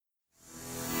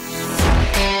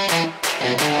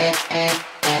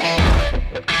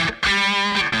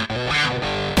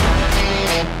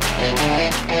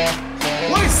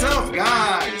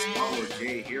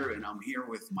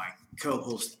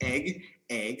co-host Egg.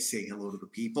 Egg, say hello to the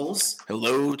peoples.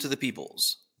 Hello to the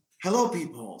peoples. Hello,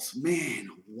 peoples. Man,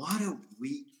 what a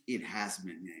week it has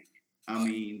been, Nick. I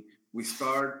mean, we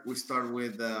start with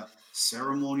the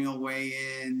ceremonial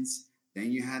weigh-ins,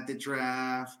 then you had the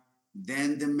draft,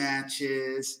 then the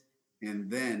matches, and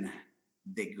then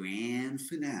the grand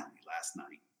finale last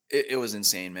night. It was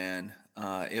insane, man.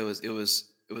 It was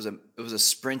a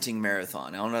sprinting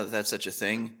marathon. I don't know if that's such a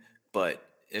thing, but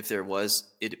if there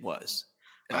was, it was.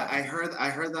 I heard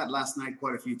that last night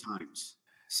quite a few times.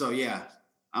 So yeah,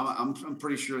 I'm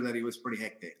pretty sure that it was pretty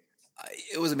hectic.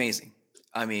 It was amazing.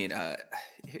 I mean,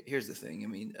 here's the thing. I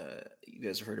mean, you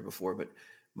guys have heard it before, but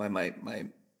my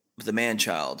the man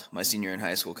child, my senior in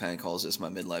high school, kind of calls this my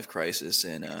midlife crisis,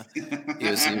 and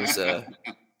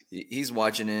he's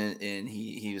watching it, and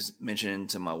he was mentioning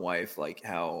to my wife like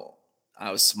how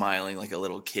I was smiling like a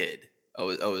little kid. I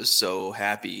was so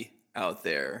happy out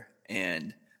there,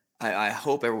 and I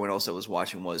hope everyone else that was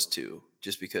watching was too,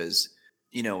 just because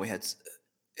we had.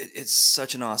 It's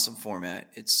such an awesome format.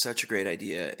 It's such a great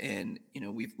idea, and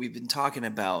we've been talking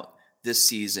about this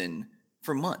season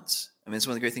for months. I mean, it's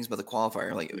one of the great things about the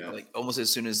qualifier. Like almost as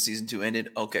soon as season 2 ended,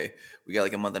 okay, we got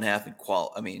like a month and a half in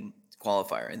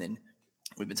qualifier, and then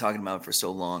we've been talking about it for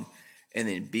so long, and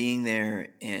then being there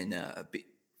and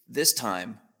this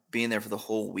time being there for the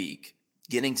whole week,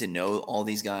 getting to know all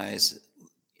these guys.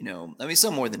 I mean,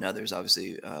 some more than others,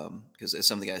 obviously, because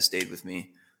some of the guys stayed with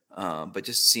me. But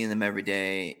just seeing them every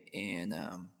day, and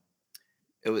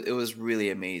it was really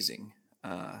amazing.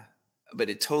 But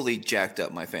it totally jacked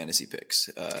up my fantasy picks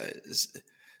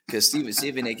because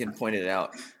Stephen Eakin pointed it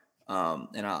out,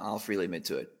 and I'll freely admit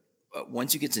to it.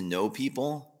 Once you get to know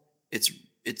people, it's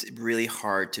really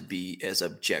hard to be as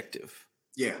objective.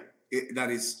 Yeah,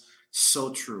 that is so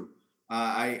true.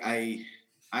 I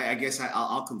guess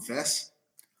I'll confess.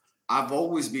 I've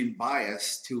always been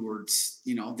biased towards,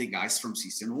 the guys from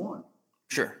season 1.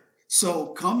 Sure.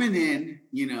 So coming in,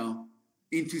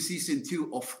 into season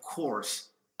 2, of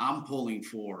course, I'm pulling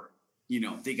for,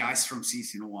 the guys from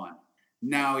season 1.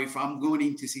 Now, if I'm going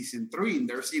into season 3 and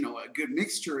there's, a good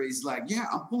mixture, is like, yeah,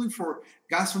 I'm pulling for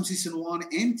guys from season 1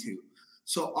 and 2.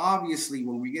 So obviously,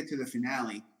 when we get to the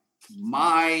finale,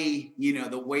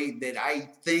 the way that I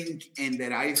think and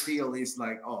that I feel is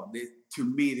like, to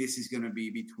me, this is going to be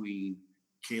between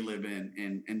Caleb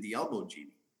and the Elbow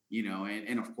Genie,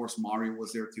 and of course, Mario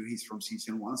was there too. He's from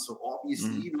season 1. So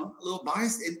obviously, a little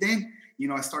biased. And then,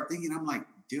 I start thinking, I'm like,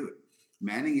 dude,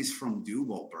 Manning is from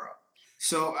Duval, bro.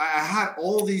 So I had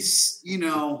all these,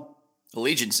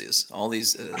 allegiances, all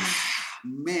these.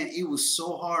 Man, it was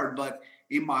so hard. But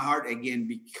in my heart, again,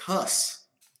 because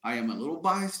I am a little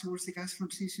biased towards the guys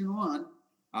from season 1,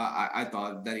 I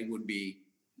thought that it would be,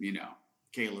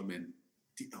 Caleb and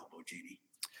the Elbow Genie.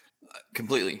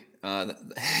 Completely.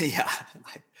 Yeah.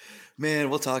 Man,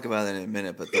 we'll talk about that in a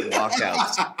minute, but the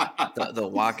walkouts, the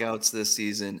walkouts this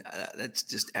season, that's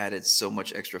just added so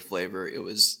much extra flavor. It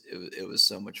was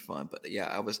so much fun. But yeah,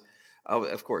 I was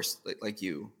of course, like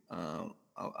you,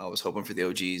 I was hoping for the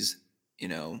OGs,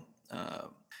 and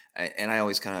I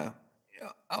always kind of,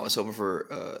 I was hoping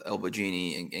for Elbow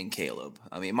Genie and Caleb.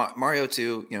 I mean, Mario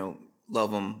too,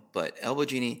 love him, but Elbow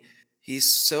Genie,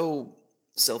 he's so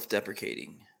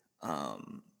self-deprecating,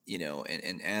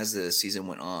 and as the season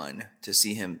went on, to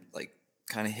see him like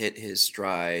kind of hit his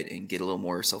stride and get a little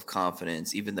more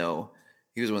self-confidence, even though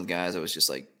he was one of the guys I was just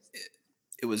like,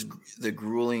 it was the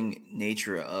grueling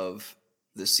nature of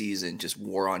the season just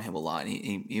wore on him a lot.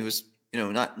 And he was,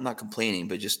 not complaining,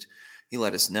 but just, he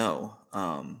let us know,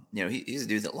 he's a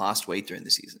dude that lost weight during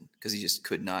the season because he just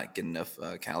could not get enough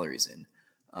calories in.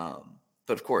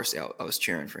 But of course, I was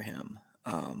cheering for him.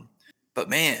 But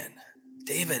man,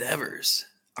 David Evers,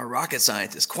 a rocket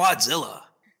scientist, Quadzilla,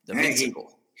 the Mexico.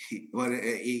 What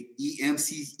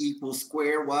EMC equals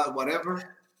square,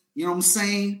 whatever. You know what I'm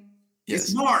saying? Yes.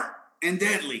 It's smart and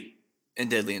deadly.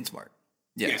 And smart.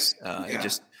 Yes. It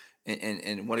just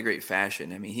and what a great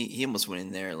fashion. I mean, he almost went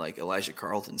in there like Elijah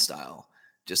Carlton style,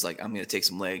 just like, I'm going to take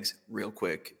some legs real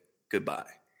quick.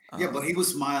 Goodbye. But he was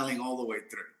smiling all the way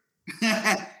through.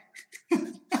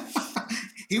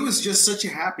 He was just such a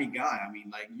happy guy. I mean,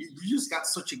 like, you just got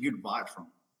such a good vibe from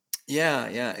him.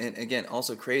 Yeah. And again,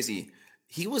 also crazy,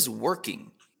 he was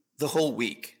working the whole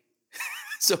week.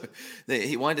 So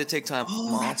he wanted to take time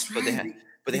off, right.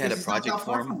 but they had a project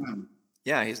for him.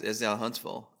 Yeah, he's out of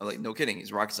Huntsville. I'm like, no kidding,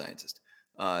 he's a rocket scientist.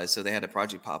 So they had a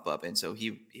project pop up, and so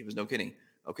he was no kidding.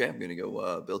 Okay, I'm going to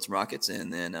go build some rockets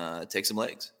and then take some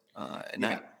legs at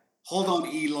night. Hold on,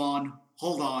 Elon.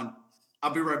 Hold on.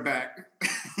 I'll be right back.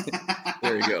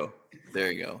 There you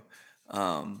go.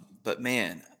 But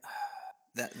man,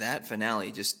 that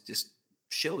finale just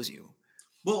shows you.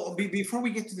 Well, before we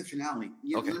get to the finale,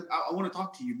 Okay. I want to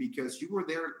talk to you because you were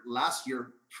there last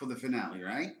year for the finale,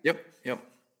 right? Yep.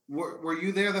 Were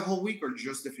you there the whole week or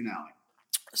just the finale?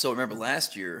 So remember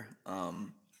last year,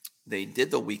 they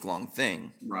did the week-long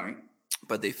thing, Right.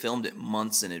 but they filmed it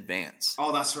months in advance,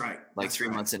 Oh, that's right. like That's 3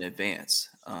 right. months in advance.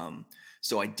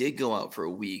 So I did go out for a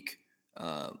week.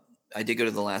 I did go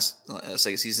to the last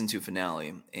season 2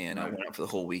 finale, and I Right. went out for the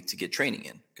whole week to get training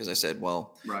in because I said,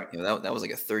 well, Right. that was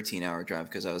like a 13-hour drive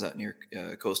because I was out near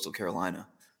coastal Carolina.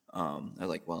 I was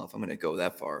like, well, if I'm going to go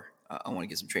that far, I want to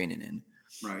get some training in.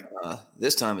 Right.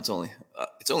 This time it's only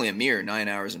a mere 9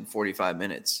 hours and 45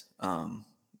 minutes.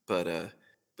 But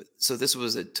so this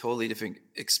was a totally different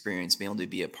experience, being able to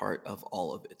be a part of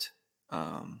all of it.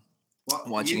 Well,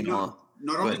 Watching it all.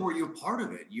 not Go only ahead. were you part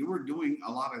of it, you were doing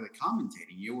a lot of the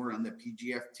commentating. You were on the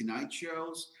PGF Tonight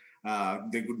shows,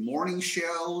 the Good Morning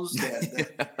shows,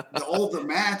 all the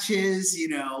matches.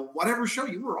 Whatever show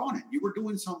you were on it, you were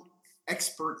doing some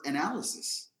expert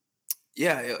analysis.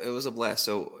 Yeah, it was a blast.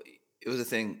 So it was a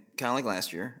thing, kind of like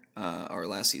last year or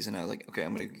last season. I was like, okay,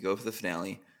 I'm going to go for the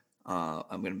finale.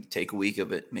 I'm going to take a week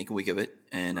of it, make a week of it,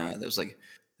 and Right. that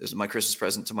was my Christmas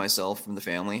present to myself from the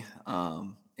family.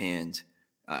 And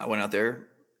I went out there.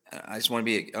 I just wanted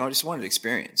to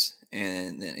experience,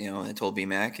 and then, I told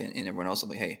BMAC and everyone else, I'm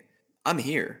like, hey, I'm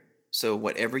here, so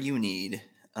whatever you need.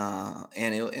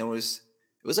 And it was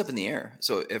up in the air.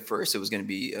 So at first it was going to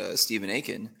be Stephen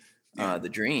Eakin, Yeah. the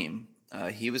Dream.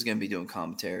 He was going to be doing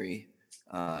commentary,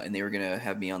 and they were going to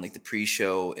have me on like the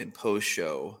pre-show and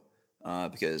post-show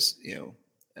because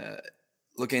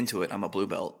look into it. I'm a blue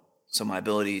belt, so my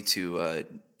ability to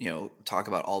talk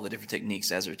about all the different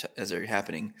techniques as they're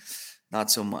happening,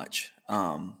 not so much.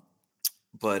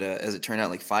 But as it turned out,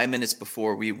 like 5 minutes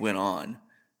before we went on,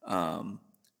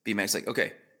 BMAC's like,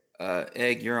 okay,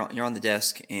 Egg, you're on the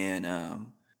desk,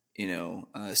 and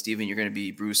Steven, you're going to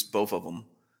be Bruce Boffofum.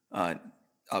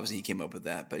 Obviously, he came up with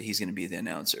that, but he's going to be the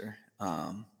announcer.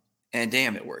 And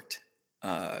damn, it worked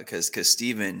because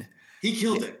Steven, he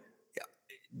killed it.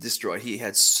 Destroyed. He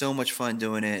had so much fun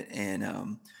doing it, and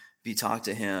if you talk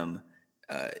to him,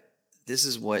 this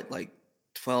is what like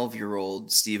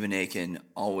 12-year-old Stephen Eakin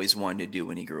always wanted to do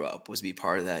when he grew up, was be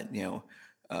part of that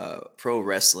pro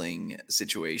wrestling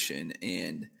situation,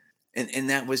 and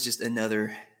that was just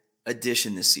another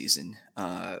addition this season.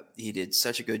 He did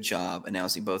such a good job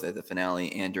announcing both at the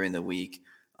finale and during the week,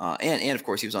 and of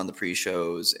course he was on the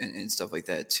pre-shows and stuff like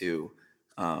that too.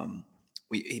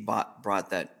 He brought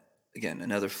that, again,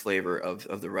 another flavor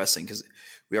of the wrestling, because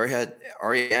we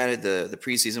already added the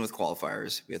preseason with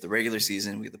qualifiers. We had the regular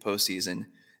season, we had the postseason,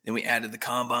 then we added the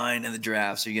combine and the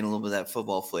draft, so you're getting a little bit of that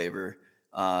football flavor,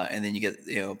 and then you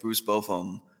get Bruce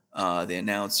Boffum, the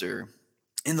announcer,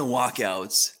 in the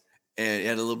walkouts, and it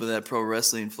had a little bit of that pro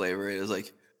wrestling flavor. It was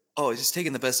like, oh, it's just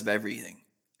taking the best of everything,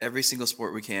 every single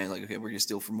sport we can. Like, okay, we're gonna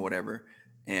steal from whatever,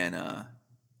 and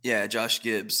Josh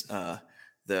Gibbs, the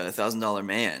 $1,000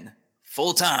 man.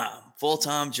 Full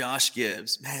time Josh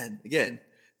Gibbs, man. Again,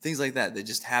 things like that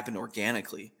just happen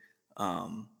organically.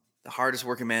 The hardest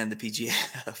working man in the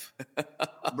PGF.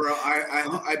 Bro,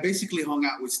 I basically hung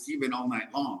out with Steven all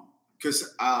night long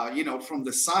because from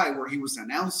the side where he was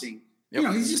announcing,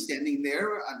 he's just standing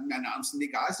there announcing the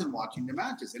guys and watching the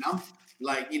matches, and I'm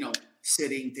like,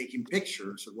 sitting taking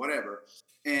pictures or whatever.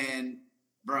 And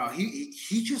bro, he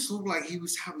just looked like he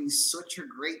was having such a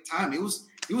great time. It was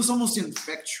almost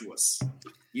infectious,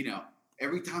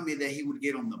 every time that he would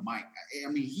get on the mic. I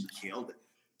mean, he killed it.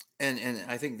 And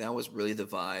I think that was really the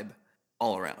vibe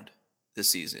all around this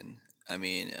season. I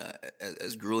mean,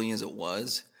 as grueling as it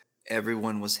was,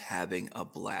 everyone was having a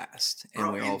blast, and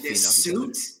Bro, we're all feeding off each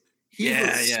other. He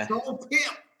was so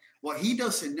pimp. What he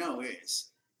doesn't know is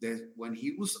that when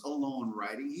he was alone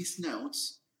writing his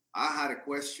notes, I had a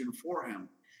question for him,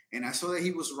 and I saw that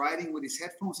he was writing with his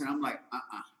headphones, and I'm like,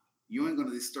 you ain't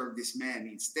gonna disturb this man.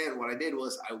 Instead, what I did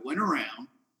was I went around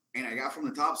and I got from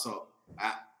the top, so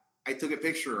I took a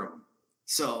picture of him.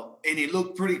 So, and it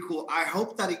looked pretty cool. I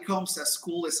hope that it comes as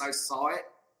cool as I saw it.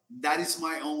 That is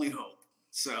my only hope.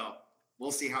 So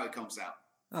we'll see how it comes out.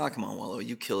 Oh, come on, Wallow.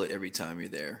 You kill it every time you're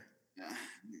there.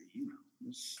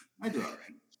 I do all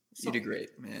right. You do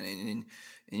great, man.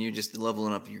 And you're just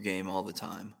leveling up your game all the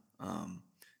time.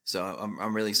 So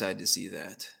I'm really excited to see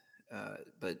that.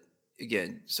 But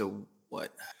again, so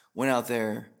what? Went out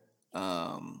there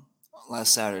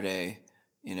last Saturday,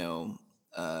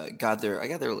 got there. I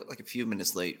got there like a few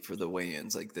minutes late for the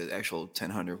weigh-ins, like the actual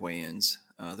 1000 weigh-ins,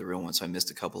 the real ones. So I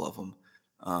missed a couple of them.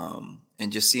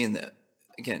 And just seeing that,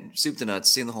 again, soup to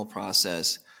nuts, seeing the whole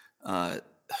process.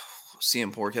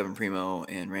 CM Poor, Kevin Primo,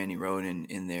 and Randy Roden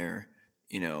in their,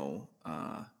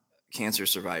 cancer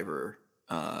survivor,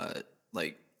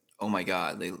 like, oh my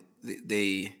God,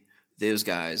 they those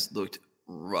guys looked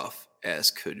rough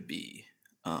as could be.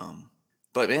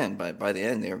 But man, by the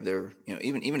end, they're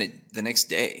even the next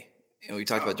day, we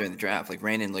talked about during the draft, like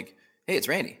Randy, like, hey, it's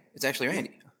Randy. It's actually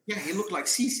Randy. Yeah, he looked like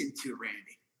season 2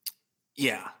 Randy.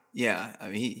 Yeah. I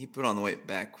mean, he put on the weight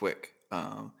back quick.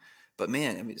 But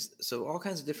man, I mean, so all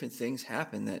kinds of different things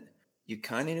happen that you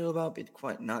kind of knew about,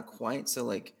 but not quite. So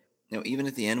like, even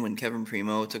at the end when Kevin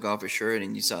Primo took off his shirt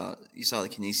and you saw the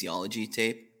kinesiology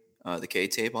tape, the K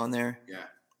tape on there.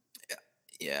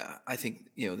 Yeah. I think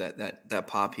that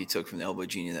pop he took from the elbow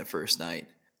genie that first night,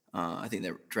 I think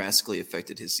that drastically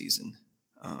affected his season.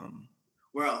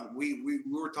 Well, we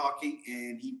were talking,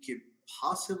 and he could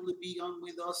possibly be on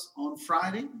with us on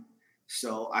Friday.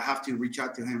 So I have to reach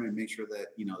out to him and make sure that,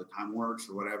 the time works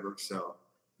or whatever. So,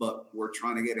 but we're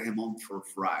trying to get him on for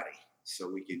Friday so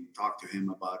we can talk to him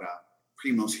about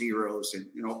Primo's heroes. And,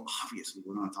 obviously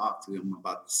we're going to talk to him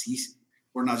about the season.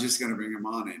 We're not just going to bring him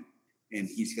on and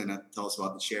he's going to tell us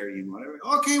about the charity and whatever.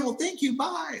 Okay, well, thank you.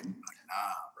 Bye. And I'm like,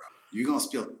 nah, bro, you're going to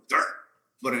spill dirt.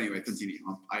 But anyway, continue.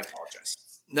 I apologize.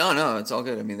 No, it's all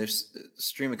good. I mean, there's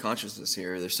stream of consciousness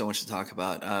here. There's so much to talk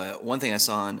about. One thing I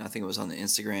saw I think it was on the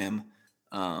Instagram.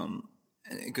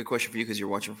 A good question for you because you're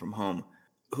watching from home.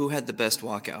 Who had the best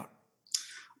walkout?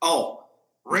 Oh,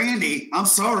 Randy. I'm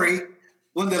sorry.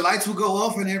 When the lights would go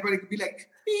off and everybody could be like,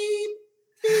 beep,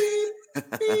 beep,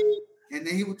 beep. And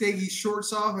then he would take his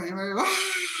shorts off and everybody,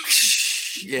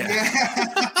 yeah.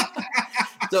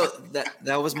 So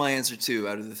that was my answer too,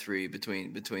 out of the three,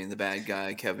 between the bad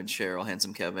guy, Kevin Sherrill,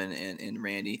 handsome Kevin, and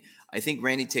Randy. I think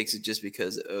Randy takes it just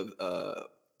because of the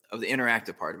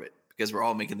interactive part of it, because we're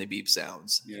all making the beep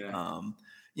sounds. Yeah.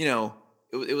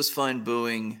 It was fun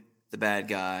booing the bad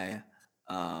guy.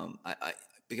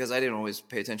 Because I didn't always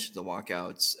pay attention to the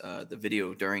walkouts, the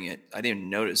video during it. I didn't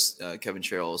notice Kevin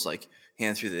Sherrill's like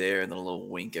hand through the air and then a little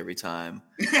wink every time.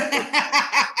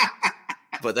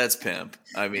 But that's pimp.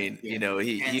 I mean, he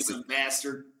was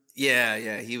bastard.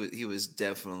 Yeah. He was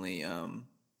definitely.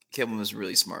 Kevin was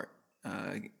really smart. All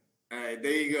right,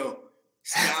 there you go.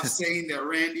 Stop saying that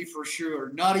Randy for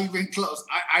sure. Not even close.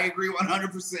 I agree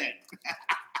 100%.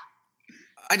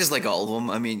 I just like all of them.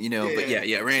 I mean, but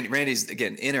yeah. Randy's,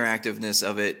 again, interactiveness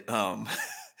of it.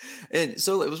 And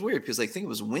so it was weird because I think it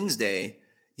was Wednesday.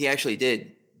 He actually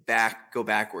did go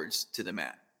backwards to the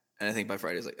mat. And I think by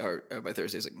Friday, or by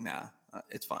Thursday, he's like, nah,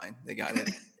 it's fine. They got it.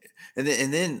 and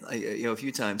then a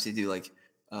few times he'd do like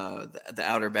the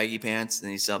outer baggy pants, and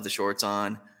he'd still have the shorts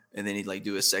on, and then he'd like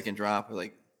do a second drop.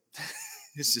 Like,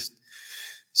 it's just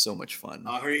so much fun.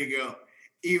 Oh, here you go.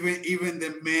 Even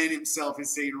the man himself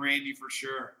is saying Randy for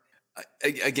sure.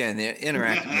 Again, the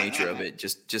interactive nature of it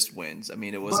just wins. I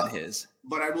mean, it wasn't his.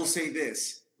 But I will say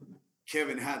this: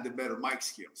 Kevin had the better mic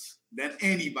skills than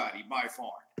anybody by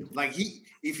far. Like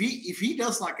if he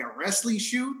does like a wrestling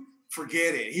shoot,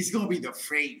 forget it. He's gonna be the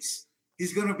face.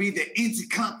 He's gonna be the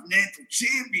Intercontinental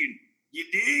Champion. You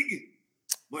dig?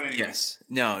 But anyway. Yes.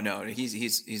 No.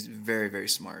 He's very, very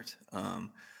smart.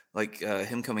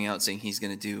 Him coming out saying he's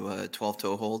going to do 12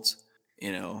 toe holds,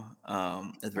 at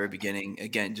the very beginning.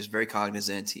 Again, just very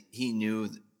cognizant. He knew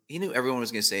everyone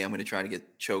was going to say, I'm going to try to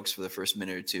get chokes for the first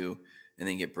minute or two and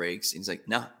then get breaks. And he's like,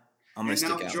 nah, I'm going to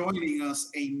stick out. And now joining us,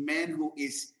 a man who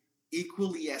is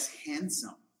equally as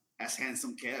handsome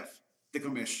Kev, the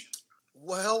Commish.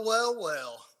 Well.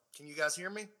 Can you guys hear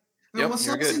me? Yep, what's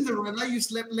up, Cinderella? You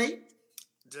slept late?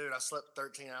 Dude, I slept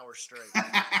 13 hours straight.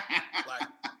 Like,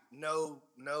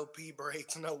 no pee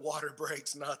breaks, no water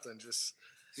breaks, nothing. Just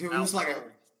it was like a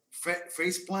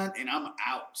face plant, and I'm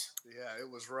out. Yeah, it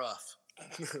was rough.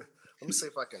 Let me see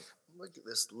if I can look at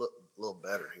this look a little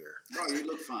better here. Bro, you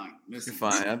look fine. Listen.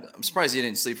 You're fine. I'm surprised you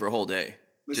didn't sleep for a whole day.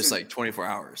 Just like 24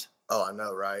 hours. Oh, I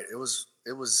know, right? It was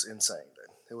insane,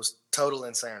 dude. It was total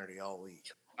insanity all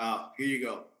week. Here you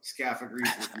go. Scaff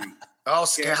agrees with me. Oh,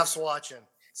 Scaff's watching.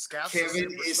 Scaff's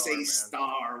Kevin is a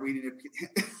star. We need to.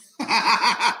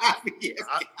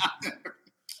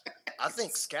 I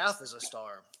think Scaff is a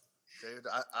star, dude.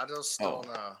 I just don't.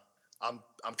 I'm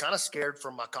kind of scared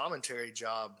for my commentary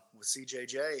job with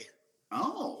CJJ.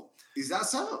 Oh, is that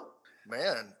so?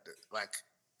 Man, like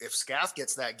if Scaff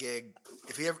gets that gig,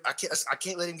 if he ever, I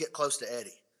can't let him get close to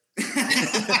Eddie.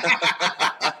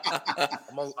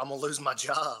 I'm gonna lose my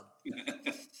job.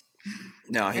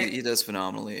 No, he does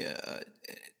phenomenally.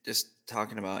 Just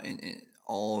talking about in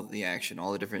all the action,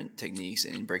 all the different techniques,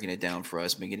 and breaking it down for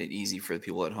us, making it easy for the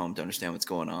people at home to understand what's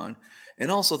going on. And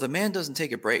also, the man doesn't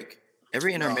take a break.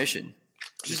 Every intermission,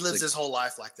 He lives his whole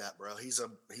life like that, bro. He's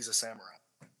a samurai.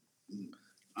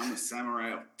 I'm a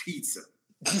samurai of pizza.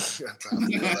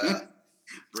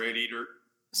 Bread eater.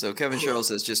 So Kevin Sherrill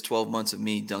says just 12 months of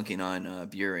me dunking on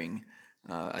Buehring.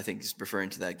 I think he's referring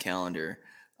to that calendar.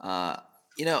 A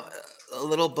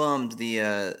little bummed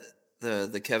the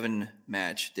Kevin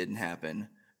match didn't happen,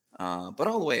 but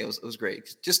all the way it was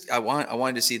great. Just I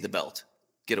wanted to see the belt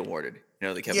get awarded.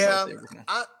 The Kevin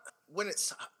belt.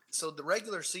 So the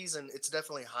regular season, it's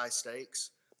definitely high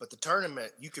stakes, but the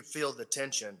tournament, you could feel the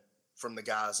tension from the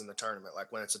guys in the tournament. Like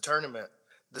when it's a tournament,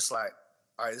 this all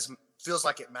right, this feels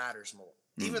like it matters more.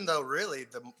 Even though really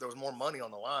there was more money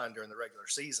on the line during the regular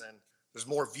season, there's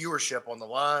more viewership on the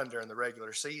line during the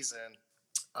regular season.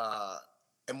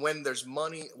 And when there's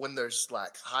money, when there's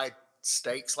like high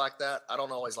stakes like that, I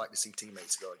don't always like to see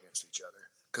teammates go against each other,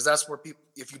 because that's where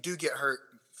if you do get hurt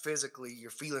physically,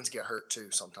 your feelings get hurt too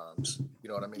sometimes. You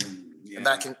know what I mean? Yeah. And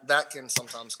that can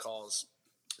sometimes cause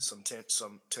some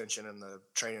tension in the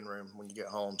training room when you get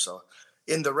home. So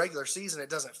in the regular season, it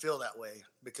doesn't feel that way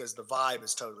because the vibe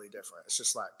is totally different. It's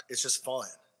just fun,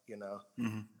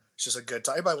 Mm-hmm. It's just a good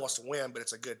time. Everybody wants to win, but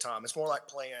it's a good time. It's more like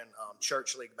playing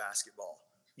church league basketball.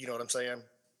 You know what I'm saying?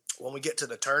 When we get to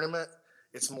the tournament,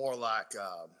 it's more like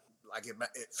it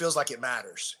feels like it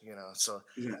matters, So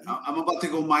yeah, I'm about to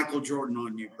go Michael Jordan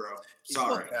on you, bro.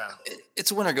 Sorry. Yeah.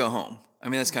 It's win or go home. I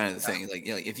mean, that's kind of the thing. Like,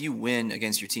 if you win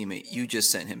against your teammate, you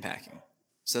just sent him packing.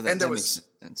 So that makes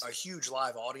sense. A huge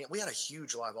live audience. We had a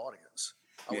huge live audience.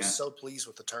 I was so pleased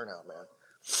with the turnout, man.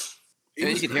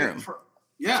 You could hear him.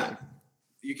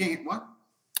 You can't what?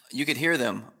 You could hear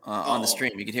them on the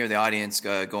stream. You could hear the audience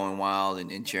going wild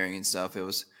and cheering and stuff. It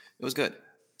was good.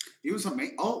 It was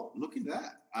amazing. Oh, look at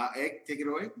that. Egg, take it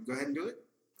away. Go ahead and do it.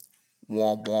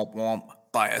 Womp, womp, womp.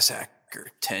 Bias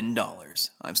hacker, $10.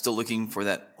 I'm still looking for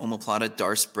that omoplata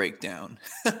Darce breakdown.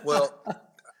 Well,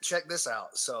 check this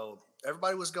out. So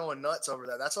everybody was going nuts over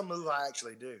that. That's a move I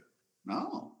actually do.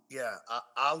 No. Yeah,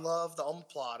 I love the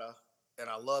omoplata and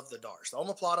I love the Darce. The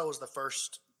omoplata was the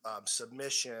first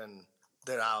submission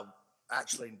that I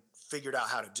actually figured out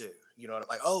how to do.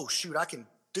 Like, oh, shoot, I can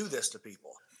do this to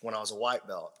people when I was a white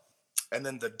belt. And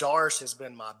then the Darce has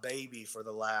been my baby for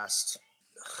the last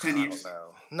 10 years.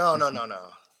 No.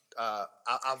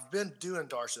 I've been doing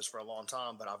Darces for a long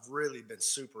time, but I've really been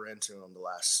super into them the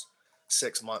last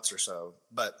 6 months or so.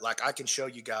 But like, I can show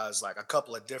you guys like a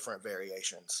couple of different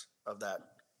variations of that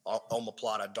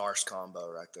omoplata Darce combo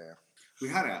right there. We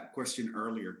had a question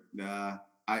earlier.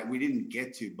 We didn't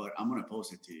get to, but I'm going to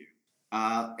post it to you.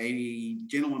 A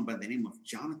gentleman by the name of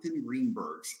Jonathan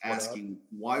Greenberg's asking,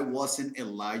 why wasn't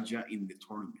Elijah in the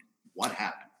tournament? What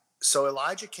happened? So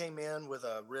Elijah came in with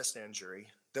a wrist injury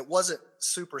that wasn't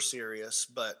super serious,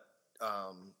 but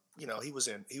he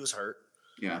was hurt.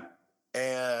 Yeah.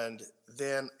 And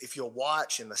then if you'll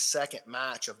watch in the second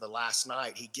match of the last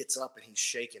night, he gets up and he's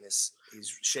shaking his I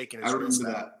wrist.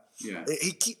 Remember that. Yeah.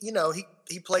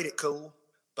 He played it cool,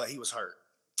 but he was hurt.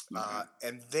 Okay.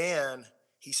 And then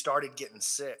he started getting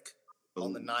sick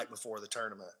on the night before the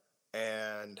tournament,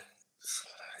 and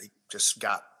he just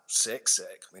got sick.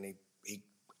 I mean, he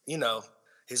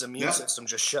his immune system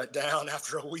just shut down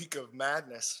after a week of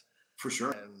madness. For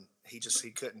sure. And he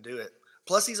couldn't do it.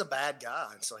 Plus, he's a bad guy,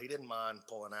 and so he didn't mind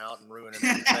pulling out and ruining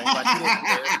everything. Like,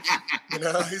 he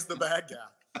didn't care. He's the bad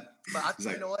guy. But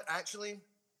you know what? Actually,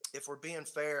 if we're being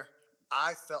fair,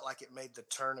 I felt like it made the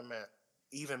tournament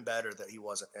even better that he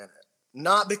wasn't in it.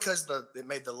 Not because it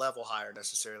made the level higher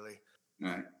necessarily.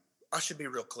 Right. I should be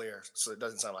real clear so it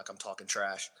doesn't sound like I'm talking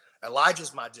trash.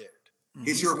 Elijah's my dude.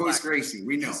 He's your voice, Gracie.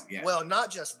 We know. Yeah. Well,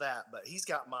 not just that, but he's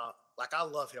got I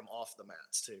love him off the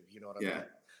mats too. You know what I mean?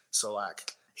 So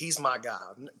he's my guy.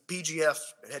 PGF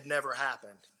had never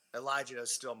happened. Elijah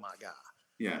is still my guy.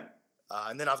 Yeah.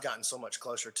 And then I've gotten so much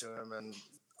closer to him and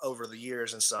over the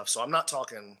years and stuff. So I'm not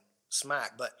talking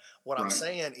smack, but what I'm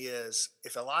saying is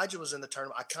if Elijah was in the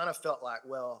tournament, I kind of felt like,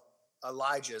 well,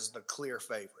 Elijah's the clear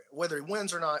favorite. Whether he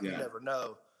wins or not, you never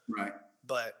know. Right.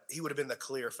 But he would have been the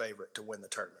clear favorite to win the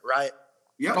tournament, right?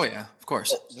 Yeah. Oh, yeah, of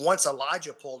course. But once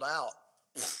Elijah pulled out,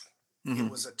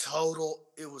 it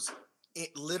was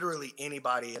literally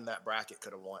anybody in that bracket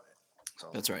could have won it. So.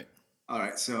 That's right. All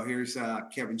right. So here's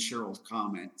Kevin Sherrill's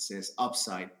comment. It says,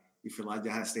 upside, if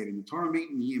Elijah has stayed in the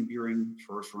tournament, me and Buehring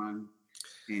first run,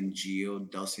 and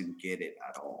Gio doesn't get it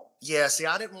at all. Yeah, see,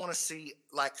 I didn't want to see,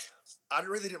 I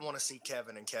really didn't want to see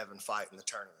Kevin and Kevin fight in the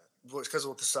tournament because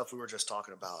of the stuff we were just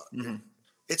talking about. Mm-hmm.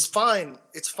 It's fine.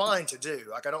 It's fine to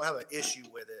do. I don't have an issue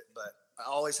with it, but I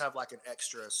always have an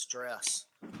extra stress.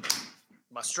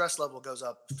 My stress level goes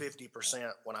up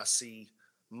 50% when I see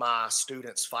my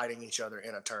students fighting each other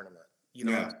in a tournament. You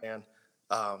know what I'm saying?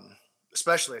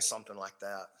 especially something like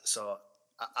that. So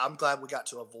I'm glad we got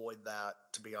to avoid that,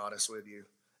 to be honest with you.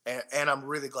 And I'm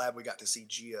really glad we got to see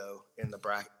Gio in the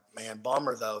bracket. Man,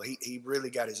 bummer though. He really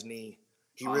got his knee.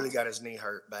 He really got his knee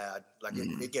hurt bad. Like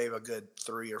it gave a good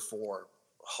 3 or 4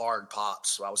 hard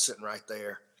pops. So I was sitting right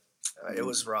there. It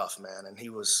was rough, man. And he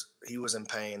was in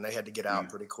pain. They had to get out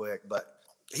pretty quick, but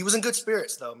he was in good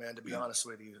spirits though, man, to be honest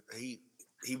with you.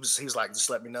 He was like, just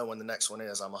let me know when the next one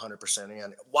is. I'm 100%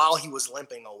 in, while he was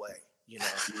limping away, you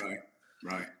know?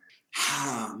 Right.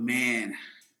 Oh, man.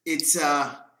 It's,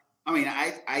 I mean,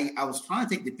 I was trying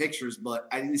to take the pictures, but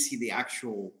I didn't see the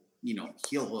actual,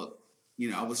 heel hook.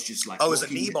 I was just like, oh, it was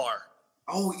a knee bar.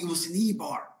 Oh, it was a knee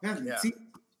bar. Yeah. See,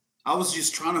 I was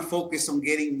just trying to focus on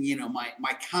getting,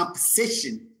 my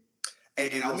composition.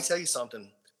 And let me tell you something.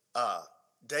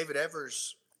 David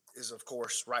Evers is, of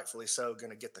course, rightfully so, going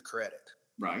to get the credit.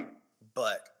 Right.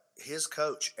 But his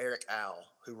coach, Eric Owl,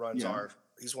 who runs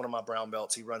he's one of my brown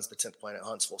belts. He runs the 10th Planet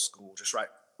Huntsville School, just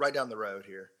right down the road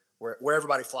here, where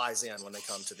everybody flies in when they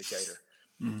come to Decatur.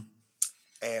 Mm-hmm.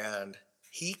 And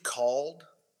he called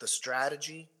the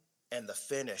strategy and the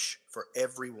finish for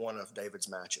every one of David's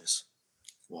matches.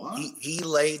 What? He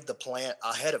laid the plan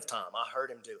ahead of time. I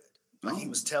heard him do it. Like he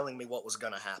was telling me what was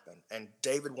going to happen. And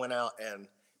David went out and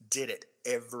did it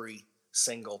every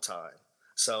single time.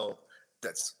 So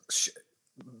that's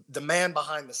the man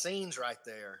behind the scenes right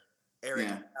there, Eric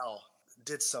L,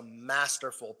 did some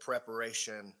masterful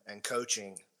preparation and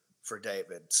coaching for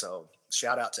David. So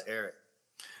shout out to Eric.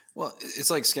 Well, it's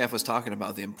like Scaff was talking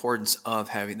about the importance of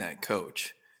having that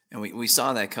coach. And we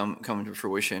saw that come to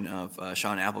fruition of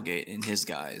Sean Applegate and his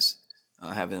guys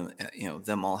having,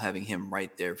 them all having him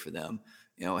right there for them.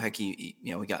 Heck, we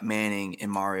got Manning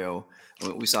and Mario.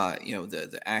 We saw,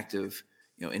 the active,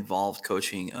 involved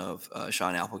coaching of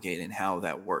Sean Applegate and how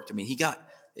that worked. I mean, he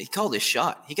called his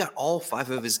shot. He got all 5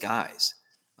 of his guys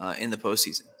in the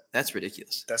postseason. That's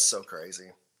ridiculous. That's so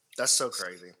crazy.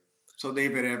 So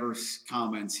David Evers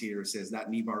comments here, says that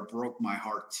knee bar broke my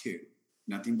heart too.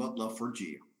 Nothing but love for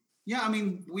Gio. Yeah, I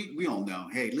mean, we all know.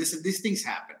 Hey, listen, these things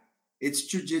happen. It's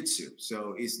jiu-jitsu,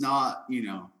 so it's not,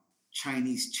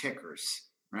 Chinese checkers,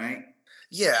 right?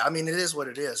 Yeah, I mean, it is what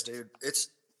it is, dude.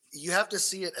 You have to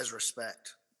see it as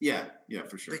respect. Yeah,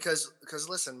 for sure. Because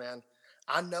listen, man,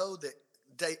 I know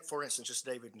that, for instance, just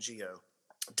David and Gio.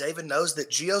 David knows that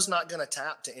Gio's not going to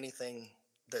tap to anything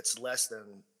that's less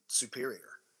than superior.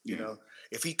 You know,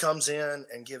 if he comes in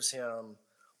and gives him,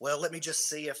 well, let me just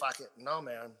see if I can. No,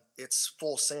 man, it's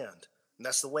full send. And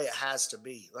that's the way it has to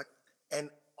be. Like,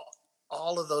 and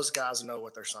all of those guys know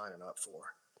what they're signing up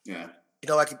for. Yeah.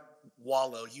 Like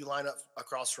Wallow, you line up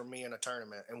across from me in a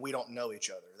tournament and we don't know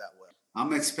each other that well.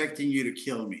 I'm expecting you to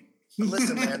kill me.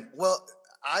 Listen, man. Well,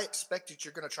 I expect that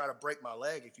you're going to try to break my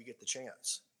leg if you get the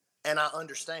chance. And I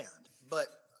understand. But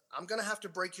I'm going to have to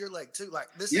break your leg too. Like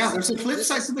this. Yeah, there's a flip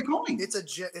side to the coin.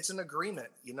 It's an agreement,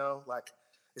 like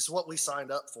it's what we signed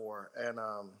up for. And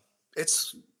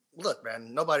look,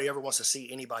 man, nobody ever wants to see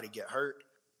anybody get hurt.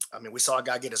 I mean, we saw a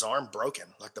guy get his arm broken,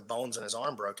 like the bones in his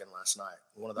arm broken last night.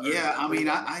 I mean,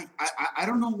 I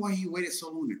don't know why he waited so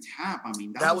long to tap. I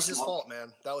mean, that was his fault,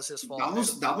 man. That was his fault.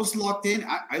 That was locked in.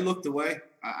 I looked away.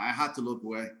 I had to look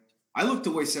away. I looked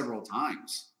away several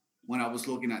times when I was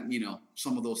looking at,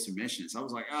 some of those submissions. I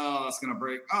was like, oh, that's going to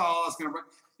break. Oh, that's going to break.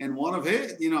 And one of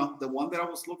his, the one that I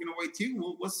was looking away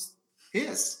to was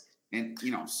his. And,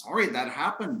 sorry that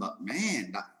happened, but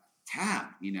man, that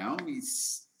tap,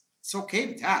 it's okay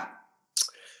to tap.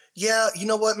 Yeah, you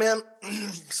know what, man?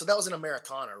 So that was an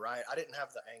Americana, right? I didn't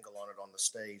have the angle on it on the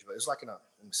stage, but it was like let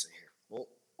me see here.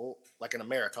 Like an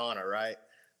Americana, right?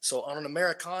 So on an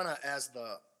Americana, as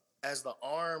the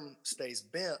arm stays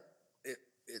bent,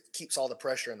 it keeps all the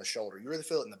pressure in the shoulder. You really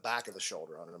feel it in the back of the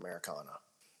shoulder on an Americana.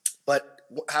 But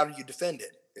how do you defend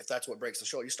it? If that's what breaks the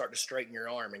shoulder, you start to straighten your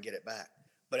arm and get it back.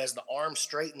 But as the arm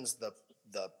straightens, the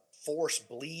force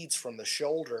bleeds from the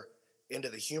shoulder into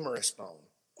the humerus bone.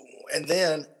 And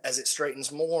then as it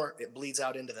straightens more, it bleeds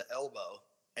out into the elbow.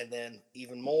 And then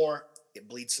even more, it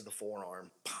bleeds to the forearm.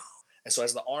 And so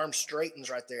as the arm straightens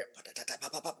right there,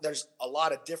 there's a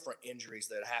lot of different injuries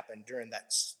that happen during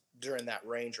that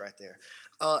range right there.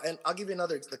 And I'll give you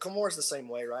the Kimura is the same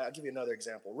way, right? I'll give you another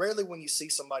example. Rarely when you see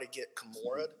somebody get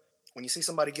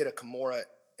a Kimura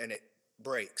and it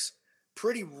breaks,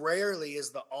 pretty rarely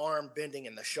is the arm bending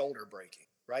and the shoulder breaking,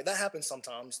 right? That happens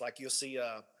sometimes. Like you'll see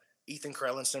Ethan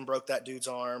Krellinson broke that dude's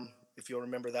arm, if you'll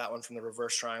remember that one from the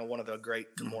reverse triangle, one of the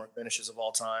great Kimura finishes of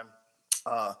all time.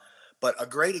 But a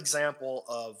great example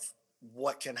of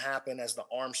what can happen as the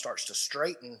arm starts to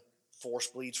straighten, force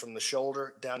bleeds from the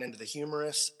shoulder down into the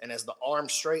humerus. And as the arm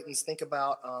straightens, think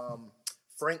about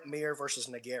Frank Mir versus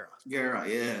Nogueira. Yeah.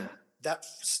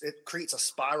 It creates a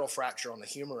spiral fracture on the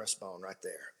humerus bone right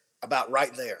there, about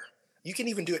right there. You can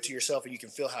even do it to yourself, and you can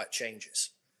feel how it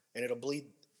changes, and it'll bleed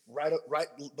right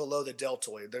below the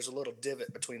deltoid. There's a little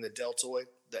divot between the deltoid,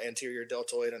 the anterior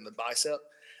deltoid, and the bicep.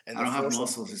 And I don't have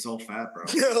muscles. It's all fat, bro.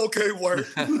 Okay, word.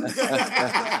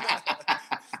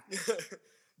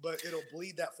 But it'll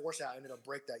bleed that force out, and it'll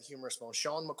break that humerus bone.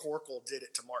 Sean McCorkle did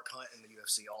it to Mark Hunt in the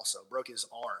UFC also. Broke his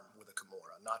arm with a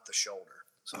Kimura, not the shoulder.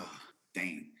 So,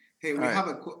 dang. Hey, we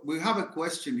have a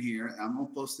question here. I'm gonna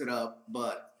post it up,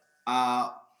 but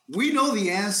we know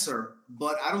the answer,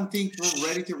 but I don't think we're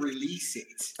ready to release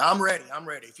it. I'm ready.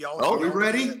 If y'all are we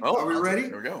ready? Are we ready?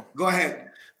 Here we go. Go ahead.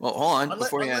 Well, hold on.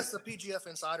 Unless the PGF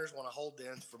insiders want to hold the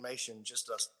information,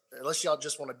 unless y'all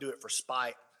just want to do it for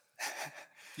spite.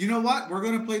 You know what? We're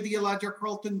going to play the Elijah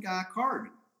Carlton card.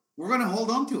 We're going to hold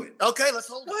on to it. Okay, let's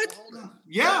hold it.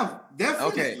 Yeah,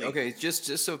 definitely. Okay.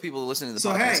 Just so people listening to the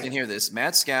podcast can hear this.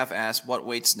 Matt Scaff asked, "What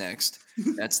weight's next?"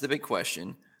 That's the big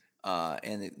question.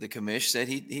 And the commish said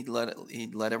he'd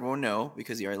let everyone know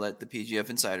because he already let the PGF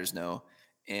insiders know.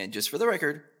 And just for the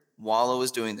record, Wallow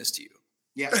is doing this to you.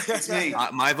 Yeah, it's me.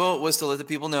 My vote was to let the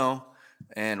people know,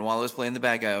 and Wallow is playing the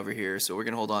bad guy over here, so we're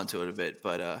gonna hold on to it a bit.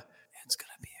 But it's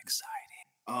gonna be exciting.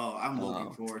 Oh, I'm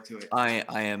looking forward to it. I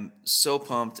am so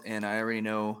pumped, and I already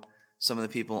know some of the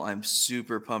people I'm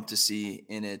super pumped to see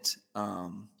in it.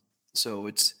 So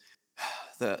it's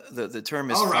the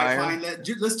term is all right, fire. fine.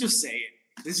 Let's just say it.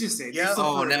 Let's just say it. Yeah.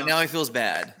 Oh, now he feels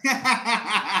bad.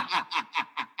 Yeah,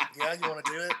 you want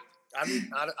to do it?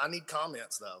 I need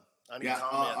comments though. I need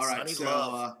comments. All right. I need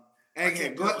love.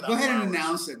 Egg, go ahead and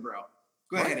announce it, bro.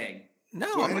 Go ahead, Egg.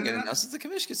 No, I'm not gonna announce it. The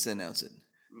commission gets to announce it.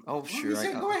 Oh, sure.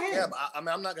 Go ahead. Yeah, but I'm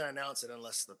not going to announce it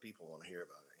unless the people want to hear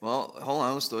about it. Well, hold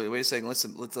on. Wait a second.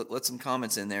 Let some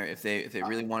comments in there if they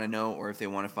really want to know or if they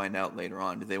want to find out later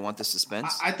on. Do they want the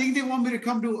suspense? I think they want me to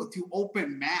come to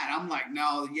open Matt. I'm like,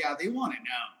 no, yeah, they want to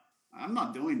know. I'm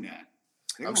not doing that.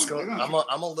 I'm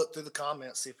gonna look through the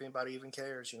comments, see if anybody even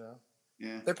cares.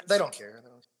 Yeah, they don't care.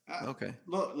 Okay.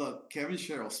 Look, Kevin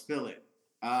Sherrill, spill it.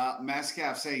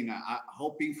 Mascaf saying,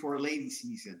 hoping for a lady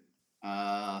season.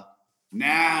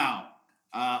 Now,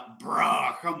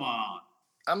 bruh, come on.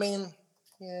 I mean,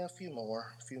 yeah, a few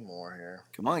more here.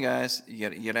 Come on, guys. You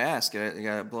gotta ask. You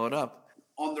gotta blow it up.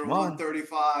 Under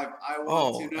 135, I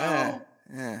want to know.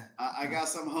 Yeah. I got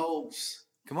some hopes.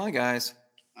 Come on, guys.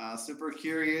 Super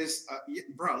curious.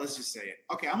 Bro, let's just say it.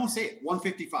 Okay, I'm going to say it.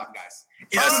 155, guys.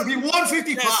 It's going to be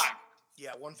 155. Yes.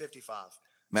 Yeah, 155.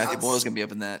 Matthew Boyle's going to be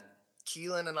up in that.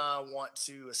 Keelan and I want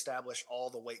to establish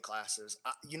all the weight classes.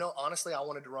 Honestly, I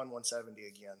wanted to run 170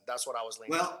 again. That's what I was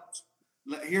leaning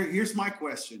towards. Here's my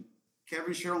question.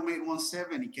 Kevin Sherrill made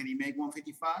 170. Can he make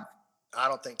 155? I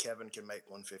don't think Kevin can make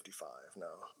 155, no.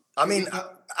 I mean,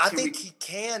 I think he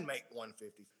can make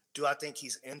 150. Do I think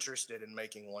he's interested in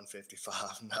making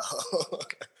 155? No.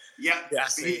 Yeah.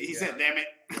 He said, damn it.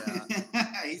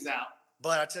 Yeah. He's out.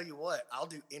 But I tell you what, I'll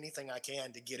do anything I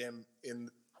can to get him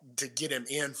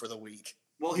in for the week.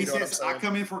 Well, he says, I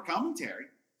come in for commentary.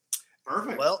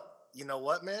 Perfect. Well, you know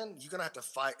what, man? You're going to have to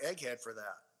fight Egghead for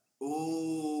that.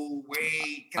 Oh,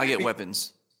 wait. I get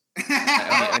weapons.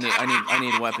 I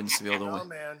need weapons to be able to win. Oh,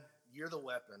 man. You're the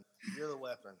weapon.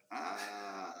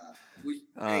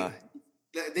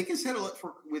 They can settle it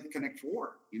with Connect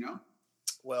 4,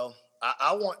 Well,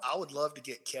 I would love to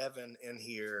get Kevin in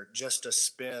here just to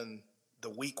spend the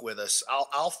week with us.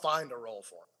 I'll find a role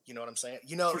for him. You know what I'm saying?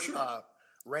 For sure.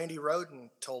 Randy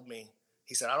Roden told me,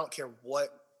 he said, I don't care what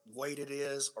weight it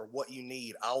is or what you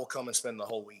need. I will come and spend the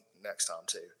whole week next time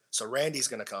too. So Randy's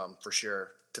going to come for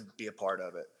sure to be a part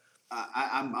of it.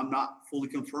 I'm not fully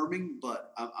confirming,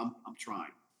 but I'm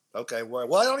trying. Okay.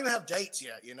 Well, I don't even have dates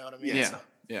yet. You know what I mean?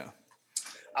 Yeah.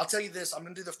 I'll tell you this. I'm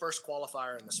going to do the first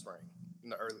qualifier in the spring,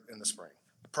 in the spring.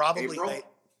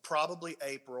 Probably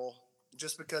April,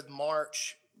 just because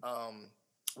March,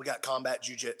 we got combat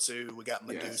jiu-jitsu, we got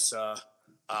Medusa. Yes.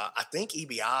 I think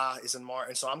EBI is in March,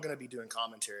 and so I'm going to be doing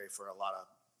commentary for a lot of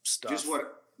stuff. Just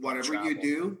whatever you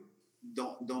do,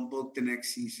 don't book the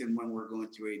next season when we're going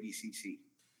to ADCC.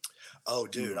 Oh,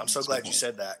 dude, I'm so glad you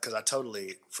said that because I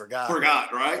totally forgot.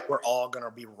 Right? We're all going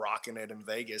to be rocking it in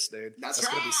Vegas, dude. That's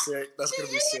going to be sick. That's going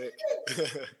to be sick.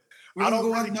 I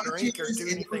don't really drink or do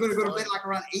anything. We're going to go to bed like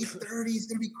around 8:30. It's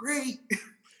going to be great.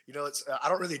 I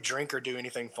don't really drink or do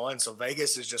anything fun, so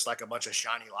Vegas is just like a bunch of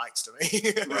shiny lights to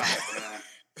me. Right.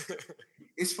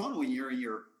 It's fun when you're in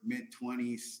your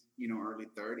mid-20s, early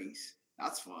 30s.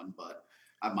 That's fun, but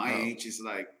at my age, it's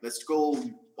like, let's go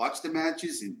watch the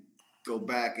matches and go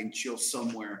back and chill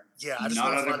somewhere. Yeah, I just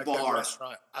want to find a good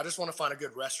restaurant. I just want to find a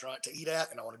good restaurant to eat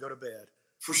at, and I want to go to bed.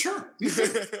 For sure.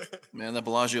 Man, the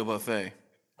Bellagio buffet.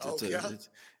 Oh, yeah.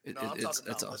 I'm talking it's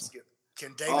about awesome.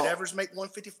 Can David Evers make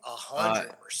 150?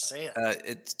 100%.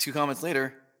 It's 2 comments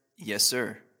later. Yes,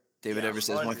 sir. David Evers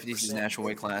says 150 is his natural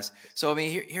weight class. So I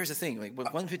mean, here's the thing: like with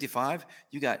 155,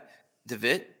 you got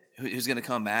Devitt, who's going to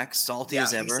come back, salty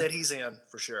as ever. He said he's in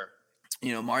for sure.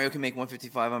 Mario can make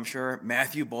 155, I'm sure.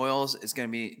 Matthew Boyles is going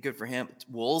to be good for him.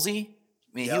 Woolsey,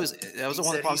 I mean, that was one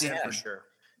of the problems he had for sure.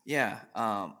 Yeah.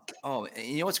 And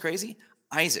you know what's crazy?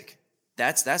 Isaac.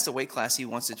 That's the weight class he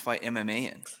wants to fight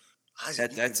MMA in.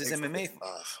 Isaac, that's his MMA.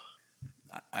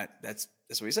 That's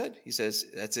what he said. He says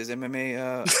that's his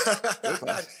MMA.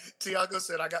 Tiago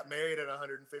said, "I got married at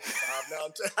 155." Now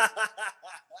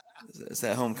it's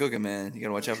that home cooking, man. You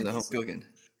gotta watch out for the home cooking.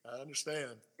 I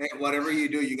understand. Hey, whatever you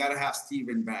do, you gotta have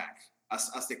Stephen back as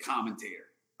the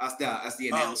commentator, as the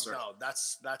announcer. No,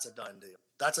 that's a done deal.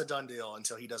 That's a done deal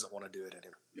until he doesn't want to do it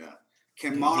anymore. Yeah.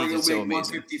 Can Mario make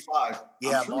 155?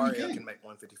 Yeah, sure Mario can make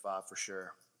 155 for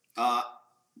sure.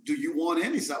 Do you want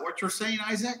in? Is that what you're saying,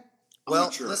 Isaac?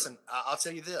 Listen, I'll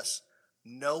tell you this.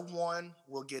 No one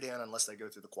will get in unless they go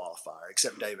through the qualifier,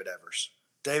 except David Evers.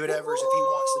 David Evers, if he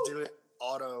wants to do it,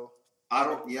 auto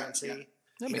guarantee.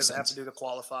 Yeah. He doesn't have to do the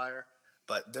qualifier.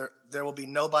 But there will be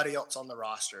nobody else on the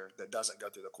roster that doesn't go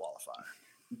through the qualifier.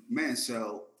 Man,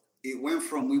 so it went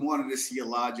from we wanted to see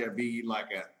Elijah be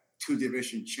like a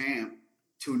 2-division champ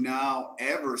to now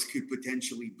Evers could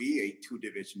potentially be a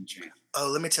 2-division champ. Oh,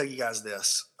 let me tell you guys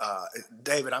this.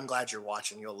 David, I'm glad you're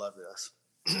watching. You'll love this.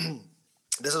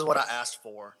 This is what I asked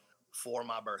for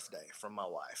my birthday from my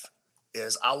wife,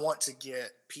 is I want to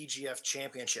get PGF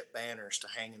championship banners to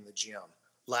hang in the gym.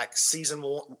 Like season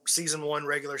one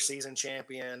regular season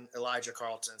champion, Elijah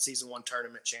Carlton, season 1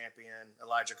 tournament champion,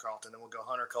 Elijah Carlton. Then we'll go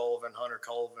Hunter Colvin,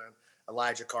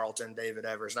 Elijah Carlton, David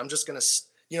Evers. And I'm just going to,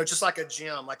 just like a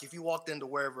gym, like if you walked into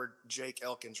wherever Jake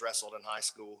Elkins wrestled in high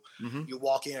school, you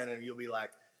walk in and you'll be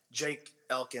like, Jake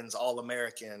Elkins,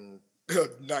 All-American,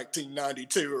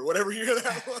 1992 or whatever year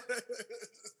that was.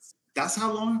 That's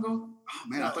how long ago? Oh,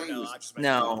 man, I thought you was.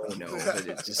 No.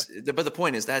 But the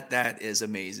point is that is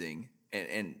amazing.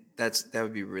 And that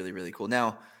would be really, really cool.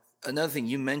 Now, another thing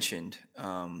you mentioned,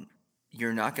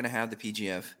 you're not going to have the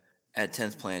PGF at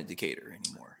 10th Planet Decatur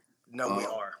anymore. No, we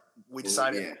are. We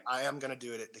decided I am going to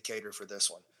do it at Decatur for this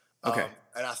one. Okay.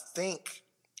 And I think,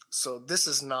 so this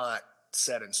is not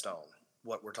set in stone,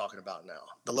 what we're talking about now.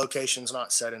 The location's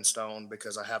not set in stone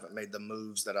because I haven't made the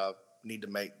moves that I need to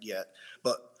make yet.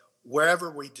 But wherever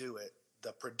we do it,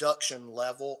 the production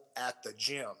level at the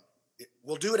gym,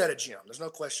 we'll do it at a gym. There's no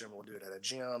question we'll do it at a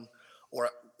gym or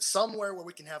somewhere where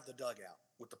we can have the dugout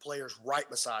with the players right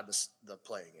beside the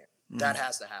playing area. That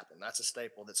has to happen. That's a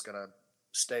staple that's going to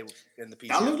stay in the PGF.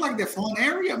 That looked like the fun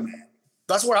area, man.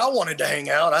 That's where I wanted to hang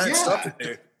out. I had stuff to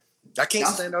do. I can't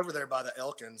stand over there by the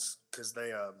Elkins because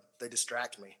they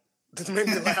distract me. They make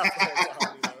me laugh all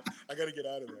the time. I got to get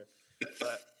out of there.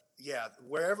 But yeah,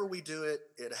 wherever we do it,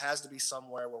 it has to be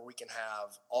somewhere where we can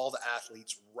have all the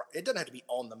athletes. It doesn't have to be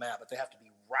on the mat, but they have to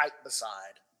be right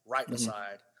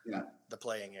beside the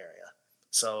playing area.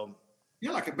 So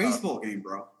yeah, like a baseball game,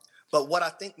 bro. But what I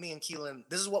think me and Keelan,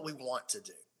 this is what we want to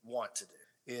do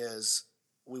is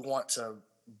we want to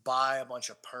buy a bunch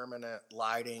of permanent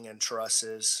lighting and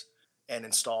trusses and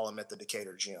install them at the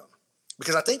Decatur gym.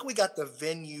 Because I think we got the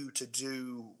venue to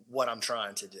do what I'm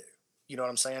trying to do. You know what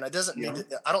I'm saying?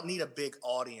 I don't need a big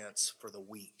audience for the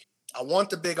week. I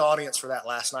want the big audience for that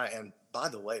last night. And by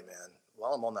the way, man,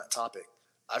 while I'm on that topic,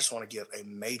 I just want to give a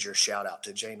major shout out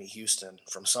to Jamie Houston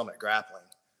from Summit Grappling.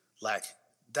 Like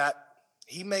that,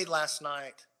 he made last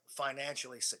night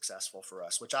financially successful for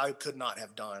us, which I could not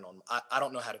have done I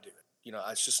don't know how to do it.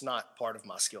 It's just not part of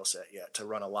my skill set yet to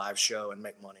run a live show and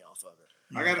make money off of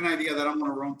it. I got an idea that I'm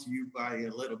going to run to you by a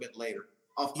little bit later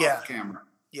off camera.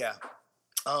 Yeah.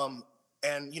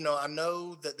 And, I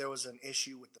know that there was an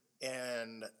issue with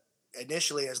and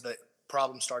initially as the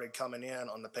problem started coming in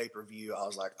on the pay-per-view, I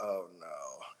was like, oh no,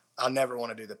 I'll never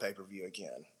want to do the pay-per-view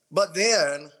again. But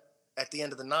then at the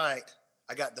end of the night,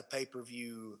 I got the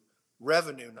pay-per-view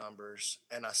revenue numbers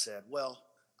and I said, well,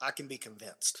 I can be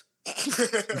convinced. So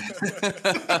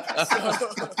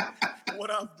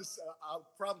what I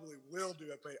probably will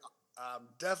do I'm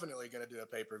definitely going to do a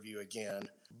pay-per-view again,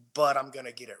 but I'm going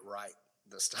to get it right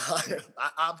this time.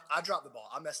 I dropped the ball.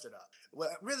 I messed it up. Well,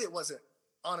 really, it wasn't.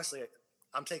 Honestly,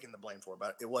 I'm taking the blame for it,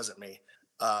 but it wasn't me.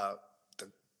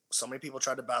 So many people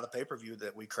tried to buy the pay-per-view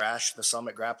that we crashed the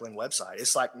Summit Grappling website.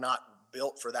 It's like not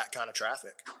built for that kind of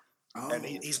traffic. Oh. And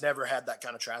he's never had that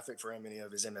kind of traffic for any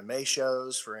of his MMA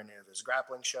shows, for any of his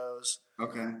grappling shows.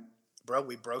 Okay. Bro,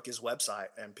 we broke his website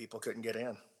and people couldn't get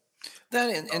in. That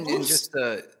and just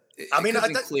I mean, could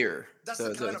be clear. That's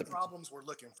the kind of problems we're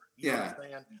looking for. You know what I'm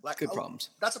saying? Like, good problems.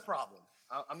 That's a problem.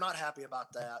 I'm not happy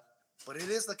about that, but it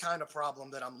is the kind of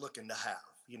problem that I'm looking to have.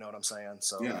 You know what I'm saying?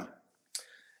 So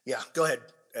yeah. Go ahead,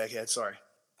 Egghead. Sorry.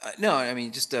 No, I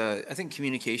mean, just I think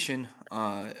communication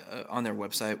on their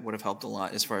website would have helped a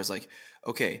lot as far as like,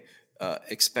 okay,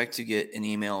 expect to get an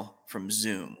email from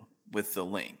Zoom with the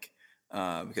link.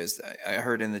 Because I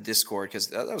heard in the Discord, because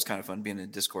that was kind of fun being in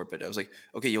the Discord, but I was like,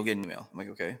 okay, you'll get an email. I'm like,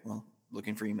 okay, well,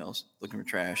 looking for emails, looking for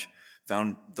trash.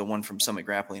 Found the one from Summit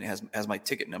Grappling. It has my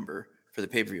ticket number for the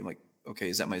pay-per-view. I'm like, okay,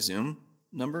 is that my Zoom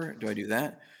number? Do I do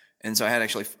that? And so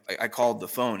I called the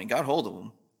phone and got hold of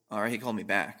him. All right, he called me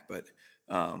back, but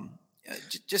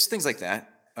just things like that.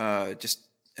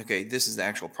 Okay, this is the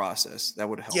actual process. That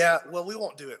would help. Yeah, well, we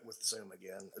won't do it with Zoom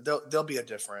again. There'll be a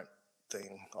different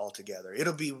thing altogether.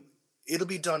 It'll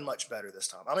be done much better this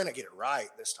time. I may not get it right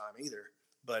this time either,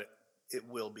 but it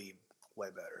will be way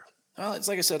better. Well, it's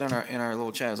like I said in our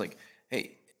little chat. It's like,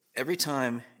 hey, every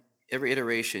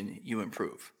iteration, you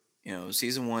improve. You know,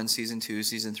 season 1, season 2,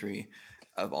 season 3,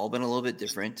 have all been a little bit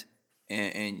different,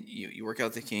 and you work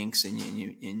out the kinks and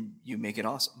you make it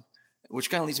awesome. Which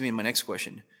kind of leads me to my next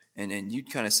question. And you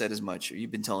kind of said as much.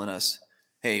 You've been telling us,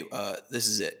 hey, this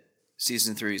is it.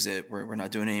 Season 3 is it. We're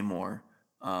not doing any more.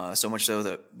 So much so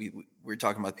that we're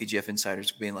talking about PGF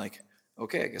insiders being like,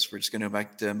 okay, I guess we're just going to go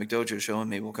back to McDojo show and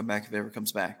maybe we'll come back if it ever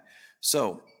comes back.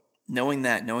 So knowing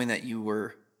that you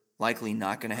were likely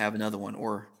not going to have another one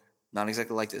or not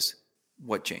exactly like this,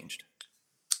 what changed?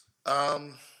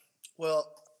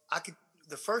 Well,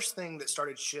 the first thing that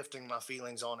started shifting my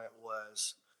feelings on it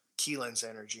was Keelan's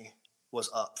energy was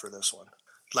up for this one.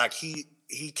 Like he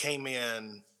came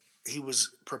in, he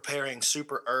was preparing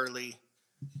super early.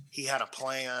 He had a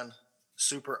plan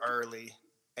super early,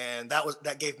 and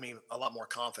that gave me a lot more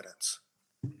confidence.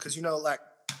 Because like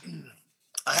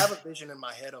I have a vision in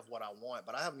my head of what I want,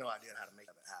 but I have no idea how to make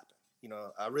it happen.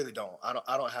 I really don't.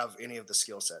 I don't have any of the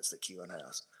skill sets that Keelan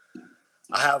has.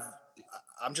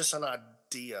 I'm just an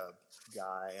idea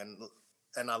guy,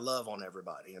 and I love on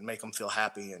everybody and make them feel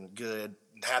happy and good,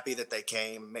 and happy that they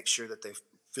came, make sure that they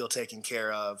feel taken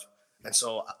care of. And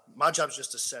so my job is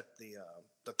just to set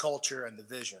the culture and the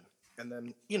vision. And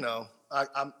then,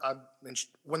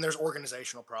 when there's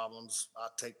organizational problems,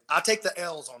 I take the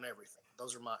L's on everything.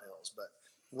 Those are my L's. But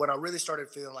when I really started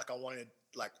feeling like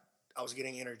I was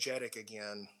getting energetic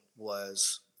again,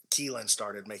 was Keelan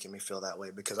started making me feel that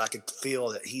way, because I could feel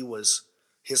that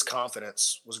his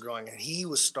confidence was growing, and he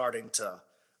was starting to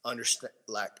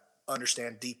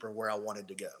understand deeper where I wanted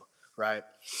to go. Right.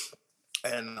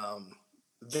 And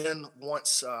then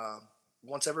once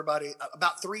everybody,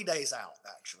 about 3 days out,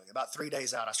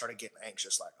 I started getting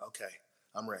anxious. Like, okay,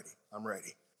 I'm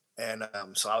ready. And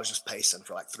so I was just pacing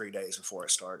for like 3 days before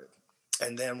it started.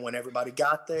 And then when everybody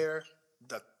got there,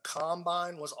 the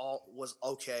combine was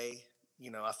okay.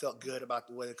 I felt good about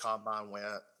the way the combine went.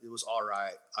 It was all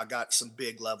right. I got some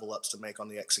big level ups to make on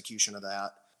the execution of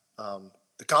that.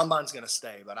 The combine's going to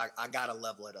stay, but I got to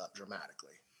level it up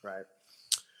dramatically. Right.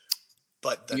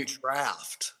 But the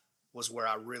draft was where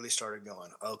I really started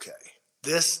going, okay,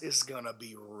 this is going to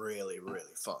be really,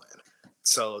 really fun.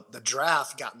 So the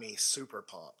draft got me super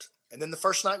pumped. And then the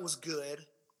first night was good.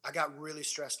 I got really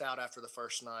stressed out after the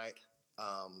first night.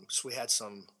 So we had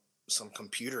some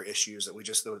computer issues that we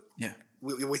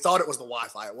thought it was the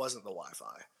Wi-Fi. It wasn't the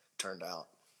Wi-Fi, turned out.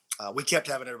 We kept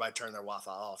having everybody turn their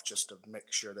Wi-Fi off just to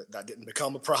make sure that didn't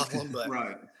become a problem. But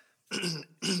right.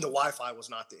 The Wi-Fi was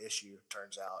not the issue,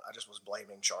 turns out. I just was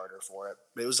blaming Charter for it.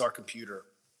 But it was our computer.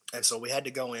 And so we had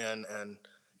to go in and,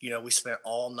 we spent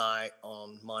all night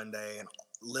on Monday. And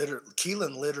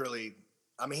Keelan literally,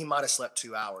 he might have slept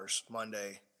 2 hours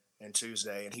Monday and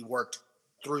Tuesday. And he worked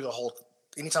through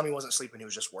anytime he wasn't sleeping, he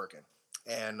was just working.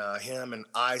 And him and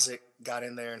Isaac got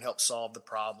in there and helped solve the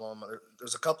problem.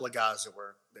 There's a couple of guys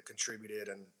that contributed,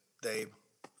 and they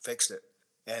fixed it.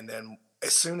 And then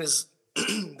as soon as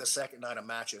the second night of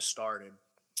matches started,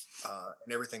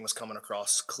 and everything was coming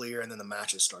across clear, and then the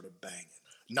matches started banging.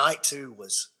 Night 2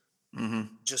 was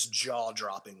just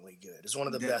jaw-droppingly good. It's one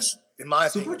of the best, in my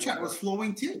opinion. Super Chat was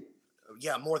flowing too.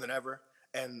 Yeah, more than ever.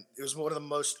 And it was one of the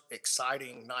most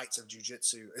exciting nights of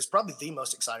jiu-jitsu. It's probably the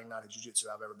most exciting night of jiu-jitsu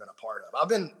I've ever been a part of. I've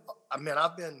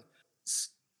been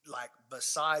like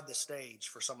beside the stage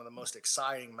for some of the most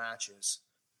exciting matches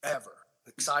ever,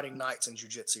 exciting nights in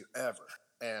jiu-jitsu ever.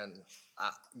 And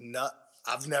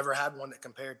I've never had one that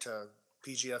compared to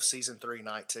PGF Season 3,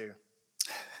 Night 2.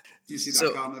 Do you see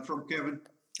that comment from Kevin?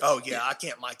 Oh yeah, I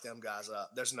can't mic them guys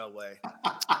up. There's no way.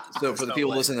 So for the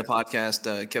people listening to the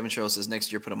podcast, Kevin Sherrill says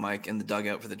next year put a mic in the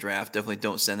dugout for the draft. Definitely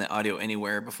don't send that audio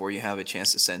anywhere before you have a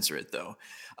chance to censor it, though.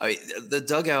 The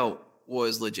dugout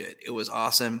was legit. It was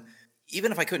awesome.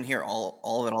 Even if I couldn't hear all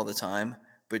of it all the time,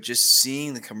 but just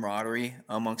seeing the camaraderie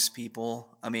amongst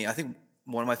people. I mean, I think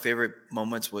one of my favorite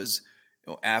moments was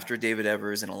after David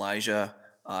Evers and Elijah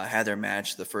had their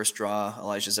match, the first draw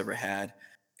Elijah's ever had,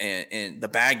 and the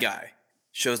bad guy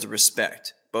shows the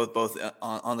respect, both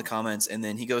on the comments, and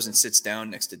then he goes and sits down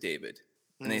next to David,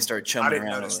 and they start chumming around. I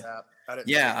didn't notice that.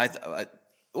 Yeah,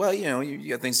 well, you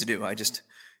got things to do. I just,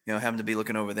 happened to be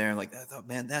looking over there and like, I thought,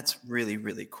 man, that's really,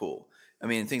 really cool. I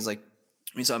mean, things like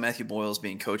we saw Matthew Boyles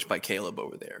being coached by Caleb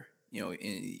over there,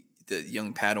 in the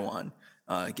young Padawan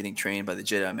getting trained by the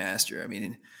Jedi Master. I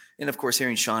mean, and of course,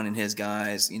 hearing Sean and his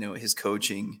guys, his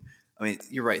coaching. I mean,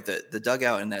 you're right. The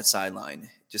dugout and that sideline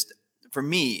just, for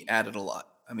me, added a lot.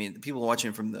 I mean, the people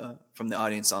watching from the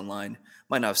audience online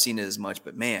might not have seen it as much,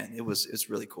 but man, it's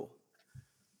really cool.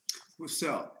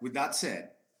 So, with that said,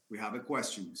 we have a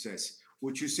question. It says,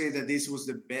 would you say that this was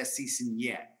the best season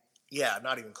yet? Yeah,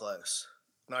 not even close.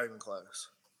 Not even close.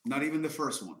 Not even the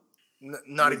first one.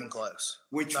 Not even close.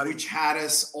 Which had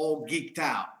us all geeked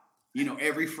out,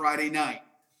 every Friday night.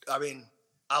 I mean,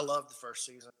 I love the first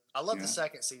season. I love the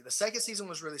second season. The second season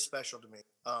was really special to me.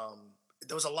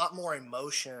 There was a lot more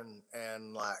emotion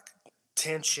and like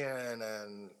tension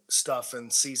and stuff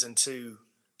in season 2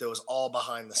 that was all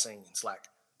behind the scenes. Like,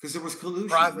 because there was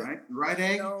collusion, right? Right,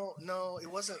 Egg? No,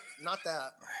 it wasn't. Not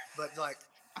that. But like,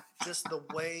 just the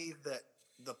way that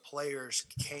the players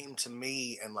came to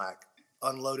me and like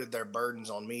unloaded their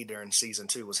burdens on me during season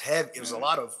 2 was heavy. It was a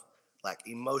lot of like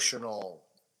emotional.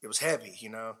 It was heavy,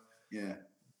 Yeah.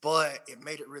 But it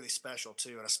made it really special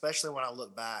too, and especially when I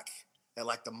look back at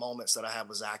like the moments that I had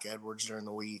with Zach Edwards during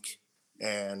the week,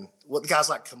 and what guys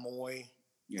like Kamoy,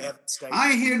 Evan State.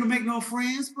 I ain't here to make no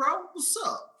friends, bro. What's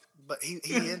up? But he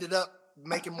ended up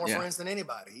making more friends than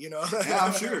anybody, Yeah,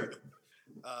 I'm sure.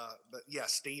 But yeah,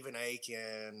 Stephen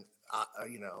Eakin,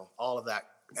 all of that.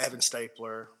 Evan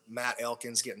Stapler, Matt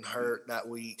Elkins getting hurt that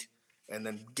week, and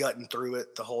then gutting through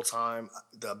it the whole time.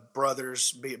 The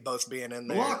brothers both being in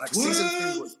there. Like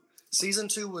season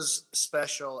two was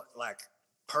special, like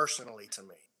personally to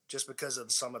me, just because of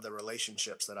some of the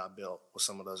relationships that I built with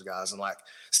some of those guys. And like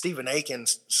Stephen Eakin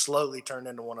slowly turned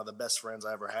into one of the best friends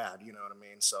I ever had. You know what I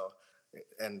mean? So,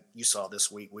 and you saw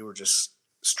this week, we were just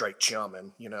straight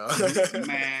chumming, Man,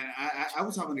 I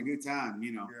was having a good time,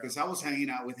 because I was hanging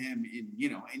out with him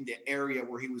in the area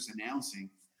where he was announcing.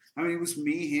 I mean, it was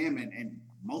me, him, and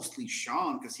mostly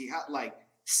Sean, because he had like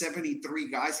 73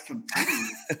 guys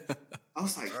competing. I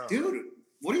was like, dude,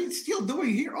 what are you still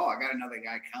doing here? Oh, I got another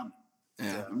guy coming.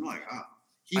 Yeah. I'm like, oh.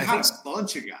 He had a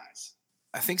bunch of guys.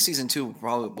 I think season 2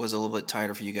 probably was a little bit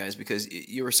tighter for you guys because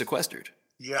you were sequestered.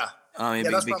 Yeah. I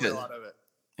mean, that's probably a lot of it.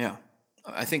 Yeah.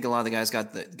 I think a lot of the guys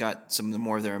got some of the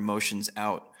more of their emotions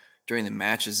out during the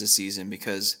matches this season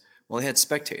because, well, they had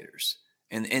spectators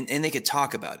and they could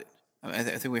talk about it. I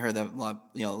think we heard that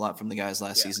a lot from the guys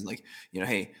last season. Like,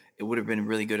 hey, it would have been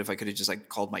really good if I could have just like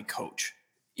called my coach,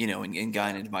 and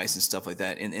gotten advice and stuff like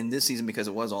that. And this season, because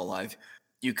it was all live,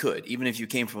 you could, even if you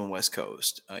came from the West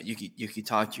Coast, you could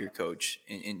talk to your coach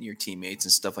and your teammates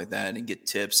and stuff like that and get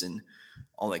tips and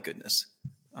all that goodness.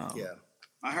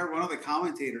 I heard one of the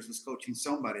commentators was coaching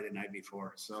somebody the night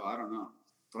before, so I don't know.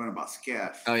 Talking about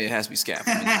Scaff. Oh, yeah, it has to be Scaff.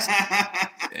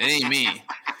 It ain't me.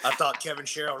 I thought Kevin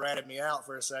Sherrill ratted me out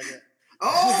for a second.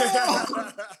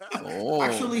 Oh!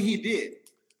 Actually, he did.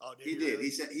 Oh, he did. Really?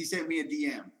 He sent me a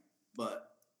DM, but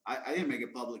I didn't make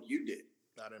it public. You did.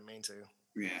 I didn't mean to.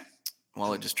 Yeah.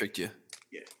 Wallow just tricked you.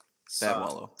 Yeah. Bad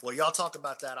Wallow. Well, y'all talk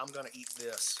about that. I'm going to eat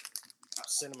this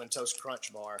Cinnamon Toast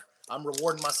Crunch bar. I'm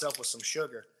rewarding myself with some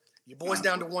sugar. Your boy's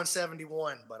down to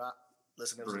 171, but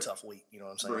listen, it was a tough week. You know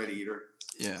what I'm saying? Bread eater.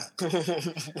 Yeah.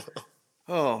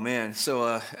 Oh, man.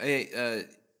 So,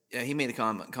 he made a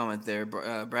comment there.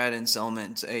 Brad and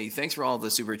Selman. Hey, thanks for all the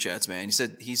super chats, man.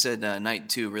 He said night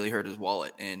 2 really hurt his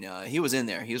wallet, and he was in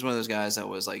there. He was one of those guys that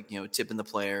was like, tipping the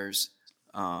players,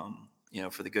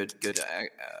 for the good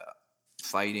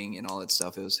fighting and all that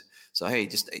stuff. It was so. Hey,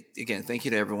 just again, thank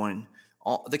you to everyone,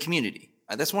 all the community.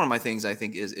 That's one of my things I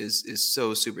think is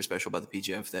so super special about the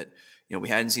PGF that we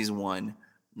had in season 1,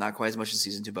 not quite as much in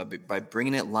season 2, but by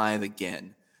bringing it live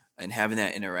again. And having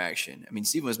that interaction. I mean,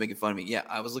 Stephen was making fun of me. Yeah,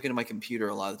 I was looking at my computer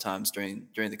a lot of times during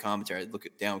the commentary. I'd look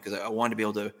it down because I wanted to be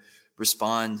able to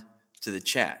respond to the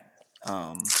chat,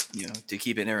 to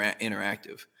keep it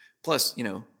interactive. Plus,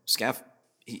 Scaff,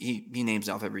 he names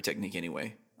off every technique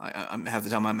anyway. I'm half the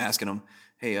time I'm asking them,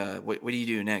 hey, what do you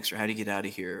do next, or how do you get out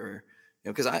of here, or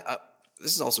because I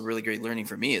this is also really great learning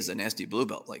for me as a nasty blue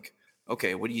belt. Like,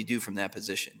 okay, what do you do from that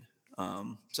position?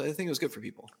 So I think it was good for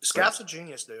people. Scaff's a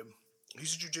genius, dude.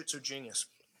 He's a jiu-jitsu genius.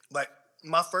 Like,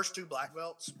 my first 2 black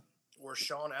belts were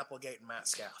Sean Applegate and Matt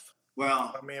Scaff.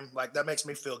 Well, I mean, like, that makes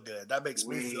me feel good. That makes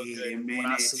me feel good when I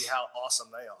minute. see how awesome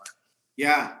they are.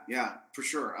 Yeah, for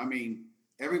sure. I mean,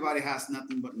 everybody has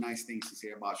nothing but nice things to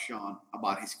say about Sean,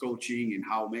 about his coaching and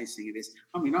how amazing it is.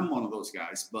 I mean, I'm one of those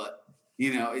guys, but,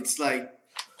 it's like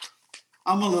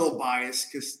I'm a little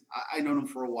biased because I known him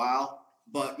for a while.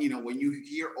 But, when you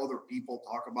hear other people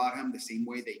talk about him the same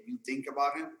way that you think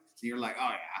about him, you're like,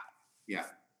 oh, yeah,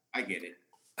 I get it.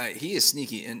 He is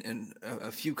sneaky. And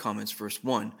a few comments first.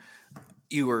 One,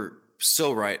 you were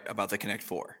so right about the Connect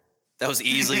 4. That was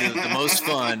easily the most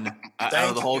fun out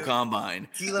of the whole combine.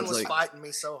 Keelan was fighting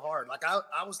me so hard. Like,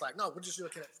 I was like, no, we'll just do a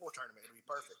Connect 4 tournament. It'll be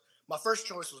perfect. My first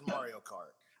choice was Mario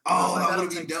Kart. Oh, like, that would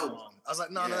be dope. I was like,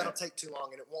 no, that'll take too long,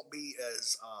 and it won't be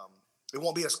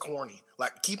as corny.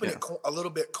 Like, keeping it a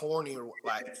little bit corny, or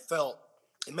like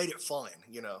it made it fun,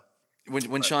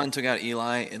 When Sean took out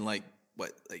Eli in like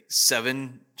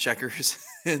 7 checkers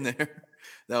in there,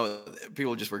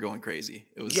 people just were going crazy.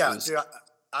 It was dude,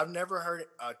 I've never heard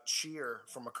a cheer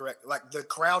from the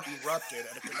crowd erupted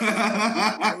at a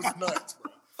it was nuts,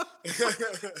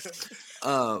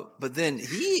 bro. But then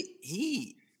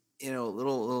he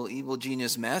little evil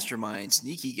genius mastermind,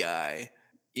 sneaky guy,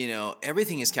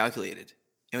 everything is calculated.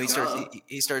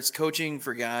 He starts coaching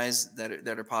for guys that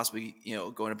are possibly,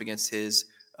 going up against his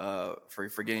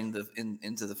for getting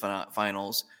into the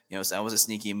finals. So that was a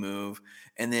sneaky move.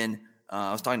 And then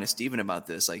I was talking to Stephen about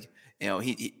this, like, we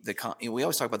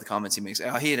always talk about the comments he makes.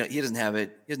 Oh, he doesn't have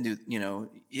it. He doesn't do,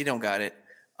 he don't got it.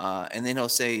 And then he'll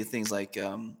say things like,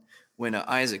 when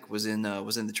Isaac was in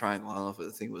the triangle, I don't know if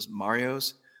the thing was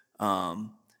Mario's,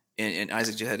 and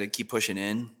Isaac just had to keep pushing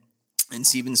in, and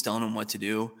Stephen's telling him what to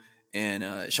do,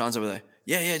 and Sean's over there,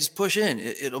 yeah, just push in.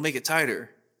 It'll make it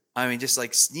tighter. I mean, just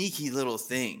like sneaky little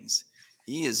things.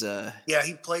 He is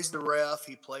he plays the ref.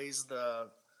 He plays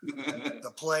the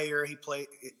player.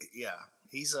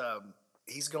 He's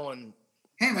going.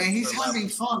 Hey man, he's having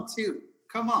fun too.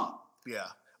 Come on. Yeah.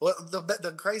 Well,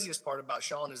 the craziest part about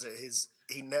Sean is that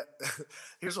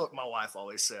here's what my wife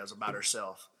always says about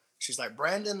herself. She's like,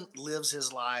 Brandon lives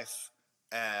his life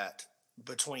at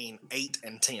between 8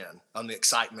 and 10 on the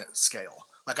excitement scale.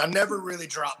 Like, I never really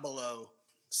drop below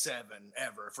 7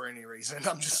 ever for any reason.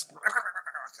 I'm just a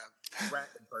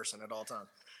rapid person at all times.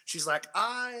 She's like,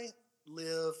 I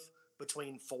live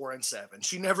between 4 and 7.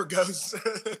 She never goes.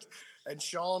 And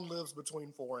Sean lives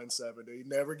between 4 and 7. He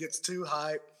never gets too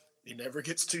hyped. He never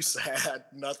gets too sad.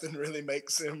 Nothing really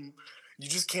makes him. You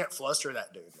just can't fluster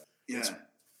that dude. Yeah.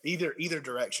 Either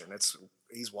direction.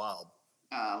 He's wild.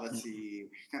 Let's see.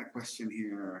 We got a question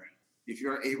here. If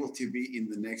you're able to be in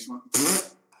the next one,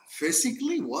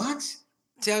 physically, what?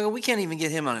 Tiago, we can't even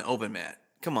get him on an open mat.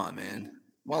 Come on, man.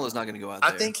 Waller's not going to go out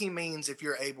there. I think he means if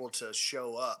you're able to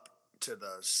show up to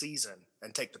the season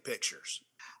and take the pictures.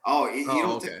 Oh,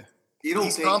 okay.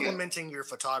 He's complimenting your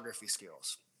photography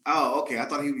skills. Oh, okay. I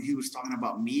thought he was talking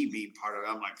about me being part of it.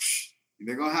 I'm like,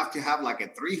 they're going to have like a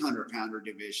 300-pounder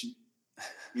division,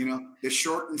 the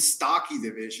short and stocky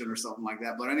division or something like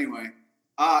that. But anyway,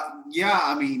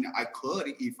 I mean, I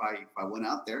could if I went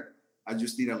out there. I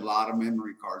just need a lot of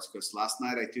memory cards because last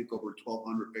night I took over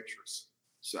 1,200 pictures.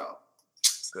 So.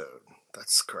 Good.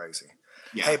 That's crazy.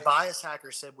 Yeah. Hey, Bias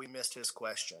Hacker said we missed his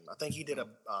question. I think he did a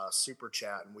super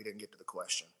chat and we didn't get to the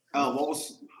question. Oh, what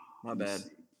was? My bad.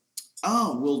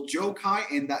 Oh, will Joe Kai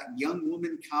and that young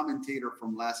woman commentator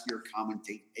from last year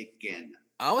commentate again?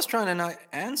 I was trying to not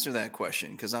answer that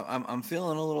question because I'm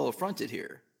feeling a little affronted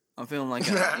here. I'm feeling like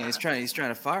he's trying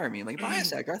to fire me. Like,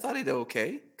 Bias Hacker, I thought he did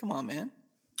okay. Come on, man.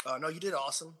 No, you did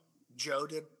awesome. Joe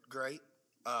did great.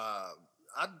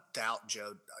 I doubt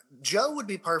Joe. Joe would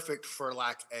be perfect for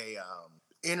like a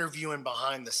interviewing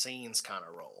behind the scenes kind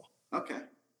of role. Okay.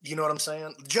 You know what I'm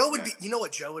saying? Joe would be. You know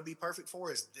what Joe would be perfect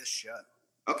for is this show.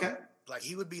 Okay. Like,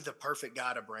 he would be the perfect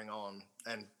guy to bring on,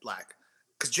 and like,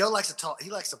 because Joe likes to talk. He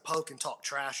likes to poke and talk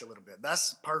trash a little bit.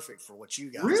 That's perfect for what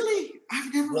you guys. Really?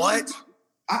 I've never. What?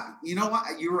 You know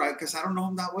what? You're right because I don't know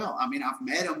him that well. I mean, I've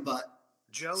met him, but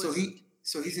Joe.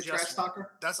 He's a trash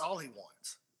talker. That's all he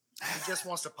wants. He just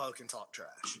wants to poke and talk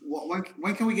trash.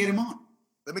 When can we get him on?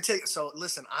 Let me tell you. So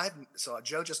listen,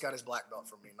 Joe just got his black belt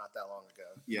from me not that long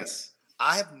ago. Yes.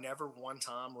 I have never once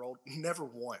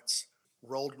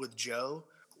rolled with Joe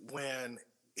when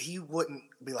he wouldn't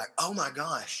be like, oh my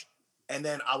gosh. And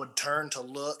then I would turn to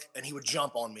look and he would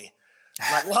jump on me.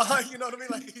 Like, why? You know what I mean?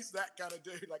 Like, he's that kind of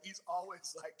dude. Like, he's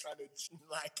always like trying to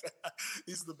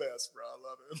he's the best, bro. I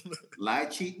love him. Lie,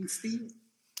 cheating, Steve.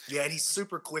 Yeah, and he's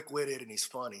super quick-witted and he's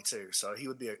funny too. So he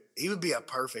would be a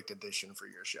perfect addition for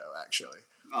your show, actually.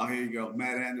 Oh, here you go,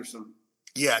 Matt Anderson.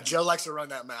 Yeah, Joe likes to run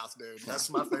that mouth, dude. That's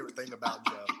my favorite thing about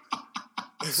Joe.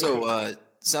 So,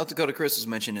 South Dakota Chris was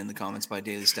mentioned in the comments by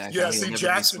Daily Stack. Yeah, see,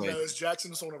 Jackson knows.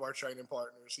 Jackson's one of our training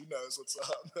partners. He knows what's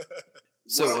up.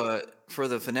 So, for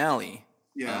the finale,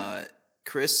 Yeah.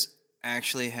 Chris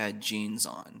actually had jeans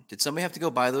on. Did somebody have to go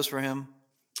buy those for him?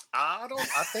 I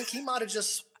think he might have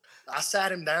just. I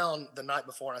sat him down the night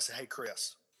before and I said, "Hey,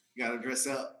 Chris, You got to dress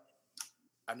up.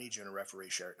 I need you in a referee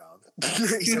shirt, dog."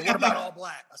 He said, "What about all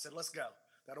black?" I said, "Let's go.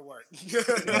 That'll work."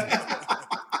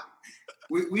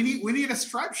 we need a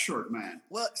striped shirt, man.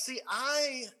 Well, see,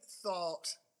 I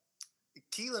thought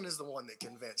Keelan is the one that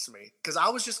convinced me because I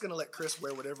was just going to let Chris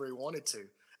wear whatever he wanted to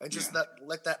and just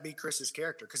let that be Chris's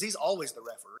character because he's always the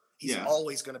referee. He's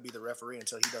always going to be the referee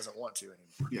until he doesn't want to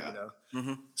anymore. Yeah. You know?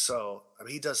 Mm-hmm. So, I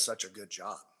mean, he does such a good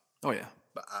job. Oh, yeah.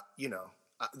 But,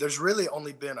 there's really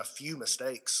only been a few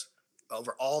mistakes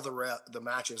over all the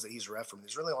matches that he's ref from.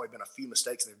 There's really only been a few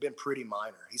mistakes. They've been pretty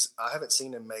minor. I haven't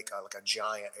seen him make a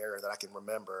giant error that I can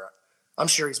remember. I'm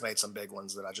sure he's made some big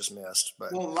ones that I just missed.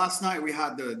 But well, last night we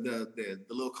had the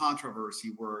little controversy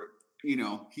where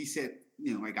he said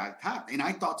I got tapped, and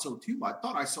I thought so too. I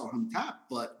thought I saw him tap,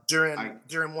 but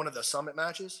during one of the Summit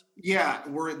matches,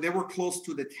 they were close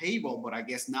to the table, but I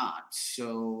guess not.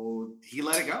 So he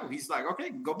let it go. He's like, okay,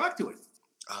 go back to it.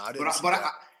 I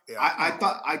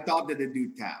thought that the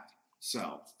dude tapped.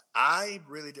 So I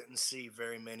really didn't see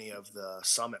very many of the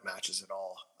Summit matches at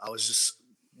all. I was just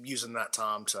using that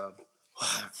time to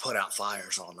put out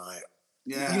fires all night.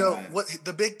 Yeah. What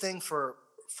the big thing for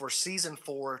season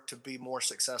 4 to be more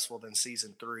successful than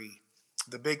season 3,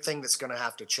 the big thing that's going to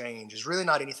have to change is really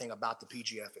not anything about the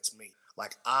PGF. It's me.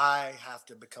 Like, I have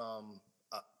to become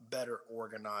a better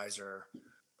organizer,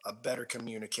 a better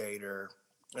communicator,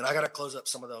 and I got to close up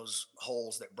some of those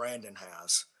holes that Brandon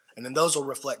has. And then those will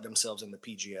reflect themselves in the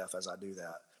PGF as I do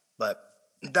that. But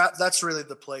that's really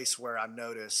the place where I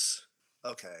notice,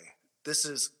 okay, this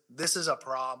is a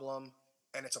problem,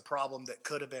 and it's a problem that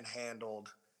could have been handled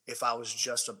if I was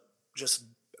just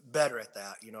better at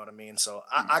that. You know what I mean? So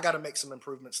I got to make some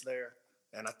improvements there.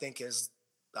 And I think as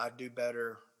I do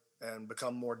better and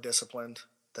become more disciplined,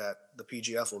 that the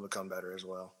PGF will become better as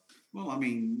well. Well, I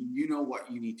mean, you know what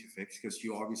you need to fix because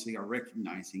you obviously are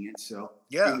recognizing it. So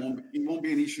it won't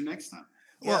be an issue next time.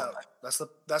 Well,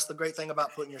 that's the great thing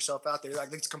about putting yourself out there.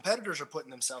 Like, these competitors are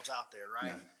putting themselves out there,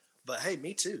 right? Yeah. But hey,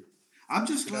 me too. I'm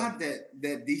just glad that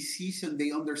this season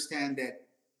they understand that,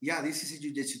 this is a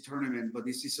jiu-jitsu tournament, but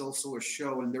this is also a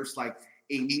show, and there's like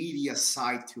a media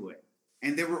side to it.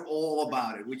 And they were all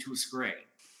about it, which was great.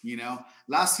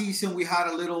 Last season we had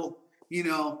a little,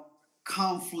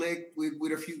 conflict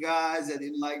with a few guys that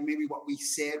didn't like maybe what we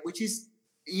said, which is,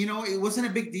 it wasn't a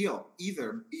big deal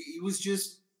either. It was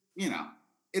just, it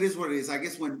is what it is. I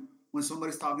guess when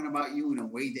somebody's talking about you in a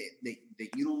way that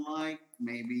you don't like,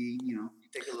 maybe, you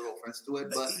take a little offense to it.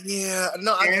 But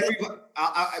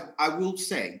I will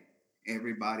say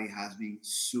everybody has been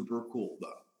super cool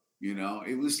though.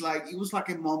 It was like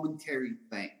a momentary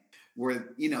thing where,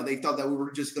 they thought that we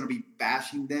were just going to be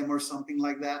bashing them or something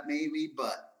like that, maybe.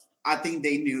 But I think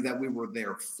they knew that we were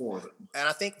there for them. And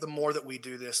I think the more that we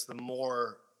do this, the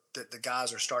more that the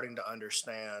guys are starting to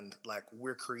understand, like,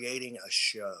 we're creating a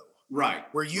show. Right.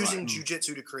 We're using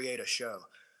jiu-jitsu to create a show.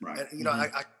 Right. And,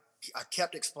 I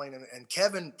kept explaining, and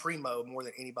Kevin Primo, more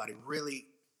than anybody,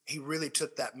 he really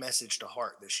took that message to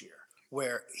heart this year,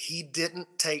 where he didn't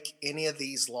take any of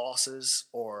these losses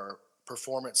or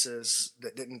performances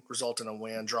that didn't result in a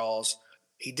win, draws.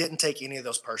 He didn't take any of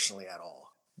those personally at all.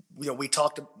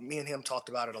 Me and him talked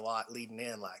about it a lot leading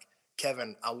in, like,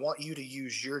 Kevin, I want you to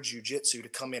use your jiu-jitsu to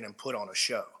come in and put on a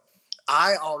show.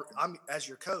 I'm as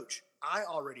your coach, I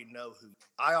already know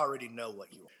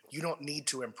what you are. You don't need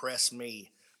to impress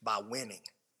me by winning,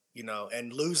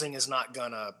 and losing is not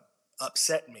gonna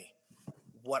upset me.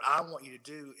 What I want you to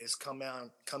do is come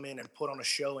in and put on a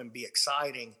show and be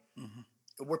exciting.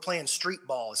 Mm-hmm. We're playing street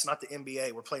ball. It's not the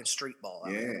NBA. We're playing street ball.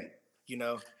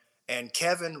 And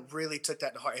Kevin really took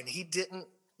that to heart, and he didn't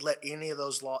let any of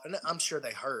those and I'm sure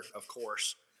they hurt, of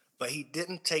course, but he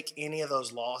didn't take any of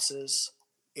those losses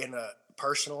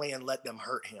personally and let them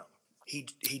hurt him. He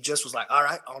just was like, all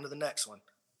right, on to the next one,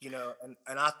 and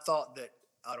I thought that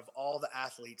out of all the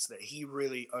athletes that he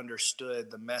really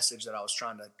understood the message that I was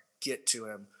trying to get to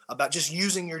him about just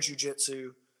using your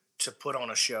jiu-jitsu to put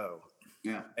on a show.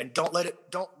 Yeah. And don't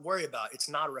worry about it. It's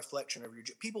not a reflection of your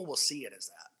people will see it as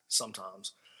that.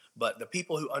 sometimes. But the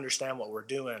people who understand what we're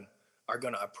doing are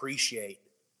going to appreciate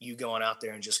you going out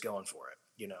there and just going for it,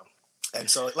 you know? And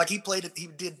so like he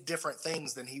did different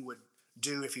things than he would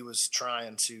do if he was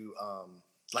trying to,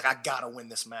 like, I got to win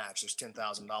this match. There's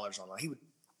 $10,000 on it.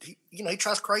 He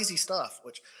tries crazy stuff,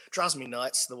 which drives me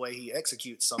nuts the way he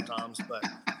executes sometimes, but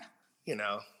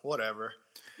whatever.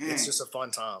 It's just a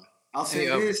fun time. I'll say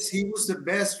this. He was the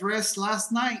best dressed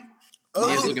last night. He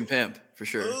was looking pimp for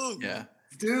sure. Ooh. Yeah.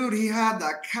 Dude, he had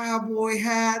that cowboy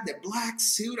hat, the black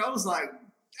suit. I was like,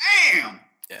 damn.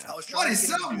 Yeah. What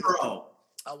is up, bro?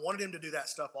 I wanted him to do that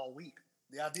stuff all week.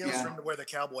 The idea was for him to wear the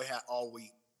cowboy hat all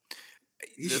week.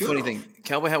 The funny thing,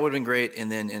 cowboy hat would have been great,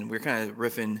 and we're kind of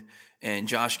riffing. And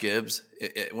Josh Gibbs,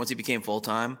 once he became full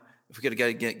time, if we could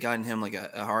have gotten him like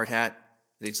a hard hat,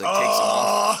 that he's like takes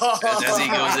off as he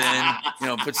goes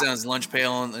in, puts down his lunch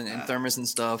pail and thermos and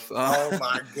stuff. Oh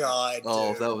my god!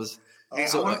 Oh, that was. Hey,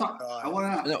 so, I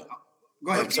want to. No,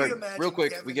 go ahead. I'm sorry. Real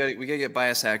quick, we got to get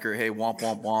Bias Hacker. Hey, womp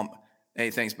womp womp. Hey,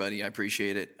 thanks, buddy. I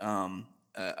appreciate it.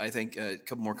 I think a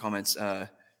couple more comments.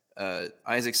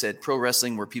 Isaac said, "Pro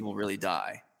wrestling where people really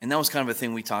die." And that was kind of a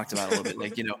thing we talked about a little bit,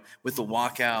 like, with the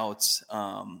walkouts,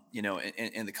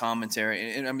 and the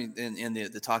commentary, and I mean, and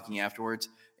the talking afterwards.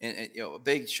 And a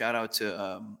big shout out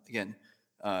to, again,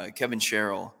 Kevin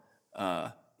Sherrill,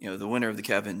 the winner of the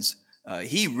Kevins.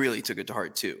 He really took it to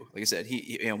heart too. Like I said,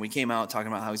 when he came out talking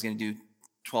about how he's going to do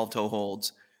 12 toe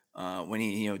holds, when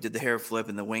he, did the hair flip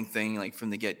and the wing thing, like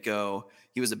from the get go,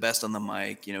 he was the best on the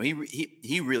mic.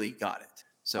 He really got it.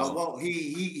 So, well,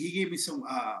 he gave me some,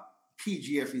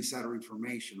 PGF insider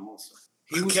information also.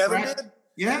 Kevin did?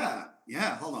 Yeah.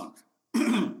 Hold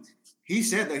on. He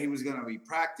said that he was going to be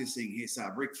practicing his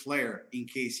Ric Flair in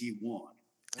case he won.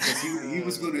 Because he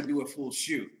was going to do a full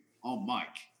shoot on mic.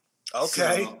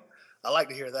 Okay. So, I like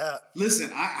to hear that.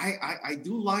 Listen, I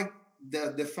do like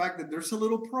the fact that there's a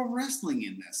little pro wrestling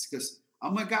in this. Because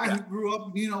I'm a guy who grew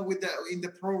up, in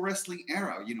the pro wrestling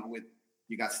era, with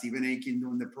you got Stephen Eakin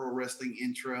doing the pro wrestling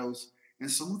intros. And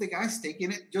some of the guys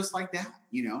taking it just like that,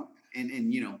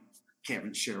 and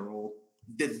Kevin Sherrill,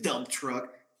 the dump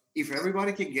truck. If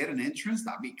everybody could get an entrance,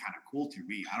 that'd be kind of cool to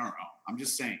me. I don't know. I'm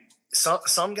just saying.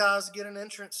 Some guys get an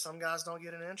entrance, some guys don't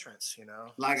get an entrance.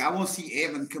 Like I want to see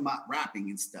Evan come out rapping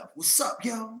and stuff. What's up,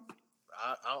 yo?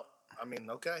 I mean,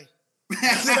 okay.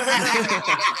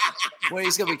 Well,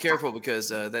 he's gonna be careful because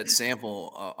that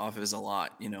sample off of his a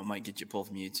lot, might get you pulled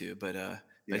from YouTube. But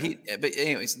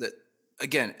anyways,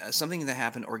 again, something that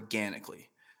happened organically.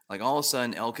 Like all of a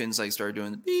sudden, Elkins started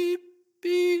doing the beep,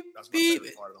 beep, That's my beep.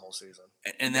 favorite part of the whole season.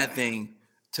 And that thing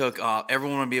took off.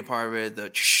 Everyone would be a part of it.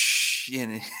 The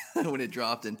when it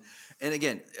dropped. And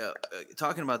again,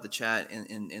 talking about the chat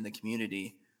and the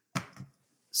community,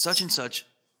 such and such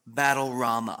battle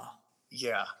Rama.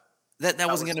 Yeah. That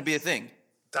wasn't going to be a thing.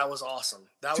 That was awesome.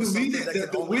 That was something that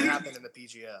could only happen in the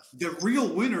PGF. The real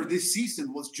winner this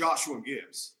season was Joshua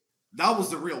Gibbs. That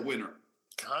was the real winner.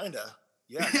 Kinda.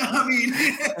 Yeah. I mean,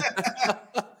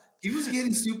 he was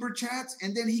getting super chats,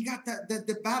 and then he got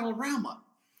the battle Rama.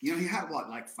 He had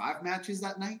like 5 matches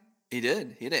that night. He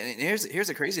did. And here's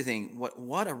a crazy thing.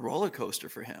 What a roller coaster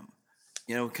for him.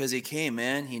 Because he came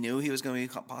in, he knew he was going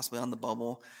to be possibly on the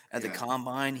bubble at the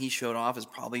combine. He showed off as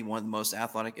probably one of the most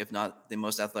athletic, if not the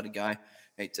most athletic guy.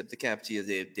 Hey, tip the cap to you,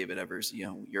 David Evers.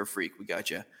 You're a freak. We got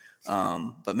you.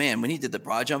 But man, when he did the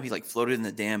broad jump, he floated in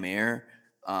the damn air.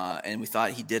 And we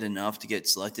thought he did enough to get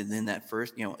selected. And then that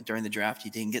first, during the draft, he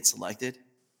didn't get selected.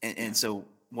 And so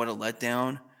what a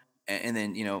letdown. And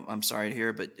then, I'm sorry to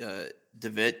hear, but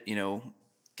Devitt,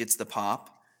 gets the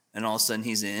pop and all of a sudden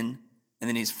he's in and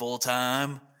then he's full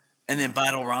time and then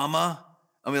Battle Rama.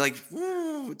 I mean,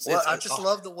 I just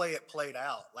love the way it played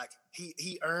out. Like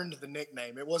he earned the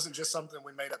nickname. It wasn't just something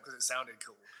we made up because it sounded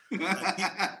cool.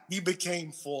 He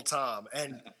became full time.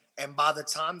 And by the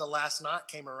time the last night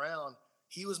came around,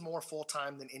 he was more full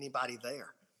time than anybody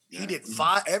there. He did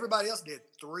 5. Everybody else did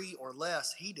 3 or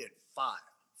less. He did 5.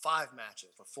 5 matches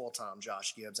for full time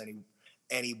Josh Gibbs, and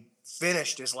he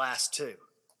finished his last 2.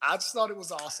 I just thought it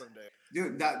was awesome,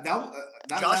 dude. That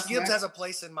Josh Gibbs has a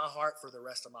place in my heart for the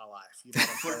rest of my life. You know what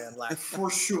I'm saying?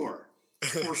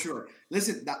 For sure.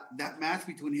 Listen, that match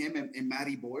between him and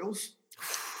Matty Boyles,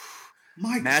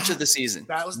 match of the season.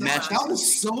 That was the match. That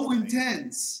was so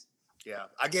intense. Yeah,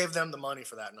 I gave them the money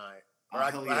for that night. I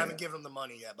haven't given them the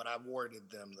money yet, but I awarded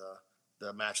them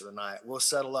the match of the night. We'll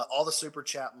settle up all the super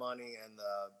chat money and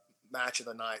the match of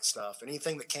the night stuff.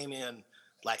 Anything that came in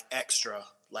extra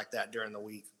like that during the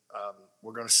week,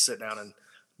 we're going to sit down and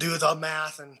do the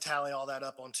math and tally all that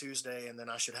up on Tuesday, and then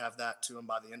I should have that to them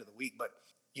by the end of the week. But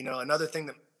another thing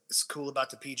that is cool about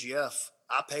the PGF.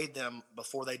 I paid them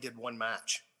before they did one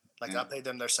match. Like I paid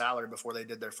them their salary before they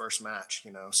did their first match,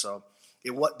 So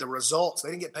what the results, they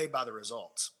didn't get paid by the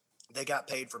results. They got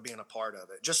paid for being a part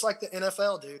of it. Just like the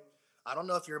NFL, dude. I don't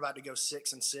know if you're about to go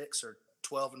 6-6 or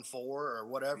 12-4 or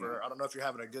whatever. I don't know if you're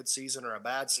having a good season or a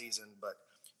bad season, but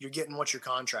you're getting what you're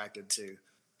contracted to.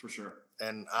 For sure.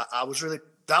 And I was really,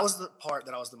 that was the part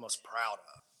that I was the most proud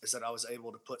of, is that I was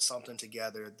able to put something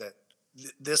together that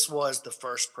this was the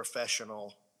first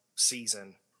professional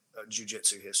season of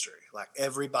jiu-jitsu history. Like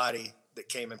everybody that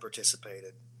came and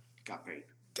participated got paid,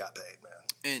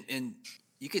 man. And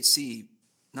you could see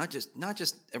not just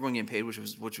everyone getting paid,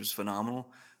 which was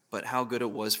phenomenal, but how good it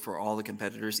was for all the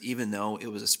competitors, even though it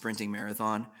was a sprinting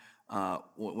marathon.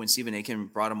 When Stephen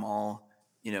Eakin brought them all,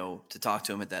 to talk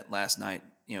to him at that last night,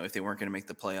 if they weren't going to make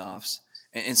the playoffs,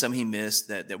 and some he missed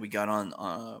that we got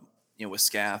on, with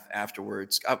Scaff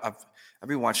afterwards. I've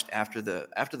rewatched after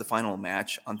the final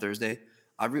match on Thursday.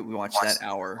 I rewatched that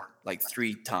hour like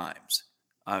 3 times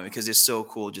because it's so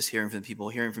cool just hearing from the people,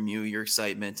 hearing from you, your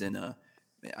excitement, and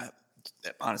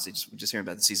honestly, just hearing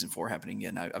about the season 4 happening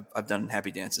again. I've done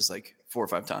happy dances like 4 or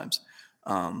 5 times,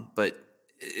 but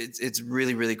it's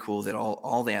really, really cool that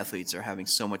all the athletes are having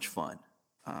so much fun.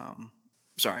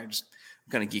 Sorry, I'm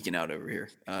kind of geeking out over here.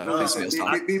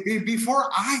 Before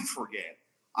I forget,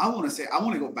 I want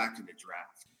to go back to the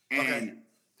draft. And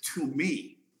to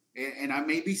me, and I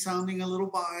may be sounding a little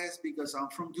biased because I'm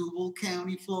from Duval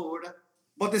County, Florida,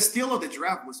 but the steal of the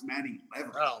draft was Manning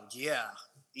Lever. Oh, yeah.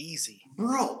 Easy.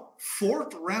 Bro,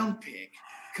 4th round pick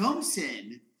comes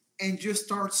in and just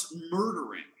starts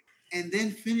murdering and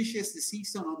then finishes the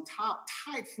season on top,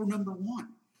 tied for number 1.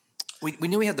 We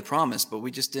knew we had the promise, but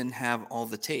we just didn't have all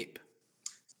the tape.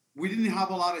 We didn't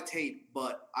have a lot of tape,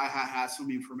 but I had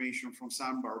some information from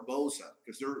Sam Barbosa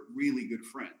because they're really good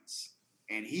friends.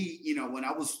 And he, when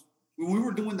we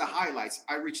were doing the highlights,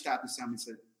 I reached out to Sam and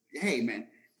said, hey, man,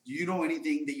 do you know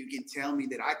anything that you can tell me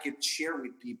that I could share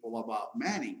with people about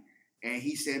Manning? And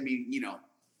he sent me,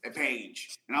 a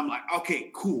page. And I'm like, okay,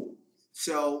 cool.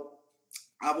 So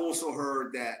I've also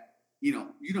heard that,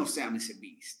 Sam is a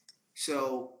beast.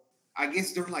 So I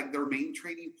guess they're like their main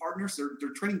training partners.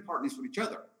 They're training partners with each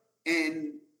other.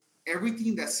 And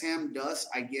everything that Sam does,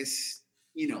 I guess,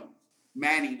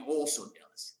 Manning also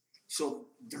does. So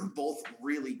they're both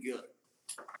really good.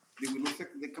 Did we look at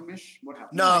the commish? What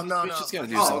happened? No. Just got to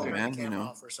do something, man.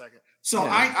 For a second. So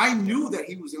yeah. I knew that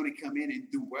he was going to come in and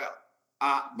do well.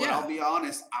 But I'll be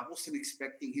honest, I wasn't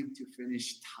expecting him to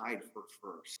finish tied for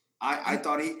first. I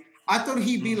thought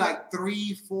he'd be like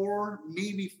 3, 4,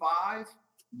 maybe 5.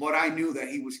 But I knew that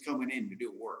he was coming in to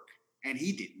do work, and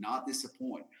he did not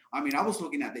disappoint. I mean, I was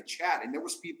looking at the chat, and there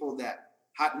was people that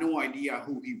had no idea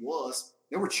who he was.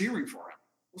 They were cheering for him.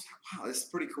 I was like, wow, this is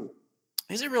pretty cool.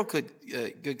 He's a real good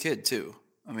kid too.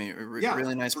 I mean,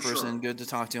 really nice person, good to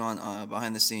talk to on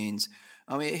behind the scenes.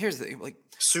 I mean, here's the thing, like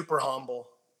super humble.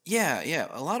 Yeah.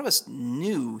 A lot of us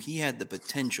knew he had the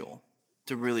potential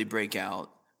to really break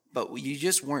out, but you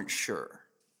just weren't sure.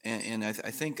 And I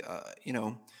think a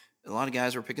lot of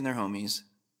guys were picking their homies.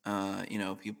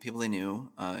 People they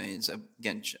knew. And so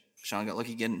again, Sean got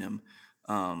lucky getting him.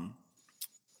 But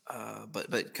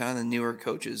kind of the newer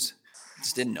coaches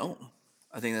just didn't know him.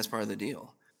 I think that's part of the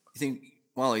deal. You think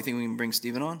we can bring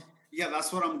Stephen on? Yeah,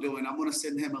 that's what I'm doing. I'm going to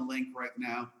send him a link right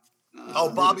now.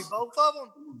 Bobby, both of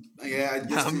them? Yeah,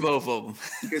 both of them.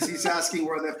 Because he's asking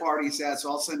where the party's at,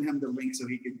 so I'll send him the link so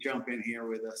he can jump in here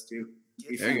with us too.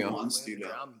 There you go. I'm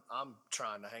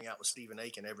trying to hang out with Stephen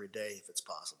Eakin every day if it's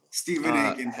possible. Stephen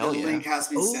Eakin, the link has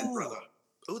been sent, brother.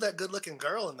 Ooh, that good-looking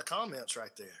girl in the comments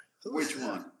right there. Which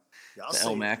one? Y'all the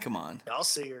LMAC, come on. Y'all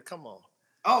see her, come on.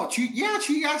 Oh, she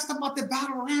asked about the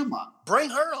Battle-Rama. Bring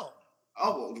her on.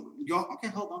 Oh, okay,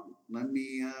 hold on. Let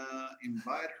me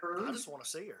invite her. I just want to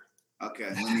see her. Okay,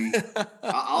 let me.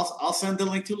 I'll send the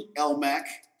link to LMAC.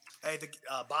 Hey, the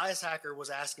bias hacker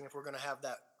was asking if we're going to have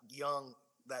that young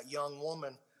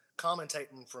woman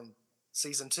commentating from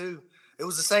season 2. It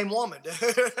was the same woman,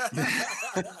 dude.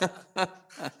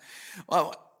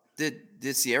 Well,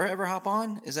 did Sierra ever hop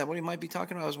on? Is that what he might be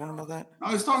talking about? I was wondering about that.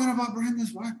 I was talking about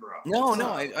Brandon's wife, bro. No.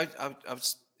 I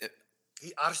was.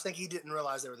 I just think he didn't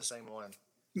realize they were the same one.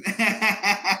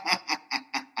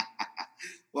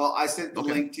 Well, I sent the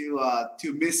link to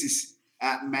Mrs.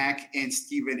 at Mac and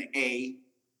Stephen A.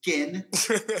 Kin.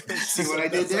 See what I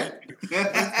did there?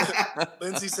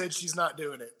 Lindsay said she's not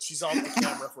doing it. She's off the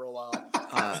camera for a while.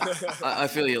 I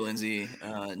feel you, Lindsay.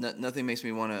 Nothing makes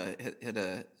me want to hit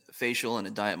a facial and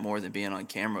a diet more than being on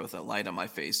camera with a light on my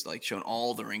face, like showing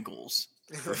all the wrinkles.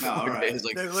 For 4 days.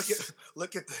 Like, dude,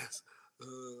 look at this.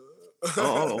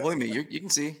 Believe me, you can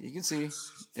see. You can see.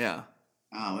 Yeah.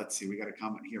 Let's see. We got a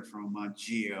comment here from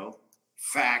Gio.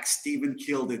 Facts. Stephen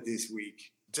killed it this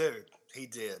week. Dude, he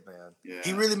did, man. Yeah.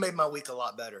 He really made my week a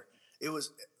lot better. It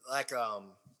was like,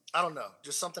 I don't know,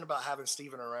 just something about having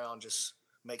Stephen around just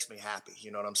makes me happy.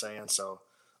 You know what I'm saying? So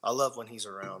I love when he's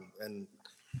around, and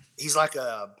he's like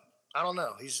I don't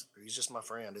know. He's just my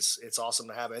friend. It's awesome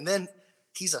to have him. And then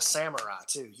he's a samurai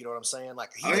too. You know what I'm saying?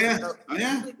 Like he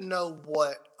didn't know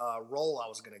what role I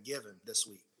was going to give him this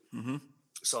week. Mm-hmm.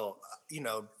 So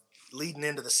leading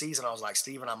into the season, I was like,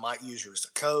 Stephen, I might use you as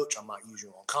a coach. I might use you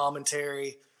on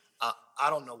commentary. I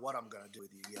don't know what I'm going to do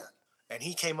with you yet. And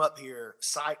he came up here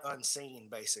sight unseen,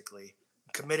 basically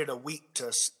committed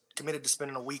to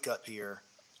spending a week up here.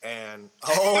 And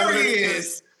there he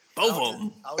is.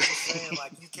 Boffofum. I was just saying,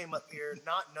 like, you came up here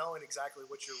not knowing exactly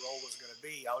what your role was going to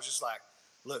be. I was just like,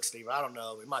 look, Steve, I don't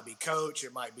know. It might be coach.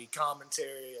 It might be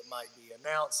commentary. It might be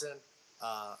announcing.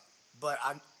 But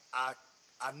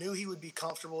I knew he would be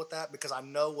comfortable with that because I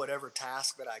know whatever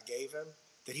task that I gave him,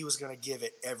 that he was going to give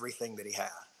it everything that he had.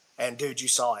 And, dude, you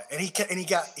saw it. And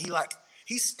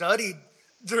he studied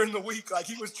during the week. Like,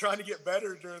 he was trying to get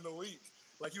better during the week.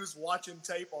 Like, he was watching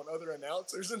tape on other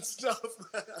announcers and stuff.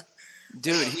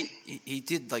 Dude, he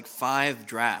did like 5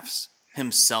 drafts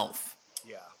himself.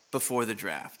 Yeah. Before the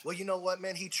draft. Well, you know what,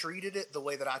 man? He treated it the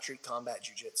way that I treat combat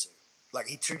jiu-jitsu. Like,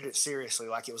 he treated it seriously,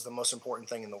 like it was the most important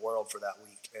thing in the world for that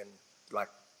week. And, like,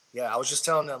 yeah, I was just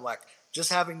telling them, like,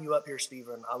 just having you up here,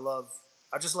 Stephen,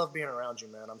 I just love being around you,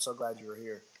 man. I'm so glad you were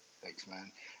here. Thanks,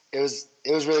 man. It was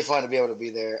really fun to be able to be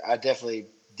there. I definitely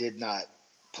did not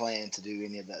plan to do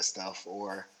any of that stuff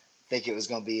or think it was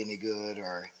going to be any good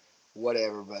or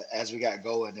whatever. But as we got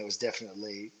going, it was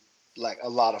definitely like a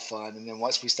lot of fun. And then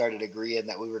once we started agreeing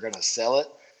that we were going to sell it,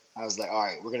 I was like, all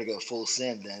right, we're going to go full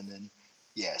send then. And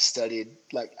yeah, studied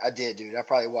like I did, dude. I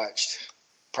probably watched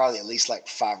at least like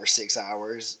 5 or 6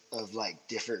 hours of like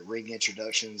different ring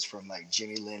introductions from like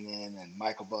Jimmy Lennon and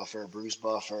Michael Buffer, Bruce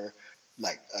Buffer,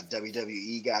 like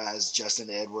WWE guys, Justin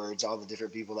Edwards, all the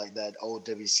different people like that, old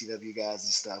WCW guys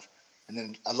and stuff. And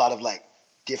then a lot of like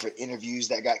different interviews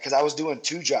because I was doing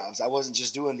 2 jobs. I wasn't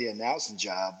just doing the announcing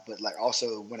job, but like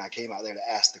also when I came out there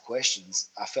to ask the questions,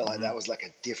 I felt like that was like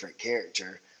a different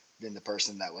character than the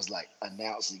person that was like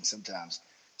announcing sometimes.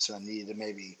 So I needed to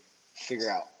maybe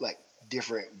figure out like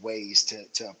different ways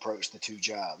to approach the 2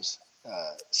 jobs.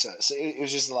 So it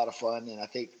was just a lot of fun. And I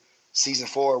think season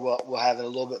 4, we'll have it a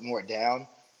little bit more down.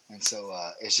 And so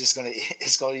it's going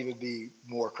to even be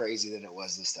more crazy than it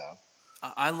was this time.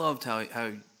 I loved how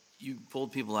you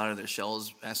pulled people out of their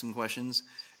shells asking questions.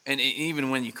 And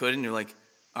even when you couldn't, you're like,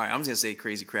 all right, I'm just going to say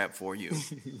crazy crap for you.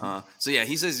 So, yeah,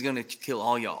 he says he's going to kill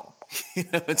all y'all.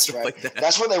 That's right. Like that.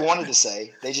 That's what they wanted to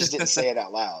say. They just didn't say it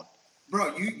out loud.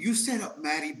 Bro, you set up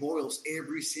Matty Boyles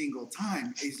every single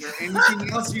time. Is there anything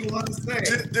else you want to say?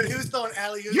 Dude, he was throwing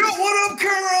alley-oops. Yo, what up,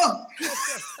 Kara?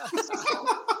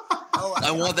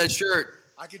 I want that shirt.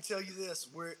 I can tell you this.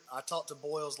 I talked to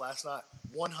Boyles last night.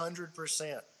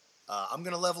 100%. I'm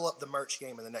going to level up the merch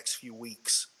game in the next few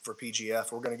weeks for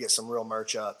PGF. We're going to get some real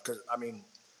merch up because, I mean,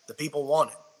 the people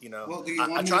want it, you know. Well, do you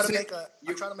want to make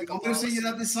a policy? You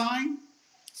that design?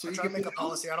 So I try to make a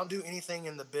policy. I don't do anything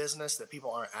in the business that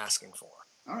people aren't asking for.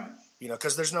 All right. You know,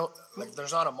 because there's not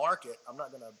a market. I'm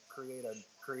not going to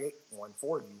create one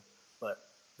for you. But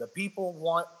the people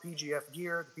want PGF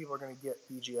gear. The people are going to get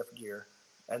PGF gear.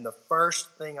 And the very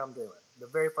first thing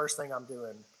I'm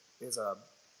doing is a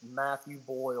Matthew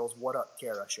Boyles "What Up,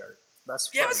 Kara" shirt. That's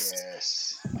funny.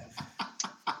 Yes.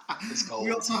 It's cold.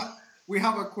 We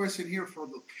have a question here for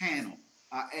the panel.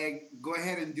 Egg, go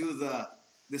ahead and do the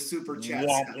super chat.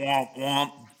 Womp, womp,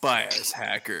 womp. Bias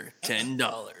hacker,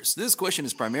 $10. This question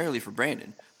is primarily for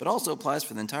Brandon, but also applies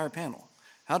for the entire panel.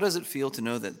 How does it feel to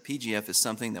know that PGF is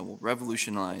something that will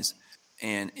revolutionize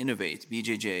and innovate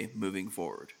BJJ moving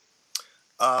forward?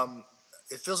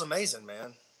 It feels amazing,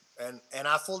 man. And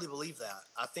I fully believe that.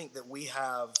 I think that we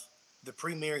have the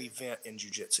premier event in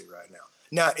jiu-jitsu right now.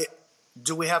 Now,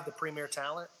 do we have the premier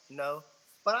talent? No.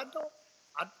 But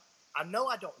I know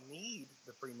I don't need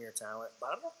the premier talent, but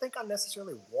I don't think I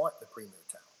necessarily want the premier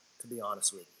talent, to be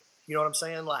honest with you. You know what I'm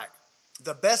saying? Like,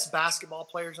 the best basketball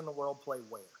players in the world play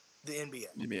where? The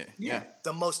NBA. Yeah.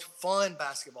 The most fun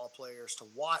basketball players to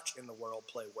watch in the world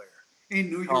play where? In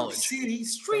New York City,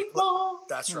 street ball.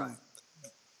 That's right.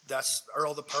 That's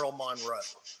Earl the Pearl Monroe.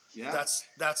 Yeah.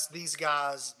 That's these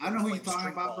guys. I know who you're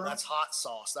talking about, bro. That's Hot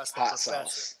Sauce. That's the Hot professor.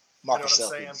 Sauce. You know Marcus what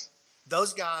I'm saying? Selkins.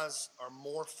 Those guys are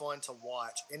more fun to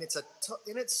watch, and it's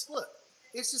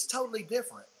just totally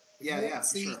different.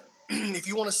 Sure. If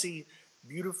you want to see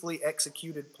beautifully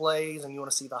executed plays and you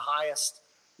want to see the highest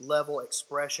level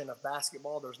expression of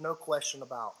basketball, there's no question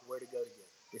about where to go to get it.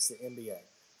 It's the NBA.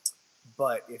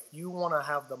 But if you want to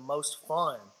have the most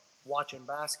fun watching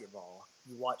basketball,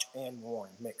 you watch And One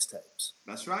mixtapes.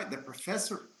 That's right, the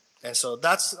professor. And so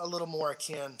that's a little more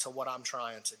akin to what I'm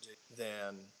trying to do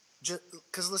than just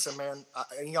because, listen, man,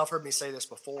 and y'all have heard me say this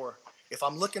before. If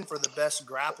I'm looking for the best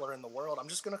grappler in the world, I'm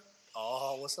just going to,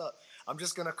 what's up? I'm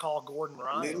just going to call Gordon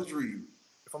Ryan. Little dream.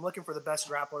 If I'm looking for the best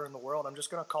grappler in the world, I'm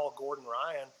just going to call Gordon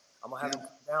Ryan. I'm going to have him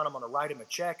come down. I'm going to write him a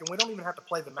check. And we don't even have to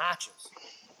play the matches.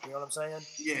 You know what I'm saying?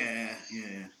 Yeah.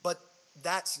 But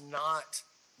that's not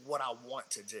what I want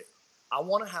to do. I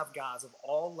want to have guys of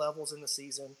all levels in the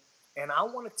season. And I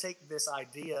want to take this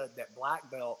idea that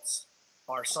black belts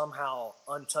are somehow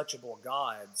untouchable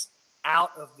gods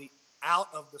out of the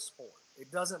sport.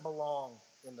 It doesn't belong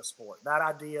in the sport. That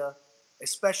idea,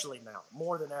 especially now,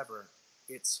 more than ever,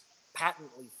 it's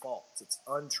patently false. It's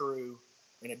untrue.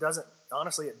 And it doesn't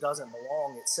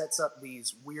belong. It sets up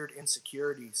these weird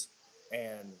insecurities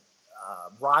and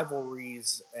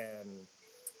rivalries and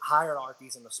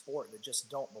hierarchies in the sport that just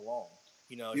don't belong.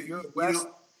 You know, if you're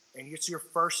and it's your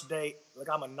first date, like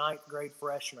I'm a 9th grade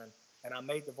freshman and I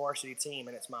made the varsity team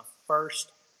and it's my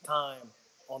first time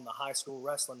on the high school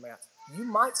wrestling mat, you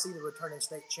might see the returning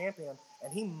state champion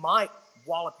and he might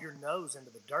wallop your nose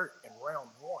into the dirt in round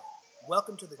 1.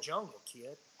 Welcome to the jungle,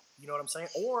 kid. You know what I'm saying?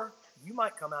 Or you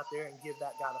might come out there and give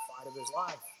that guy the fight of his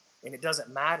life. And it doesn't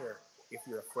matter if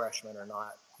you're a freshman or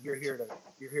not. You're here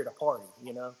to party,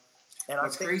 you know? And I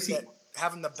think that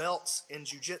having the belts in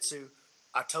jiu-jitsu,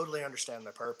 I totally understand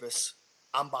the purpose.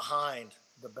 I'm behind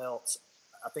the belts.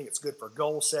 I think it's good for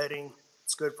goal setting.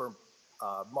 It's good for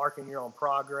marking your own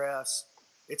progress.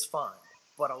 It's fine.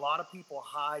 But a lot of people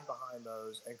hide behind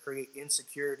those and create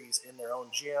insecurities in their own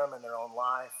gym and their own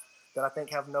life that I think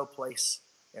have no place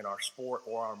in our sport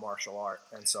or our martial art.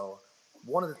 And so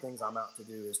one of the things I'm out to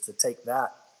do is to take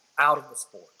that out of the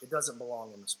sport. It doesn't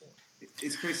belong in the sport.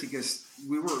 It's crazy because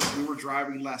we were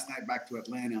driving last night back to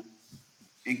Atlanta,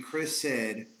 and Chris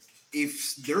said,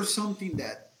 if there's something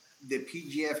that the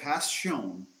PGF has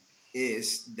shown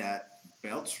is that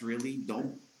belts really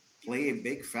don't play a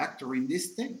big factor in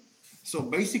this thing. So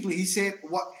basically he said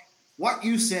what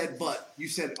you said, but you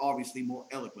said obviously more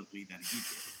eloquently than he did.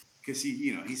 Because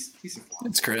he's a flop.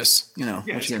 It's Chris. What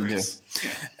you gonna do?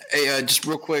 Yeah. Hey, just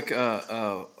real quick,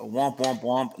 womp womp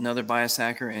womp. Another bias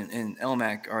hacker, and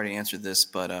Elmac already answered this,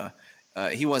 but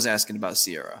he was asking about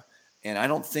Sierra, and I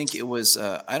don't think it was.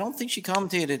 I don't think she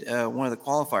commentated one of the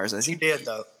qualifiers. I think she did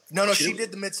though. No, she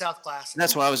did the Mid-South Classic.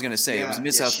 That's what I was gonna say. Yeah, it was the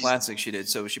Mid-South Classic she did,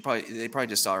 so they probably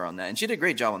just saw her on that, and she did a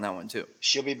great job on that one too.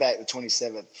 She'll be back the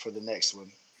 27th for the next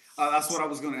one. That's what I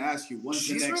was going to ask you.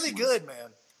 She's really good, man.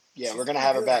 Yeah, we're gonna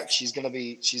have her back. She's gonna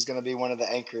be one of the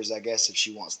anchors, I guess, if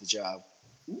she wants the job.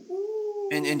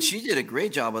 And she did a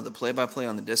great job of the play-by-play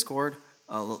on the Discord.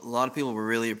 A lot of people were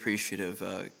really appreciative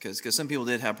because some people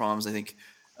did have problems, I think,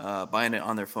 buying it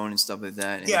on their phone and stuff like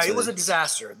that. And yeah, it was a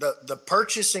disaster. The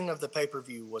purchasing of the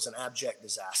pay-per-view was an abject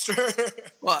disaster.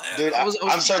 Well, dude,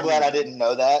 I'm so glad I didn't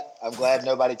know that. I'm glad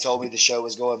nobody told me the show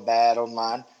was going bad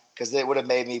online because it would have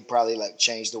made me probably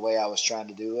change the way I was trying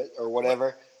to do it or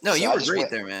whatever. No, you were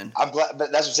great there, man. I'm glad,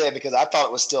 but that's what I'm saying because I thought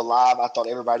it was still live. I thought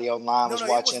everybody online was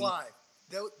watching. It was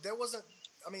live. There wasn't.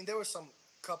 I mean, there was some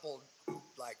couple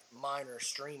minor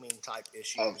streaming type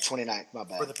issues. Oh, 29th, my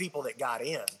bad. For the people that got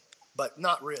in, but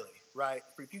not really, right?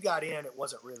 If you got in, it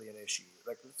wasn't really an issue.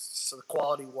 So the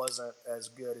quality wasn't as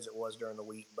good as it was during the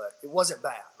week, but it wasn't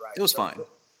bad, right? It was fine.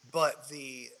 But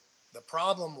the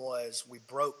problem was we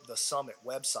broke the Summit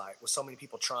website with so many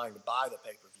people trying to buy the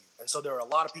pay-per-view. And so there were a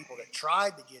lot of people that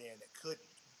tried to get in that couldn't.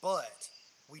 But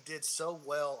we did so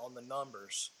well on the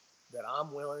numbers that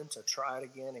I'm willing to try it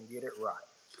again and get it right.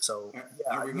 So,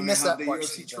 yeah, you missed that part,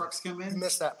 Stephen. Trucks come in? You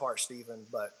missed that part, Stephen,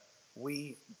 but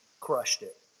we crushed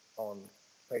it on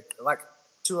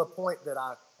to a point that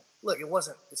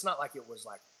it's not like it was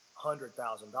 $100,000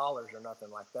 or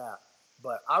nothing like that.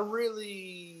 But I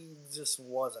really just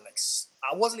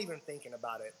I wasn't even thinking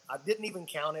about it. I didn't even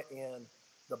count it in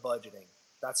the budgeting.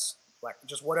 That's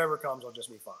just whatever comes will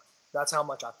just be fine. That's how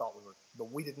much I thought we were,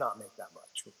 but we did not make that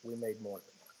much. We made more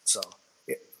than that. So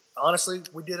honestly,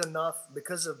 we did enough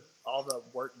because of all the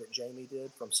work that Jamie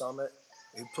did from Summit.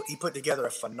 He put together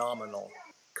a phenomenal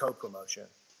co-promotion.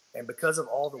 And because of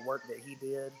all the work that he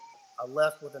did, I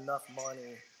left with enough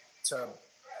money to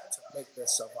make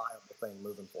this a viable thing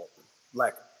moving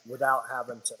forward, without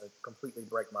having to completely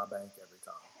break my bank every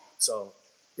time. So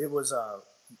it was,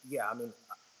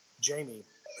 Jamie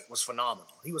was phenomenal.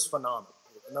 He was phenomenal.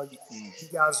 You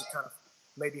guys kind of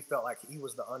maybe felt like he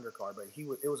was the undercard, but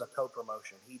it was a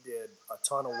co-promotion. He did a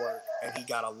ton of work, and he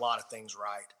got a lot of things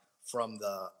right from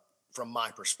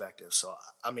my perspective. So,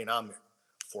 I mean, I'm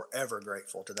forever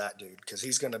grateful to that dude because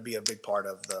he's going to be a big part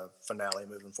of the finale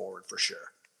moving forward for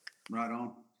sure. Right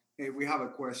on. Hey, we have a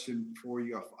question for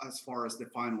you as far as the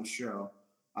final show.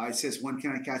 It says, when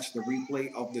can I catch the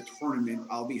replay of the tournament?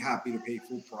 I'll be happy to pay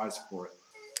full price for it.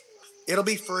 It'll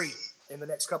be free in the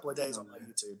next couple of days on my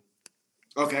YouTube.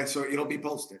 Okay, so it'll be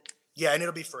posted. Yeah, and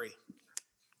it'll be free.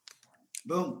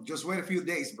 Boom. Just wait a few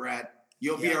days, Brad.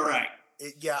 You'll be all right.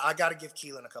 I got to give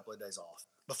Keelan a couple of days off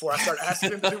before I start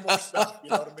asking him to do more stuff.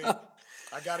 You know what I mean?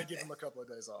 I got to give him a couple of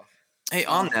days off. Hey,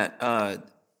 on that,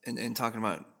 and talking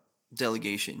about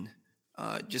delegation,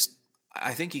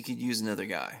 I think you could use another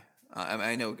guy.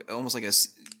 I know almost like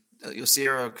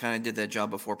Sierra kind of did that job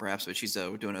before, perhaps, but she's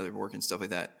doing other work and stuff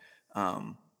like that.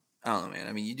 I don't know, man.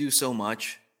 I mean, you do so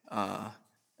much. I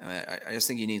just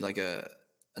think you need like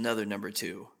another number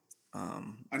two.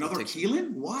 Another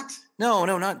Keelan? What? No,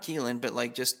 not Keelan, but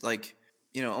like just like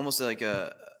almost like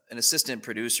an assistant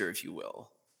producer, if you will.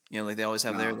 Like they always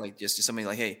have there, like just somebody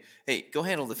like, hey, go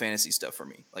handle the fantasy stuff for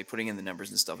me, like putting in the numbers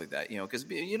and stuff like that. Because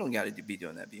you don't got to be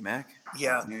doing that, B-Mac.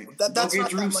 Yeah, that's not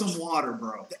drink some water,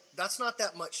 bro. That's not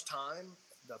that much time.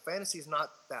 The fantasy is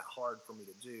not that hard for me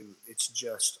to do. It's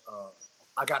just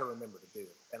I got to remember to do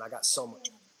it, and I got so much.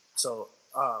 So,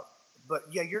 but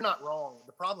yeah, you're not wrong.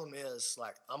 The problem is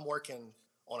like I'm working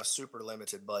on a super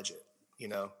limited budget,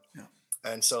 Yeah.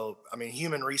 And so, I mean,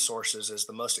 human resources is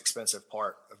the most expensive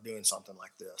part of doing something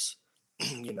like this.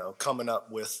 Coming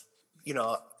up with,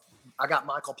 I got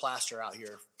Michael Plaster out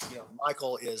here.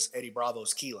 Michael is Eddie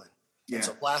Bravo's Keelan. Yeah. And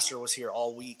so Plaster was here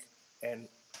all week. And,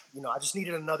 I just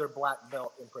needed another black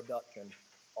belt in production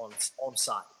on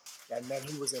site. And then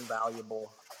he was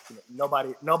invaluable.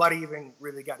 Nobody even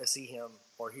really got to see him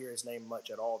or hear his name much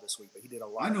at all this week, but he did a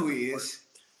lot. I know he is.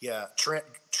 Yeah. Trent,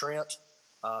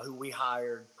 who we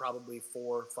hired probably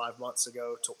 4 or 5 months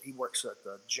ago. He works at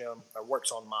the gym or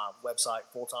works on my website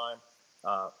full time.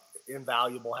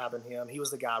 Invaluable having him. He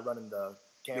was the guy running the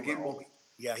camera all week.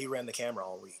 Yeah, he ran the camera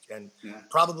all week. And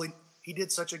probably he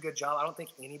did such a good job. I don't think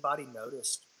anybody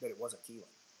noticed that it wasn't Keelan.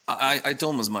 I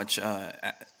told him as much, after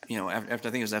I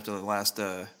think it was after the last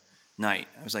night.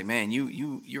 I was like, man,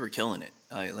 you were killing it.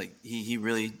 Like he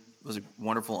really was a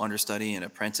wonderful understudy and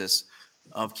apprentice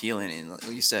of Keelan. And like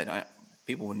you said,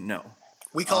 people wouldn't know.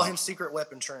 We call him Secret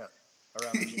Weapon Trent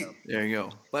around the gym. There you go.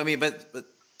 But I mean, but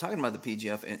talking about the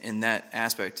PGF in that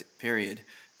aspect, period,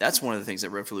 that's one of the things that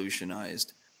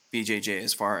revolutionized BJJ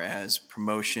as far as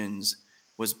promotions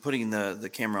was putting the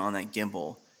camera on that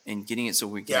gimbal and getting it so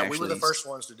we can actually. Yeah, we were the first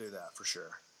ones to do that for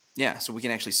sure. Yeah, so we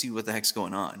can actually see what the heck's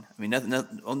going on. I mean,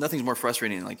 nothing's more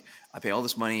frustrating than like I pay all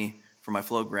this money for my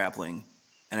flow grappling,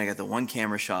 and I got the one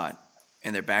camera shot,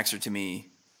 and their backs are to me.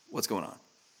 What's going on?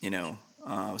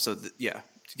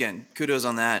 Again, kudos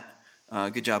on that.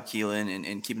 Good job, Keelan,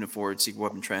 and keeping it forward. Secret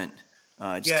Weapon Trent,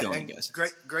 killing you guys.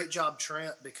 Great job,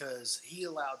 Trent, because he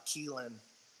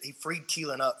freed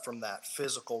Keelan up from that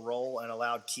physical role and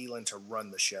allowed Keelan to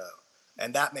run the show,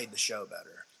 and that made the show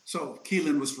better. So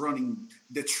Keelan was running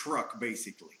the truck,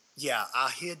 basically. Yeah, I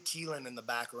hid Keelan in the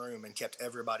back room and kept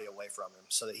everybody away from him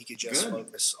so that he could just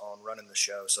focus on running the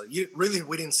show. So we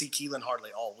didn't see Keelan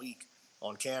hardly all week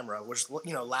on camera, which,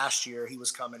 last year he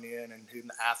was coming in and doing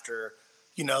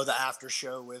the after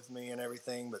show with me and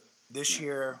everything. But this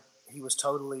year he was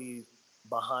totally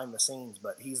behind the scenes,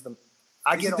 but he's the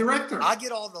director. I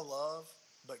get all the love,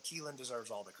 but Keelan deserves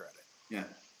all the credit. Yeah,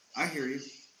 I hear you.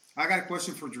 I got a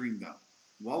question for Dream though.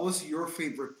 What was your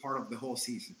favorite part of the whole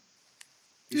season?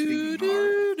 He's thinking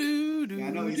hard. I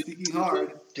know he's thinking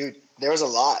hard. Dude, there was a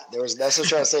lot. That's what I'm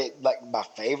trying to say. Like my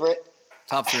favorite.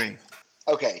 Top 3.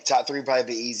 Okay, top 3 probably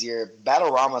be easier.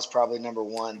 Battle-Rama's probably number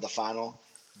 1, the final.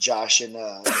 Josh and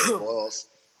Boyles.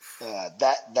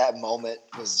 That moment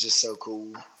was just so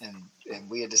cool. And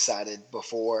we had decided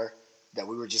before that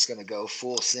we were just going to go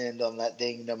full send on that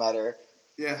thing no matter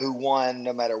who won,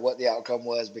 no matter what the outcome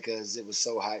was, because it was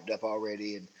so hyped up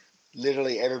already. And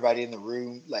literally everybody in the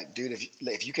room, like, dude,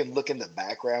 if you can look in the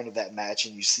background of that match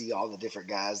and you see all the different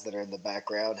guys that are in the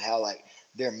background, how, like,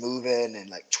 they're moving and,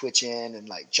 like, twitching and,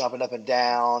 like, jumping up and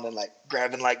down and, like,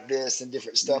 grabbing like this and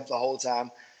different stuff the whole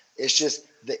time. It's just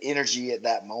the energy at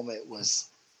that moment was,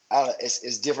 I don't know,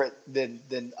 it's different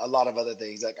than a lot of other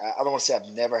things. Like, I don't want to say I've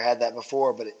never had that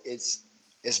before, but it's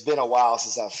been a while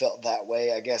since I felt that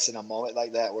way, I guess, in a moment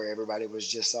like that where everybody was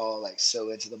just all, like, so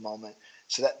into the moment.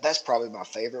 So that's probably my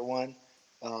favorite one.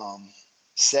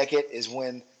 Second is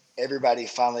when everybody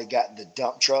finally got the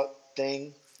dump truck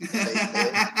thing.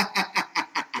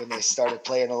 when they started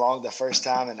playing along the first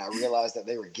time, and I realized that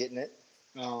they were getting it.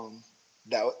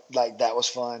 That was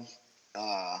fun.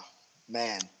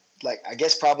 Man, like I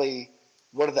guess probably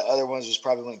one of the other ones was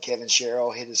probably when Kevin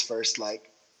Sherrill hit his first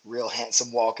like real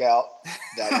handsome walkout.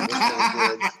 That was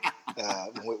really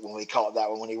good. When we caught that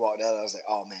one when he walked out, I was like,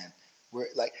 oh man, we're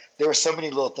like there were so many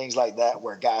little things like that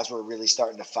where guys were really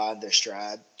starting to find their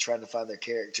stride, trying to find their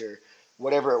character,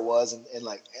 whatever it was, and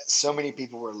like so many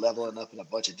people were leveling up in a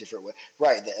bunch of different ways.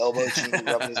 Right, the elbow chin,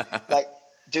 like,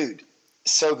 dude,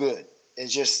 so good.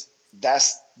 It's just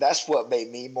that's what made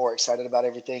me more excited about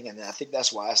everything, and I think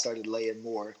that's why I started laying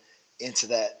more into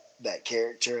that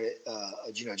character,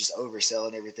 just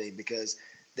overselling everything, because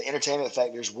the entertainment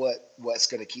factor is what's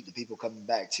going to keep the people coming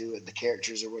back to it. The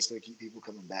characters are what's going to keep people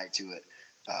coming back to it.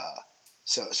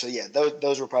 So yeah,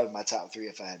 those were probably my top three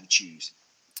if I had to choose.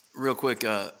 Real quick,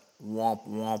 womp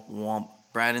womp womp.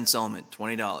 Brad and Solomon,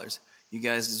 $20. You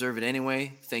guys deserve it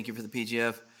anyway. Thank you for the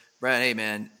PGF, Brad. Hey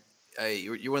man,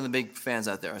 you're one of the big fans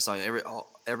out there. I saw you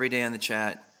every day on the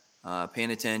chat,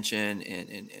 paying attention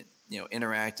and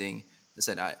interacting. I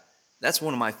said that's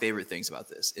one of my favorite things about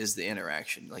this is the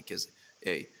interaction. Like I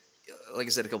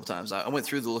said a couple times, I went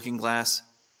through the looking glass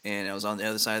and I was on the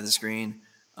other side of the screen.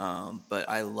 But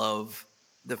I love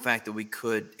the fact that we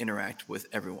could interact with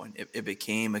everyone. It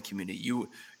became a community.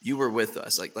 You were with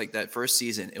us like that first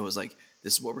season. It was like,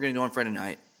 this is what we're going to do on Friday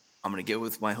night. I'm going to get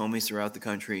with my homies throughout the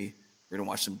country. We're going to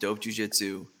watch some dope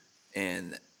jiu-jitsu,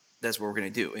 and that's what we're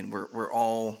going to do. And we're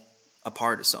all a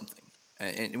part of something.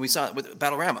 And we saw it with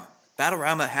Battle-Rama.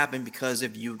 Battle-Rama happened because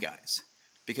of you guys,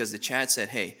 because the chat said,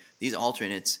 hey, these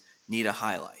alternates need a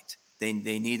highlight. They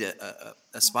need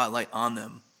a spotlight on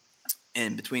them.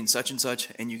 And between such and such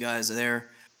and you guys there,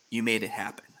 you made it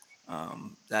happen.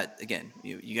 That again,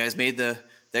 you guys made the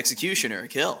executioner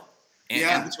kill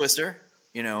and the twister,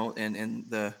 and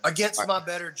the against my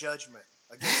better judgment.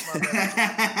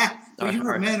 Well,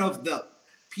 you're a man of the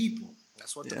people.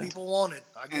 That's what the people wanted.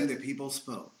 And the people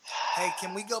spoke. Hey,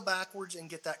 can we go backwards and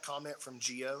get that comment from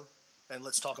Gio, and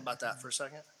let's talk about that for a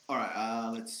second? All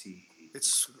right. Let's see.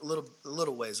 It's a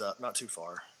little ways up, not too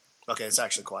far. Okay, it's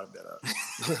actually quite a bit up.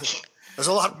 There's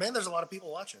a lot of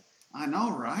people watching. I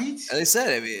know, right? As I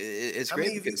said, it's How great.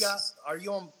 Many of you got? Are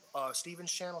you on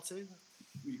Stephen's channel too?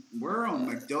 We're on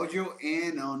McDojo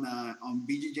and on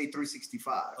BJJ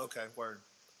 365. Okay, word.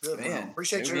 Good, man.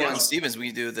 Appreciate you. On Stevens, we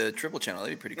can do the triple channel.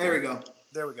 That'd be pretty cool.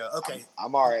 There we go. Okay.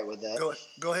 I'm all right with that.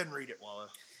 Go ahead and read it, Walla.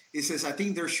 It says, I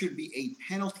think there should be a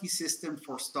penalty system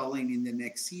for stalling in the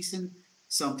next season,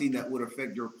 something that would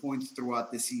affect your points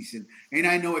throughout the season. And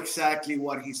I know exactly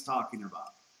what he's talking about.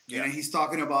 Yeah. And he's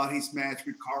talking about his match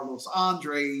with Carlos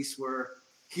Andres, where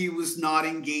he was not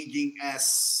engaging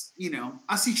as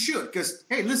he should. Because,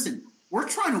 hey, listen, we're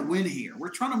trying to win here. We're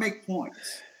trying to make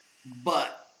points.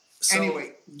 But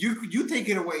anyway, you take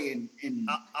it away.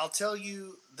 I'll tell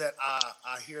you that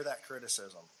I hear that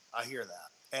criticism. I hear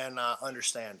that, and I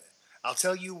understand it. I'll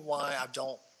tell you why I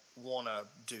don't want to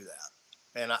do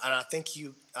that, and I think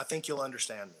you'll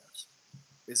understand this.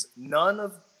 Is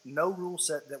no rule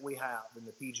set that we have in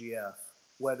the PGF,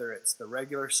 whether it's the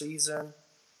regular season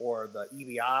or the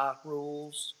EBI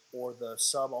rules or the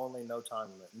sub-only no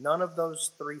time limit. None of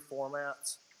those three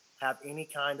formats have any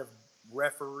kind of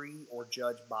referee or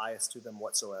judge bias to them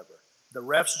whatsoever. The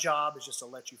ref's job is just to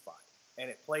let you fight, and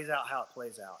it plays out how it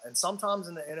plays out. And sometimes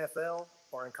in the NFL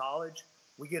or in college,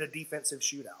 we get a defensive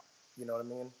shootout. You know what I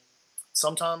mean?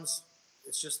 Sometimes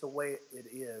it's just the way it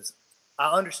is.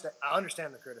 I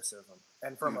understand the criticism,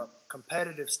 and from a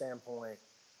competitive standpoint,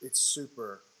 it's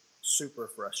super, super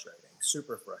frustrating.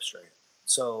 Super frustrating.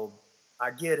 So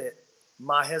I get it.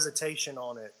 My hesitation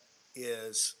on it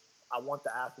is I want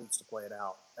the athletes to play it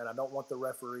out, and I don't want the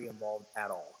referee involved at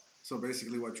all. So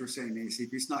basically what you're saying is if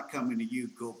he's not coming to you,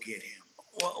 go get him.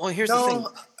 Well, here's the thing.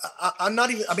 I'm not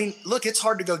even – I mean, look, it's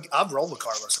hard to go – I've rolled with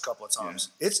Carlos a couple of times.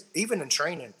 Yeah. It's even in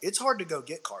training, it's hard to go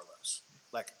get Carlos.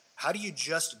 Like, how do you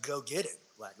just go get it?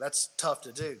 Like, that's tough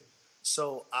to do.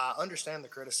 So I understand the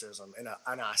criticism, and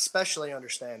I especially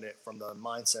understand it from the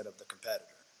mindset of the competitor.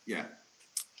 Yeah.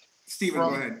 Stephen, go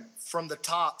ahead. From the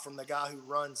top, from the guy who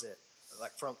runs it,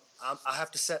 I have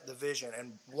to set the vision.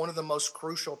 And one of the most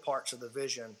crucial parts of the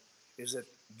vision is that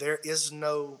there is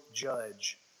no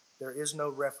judge, there is no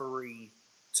referee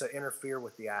to interfere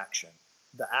with the action.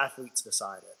 The athletes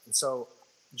decide it. And so,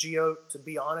 Gio, to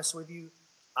be honest with you,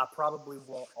 I probably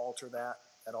won't alter that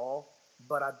at all,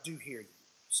 but I do hear you.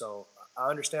 So I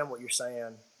understand what you're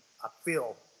saying. I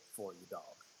feel for you, dog.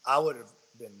 I would have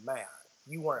been mad.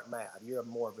 You weren't mad. You're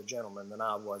more of a gentleman than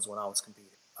I was when I was competing.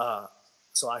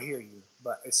 So I hear you,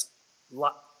 but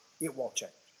it won't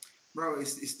change. Bro,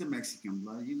 it's the Mexican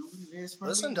blood. You know what it is, bro?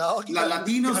 Listen, dog.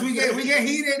 Latinos, we get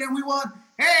heated and we want,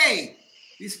 hey,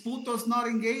 this puto's not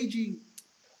engaging.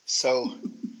 So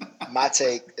my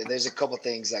take, there's a couple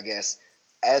things, I guess.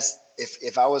 As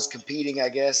if I was competing, I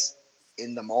guess,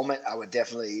 in the moment, I would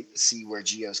definitely see where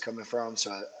Gio's coming from.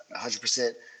 So I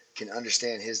 100% can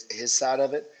understand his side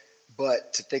of it.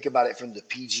 But to think about it from the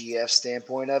PGF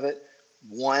standpoint of it,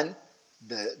 one,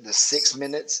 the 6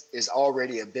 minutes is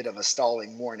already a bit of a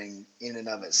stalling warning in and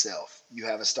of itself. You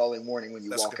have a stalling warning when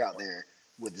you walk out there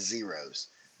with the zeros.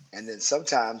 And then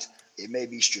sometimes it may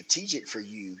be strategic for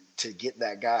you to get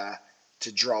that guy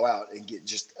to draw out and get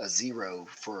just a zero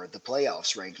for the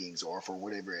playoffs rankings or for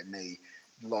whatever it may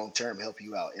long-term help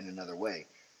you out in another way.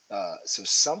 So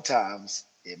sometimes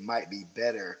it might be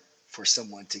better for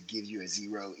someone to give you a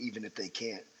zero, even if they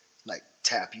can't like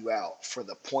tap you out for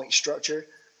the point structure.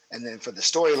 And then for the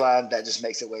storyline, that just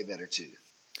makes it way better too.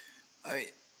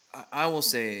 I will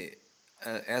say,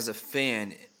 as a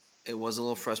fan, it was a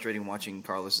little frustrating watching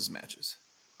Carlos's matches.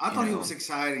 I thought he was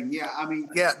exciting. Yeah, I mean,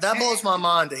 yeah, that blows my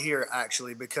mind to hear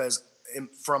actually, because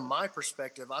from my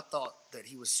perspective, I thought that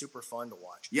he was super fun to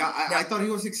watch. Yeah, I thought he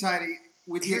was exciting.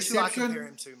 With the exception, who I compare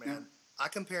him to, man. Yeah. I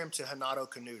compare him to Hanato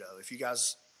Canuto. If you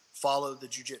guys follow the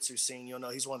jiu-jitsu scene, you'll know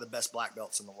he's one of the best black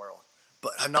belts in the world.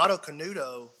 But Hanato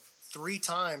Canuto, 3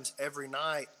 times every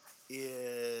night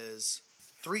is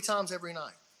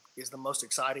the most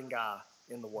exciting guy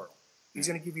in the world. He's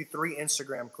going to give you 3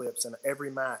 Instagram clips in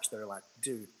every match that are like,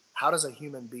 dude, how does a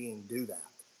human being do that?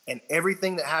 And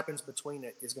everything that happens between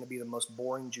it is going to be the most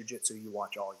boring jiu-jitsu you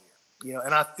watch all year. You know,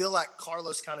 and I feel like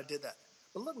Carlos kind of did that.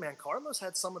 But look, man, Carlos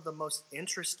had some of the most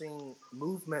interesting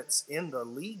movements in the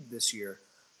league this year.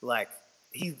 Like,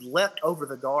 he leapt over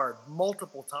the guard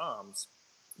multiple times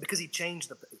because he changed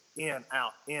the in,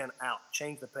 out,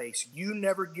 changed the pace. You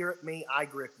never grip me, I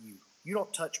grip you. You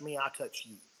don't touch me, I touch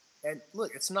you. And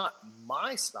look, it's not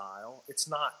my style. It's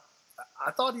not.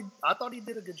 I thought he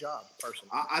did a good job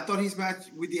personally. I thought his match,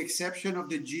 with the exception of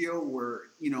the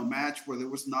Gio match where there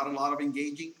was not a lot of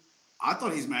engaging, I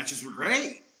thought his matches were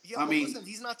great. Yeah, I mean, listen,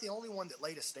 he's not the only one that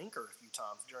laid a stinker a few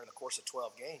times during the course of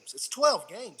 12 games. It's 12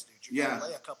 games, dude. You're gonna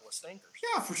lay a couple of stinkers.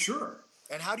 Yeah, for sure.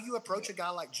 And how do you approach a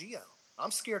guy like Gio? I'm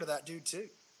scared of that dude too.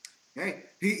 Hey,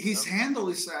 his handle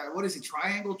is what is it?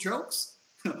 Triangle chokes.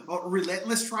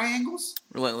 Relentless triangles.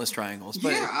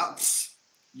 But yeah,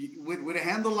 with a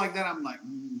handle like that, I'm like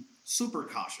super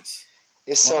cautious.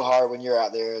 It's so hard when you're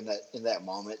out there in that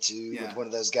moment too, with one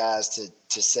of those guys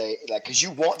to say, like, because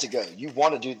you want to go, you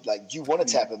want to do, like, you want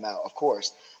to tap him out, of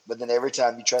course, but then every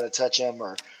time you try to touch him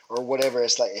or whatever,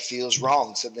 it's like it feels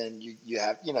wrong. So then you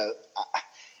have,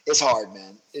 it's hard,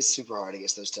 man. It's super hard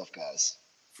against those tough guys.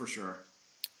 For sure.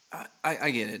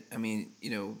 I get it. I mean,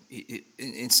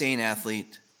 insane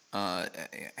athlete, had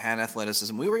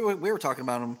athleticism. We were talking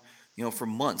about him, for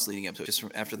months leading up to it, just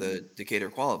after the Decatur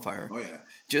qualifier. Oh yeah.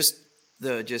 Just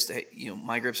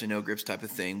my grips or no grips type of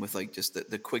thing with like just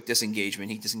the quick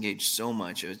disengagement. He disengaged so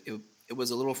much. It was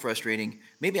a little frustrating.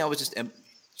 Maybe I was just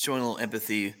showing a little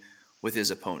empathy with his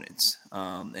opponents.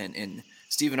 And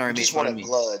Stephen already made fun of me.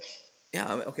 Blood.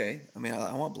 Yeah. Okay. I mean,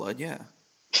 I want blood. Yeah.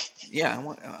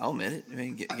 Yeah, I'll admit it. I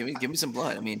mean, give me some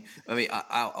blood. I mean,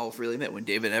 I'll freely admit when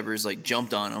David Evers like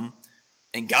jumped on him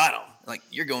and got him, like,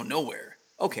 you're going nowhere.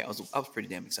 Okay, I was pretty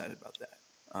damn excited about that.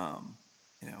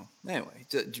 Anyway,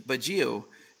 but Gio,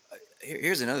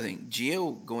 here's another thing.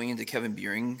 Gio going into Kevin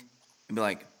Buring and be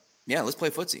like, yeah, let's play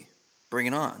footsie. Bring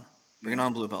it on,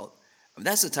 blue belt.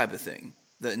 That's the type of thing.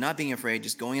 The not being afraid,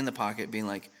 just going in the pocket, being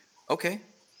like, okay,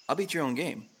 I'll beat your own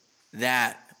game.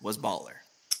 That was baller.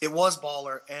 It was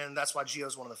baller, and that's why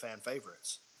Gio's one of the fan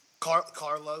favorites.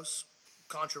 Carlos,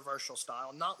 controversial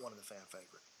style, not one of the fan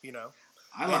favorites,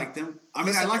 I like them. I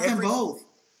mean, I like them both.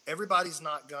 Everybody's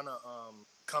not going to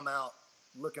come out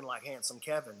looking like handsome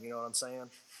Kevin, you know what I'm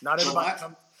saying?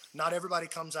 Not everybody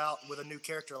comes out with a new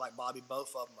character like Bobby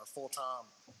Boffofum or Full Time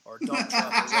or Dump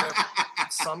Truck or whatever.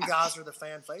 Some guys are the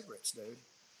fan favorites, dude.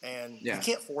 And you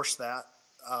can't force that.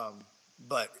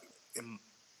 But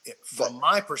from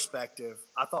my perspective,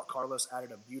 I thought Carlos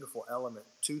added a beautiful element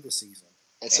to the season.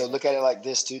 And so look at it like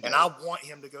this, too. And I want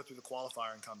him to go through the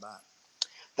qualifier and come back.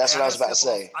 That's what I was about to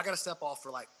say. I got to step off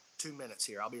for like 2 minutes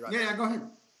here. I'll be right back. Yeah, go ahead.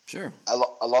 Sure.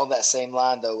 Along that same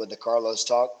line, though, with the Carlos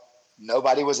talk,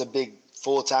 nobody was a big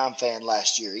full-time fan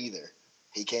last year either.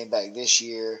 He came back this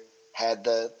year, had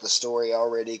the story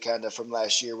already kind of from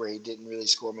last year where he didn't really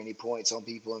score many points on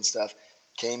people and stuff.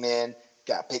 Came in,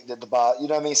 got picked at the bottom. You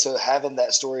know what I mean? So having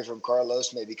that story from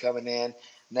Carlos maybe coming in,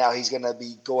 now he's going to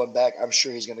be going back. I'm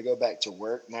sure he's going to go back to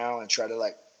work now and try to,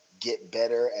 like, get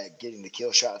better at getting the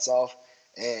kill shots off.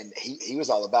 And he was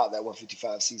all about that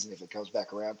 155 season if it comes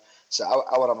back around. So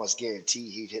I would almost guarantee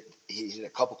he'd hit a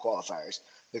couple qualifiers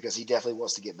because he definitely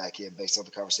wants to get back in based on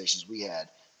the conversations we had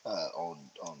on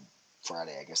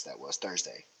Friday. I guess that was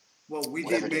Thursday. Well, we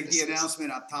did make the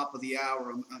announcement at top of the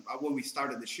hour when we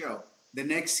started the show. The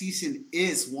next season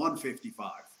is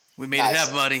 155. We made it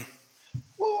happen, buddy.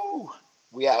 Woo!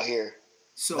 We out here.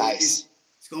 So nice.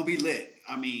 It's going to be lit.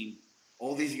 I mean,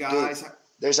 all these guys. Dude,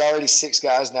 there's already 6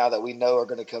 guys now that we know are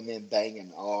going to come in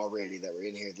banging already that were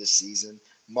in here this season.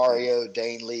 Mario,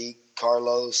 Dane Lee,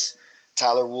 Carlos,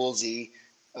 Tyler Woolsey.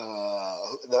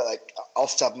 Like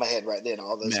off the top of my head right then,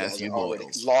 all those Matthew guys are already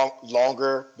Boyles.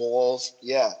 longer Boyles.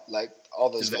 Yeah, like all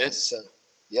those guys. So,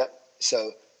 yep.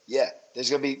 So, yeah, there's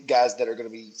going to be guys that are going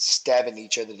to be stabbing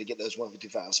each other to get those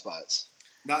 155 spots.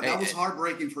 That was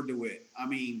heartbreaking for DeWitt. I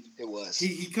mean, it was.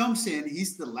 He comes in.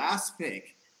 He's the last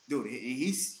pick, dude.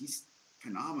 He's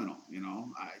phenomenal. You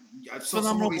know, I saw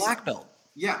phenomenal black belt.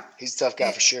 Yeah, he's a tough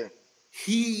guy for sure.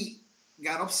 He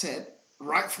got upset,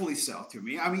 rightfully so, to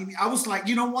me. I mean, I was like,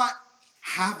 you know what?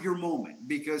 Have your moment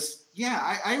because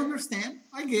I understand,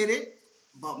 I get it,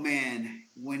 but man,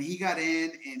 when he got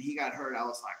in and he got hurt, I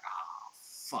was like,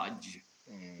 fudge.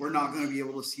 We're not going to be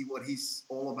able to see what he's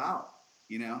all about,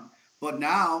 you know. But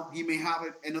now he may have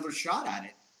another shot at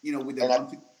it, you know, with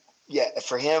the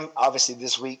for him, obviously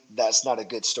this week, that's not a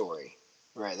good story,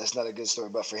 right? That's not a good story.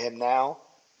 But for him now,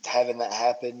 having that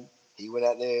happen, he went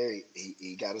out there,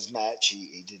 he got his match,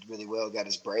 he did really well, got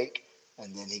his break,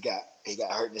 and then he got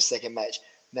hurt in the second match.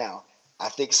 Now, I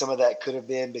think some of that could have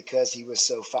been because he was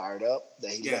so fired up that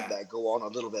he let that go on a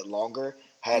little bit longer.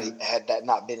 Had that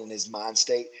not been in his mind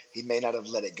state, he may not have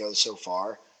let it go so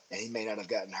far. And he may not have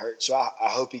gotten hurt. So I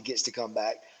hope he gets to come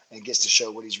back and gets to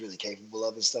show what he's really capable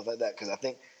of and stuff like that. Because I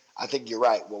think you're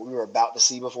right. What we were about to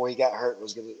see before he got hurt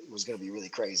was gonna be really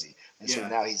crazy. And so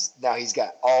now he's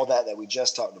got all that we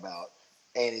just talked about,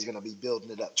 and he's gonna be building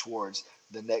it up towards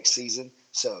the next season.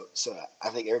 So I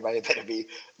think everybody better be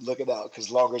looking out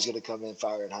because Longer's gonna come in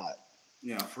firing hot.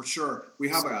 Yeah, for sure. We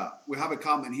have a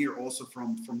comment here also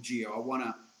from Gio. I want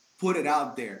to put it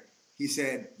out there. He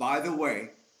said, by the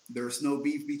way, there's no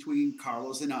beef between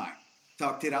Carlos and I.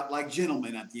 Talked it out like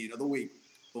gentlemen at the end of the week.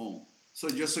 Boom. So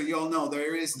just so y'all know,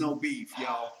 there is no beef,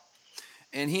 y'all.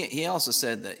 And he also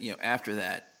said that, you know, after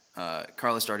that,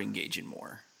 Carlos started engaging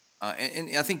more.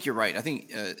 And I think you're right. I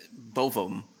think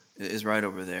Boffofum is right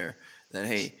over there that,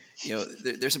 hey, you know,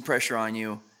 there's some pressure on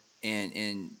you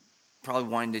and probably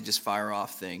wanting to just fire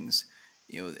off things.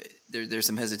 You know, there's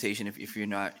some hesitation if you're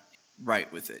not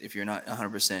right with it, if you're not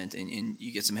 100% and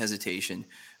you get some hesitation.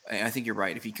 I think you're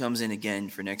right. If he comes in again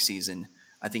for next season,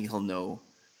 I think he'll know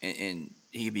and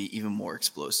he could be even more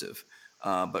explosive.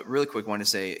 But really quick, I want to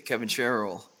say Kevin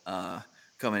Sherrill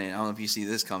coming in. I don't know if you see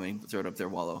this coming. Throw it up there,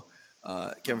 Wallow.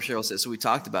 Kevin Sherrill says, so we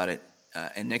talked about it.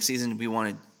 And next season we want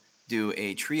to do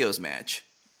a trios match.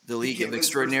 The League of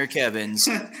Extraordinary Kevins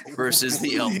versus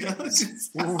the Elkins.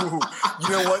 You know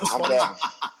what's funny?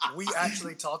 We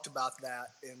actually talked about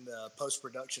that in the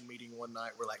post-production meeting one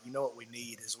night. We're like, you know what we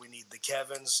need the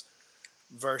Kevins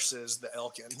versus the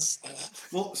Elkins.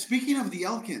 Well, speaking of the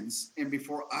Elkins, and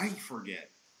before I forget,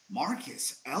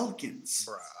 Marcus Elkins,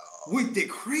 bro, with the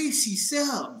crazy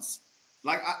subs.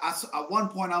 Like I at one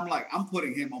point, I'm like, I'm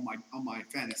putting him on my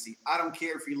fantasy. I don't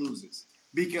care if he loses.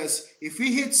 Because if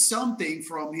he hits something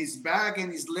from his back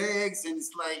and his legs and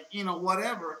it's like, you know,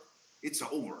 whatever, it's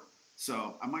over.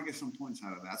 So I might get some points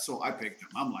out of that. So I picked him.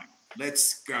 I'm like,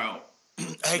 let's go.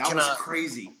 Hey, that was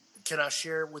crazy. Can I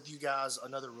share with you guys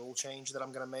another rule change that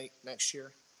I'm going to make next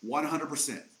year?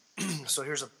 100%. So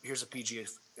here's a PGA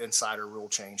Insider rule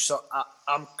change. So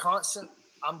I'm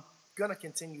going to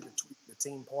continue to tweak the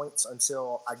team points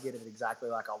until I get it exactly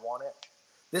like I want it.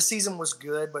 This season was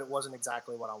good, but it wasn't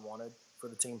exactly what I wanted for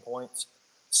the team points.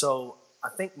 So I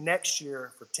think next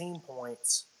year for team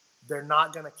points, they're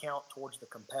not going to count towards the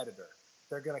competitor.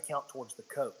 They're going to count towards the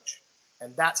coach.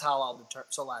 And that's how I'll determine.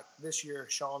 So like this year,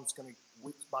 Sean's going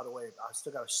to, by the way, I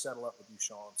still got to settle up with you,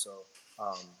 Sean. So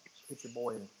hit your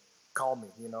boy and call me,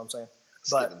 you know what I'm saying?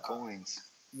 But coins.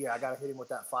 Yeah, I got to hit him with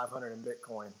that 500 in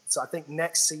Bitcoin. So I think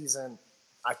next season,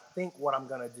 I think what I'm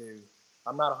going to do,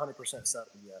 I'm not 100% settled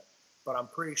yet, but I'm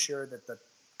pretty sure that the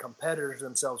competitors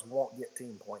themselves won't get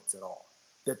team points at all,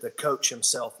 that the coach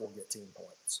himself will get team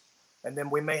points. And then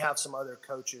we may have some other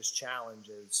coaches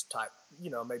challenges type,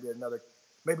 you know, maybe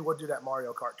we'll do that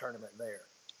Mario Kart tournament there,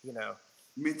 you know,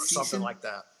 mid-season? Something like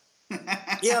that.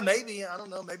 Yeah, maybe, I don't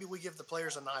know. Maybe we give the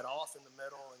players a night off in the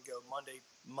middle and go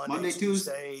Monday,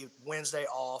 Tuesday, Wednesday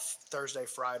off, Thursday,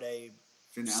 Friday,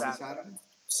 Finale Saturday,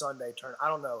 Sunday turn. I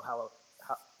don't know how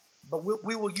but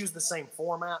we will use the same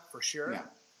format for sure. Yeah.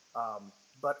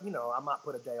 But, I might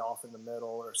put a day off in the middle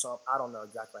or something. I don't know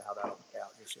exactly how that'll play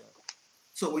out just yet.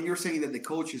 So when you're saying that the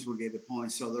coaches will get the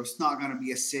points, so there's not going to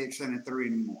be a 6 and a 3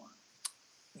 anymore?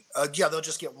 Yeah, they'll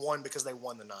just get 1 because they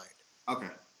won the night. Okay.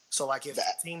 So, like, if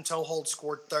Team Toehold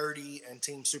scored 30 and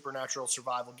Team Supernatural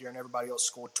Survival Gear and everybody else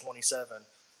scored 27,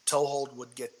 Toehold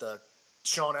would get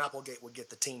Sean Applegate would get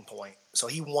the team point. So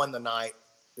he won the night.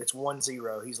 It's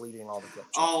 1-0. He's leading all the coaches.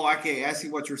 Oh, okay. I see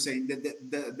what you're saying.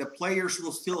 The players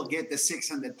will still get the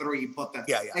 6 and the 3, but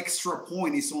the extra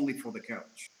point is only for the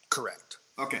coach. Correct.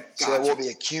 Okay. Gotcha. So it will be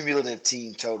a cumulative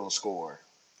team total score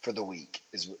for the week.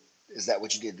 Is that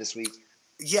what you did this week?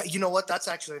 Yeah. You know what? That's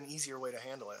actually an easier way to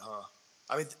handle it, huh?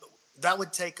 I mean, that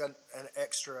would take an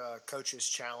extra coaches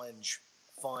challenge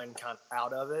fun kind of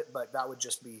out of it, but that would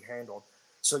just be handled.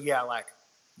 So yeah, like,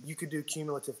 you could do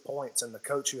cumulative points, and the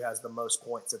coach who has the most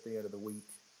points at the end of the week.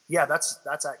 Yeah, that's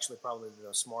actually probably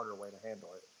the smarter way to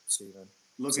handle it, Stephen.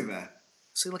 Look at that.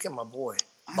 See, look at my boy,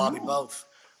 Bobby Boff.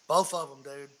 Both of them,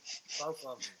 dude. Both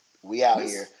of them. We out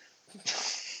here.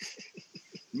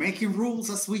 Making rules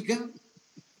as we go.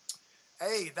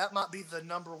 Hey, that might be the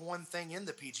number one thing in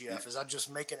the PGF, is I'm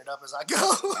just making it up as I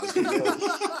go.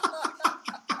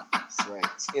 That's right.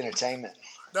 It's entertainment.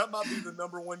 That might be the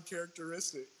number one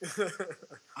characteristic.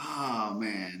 Oh,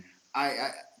 man.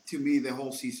 To me, the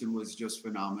whole season was just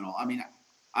phenomenal. I mean,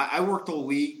 I worked all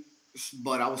week,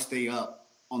 but I would stay up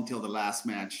until the last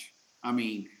match. I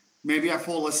mean, maybe I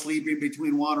fall asleep in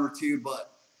between 1 or 2,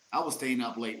 but I was staying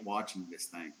up late watching this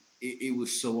thing. It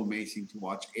was so amazing to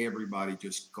watch everybody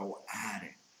just go at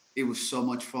it. It was so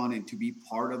much fun, and to be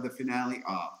part of the finale,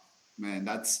 man,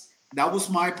 that was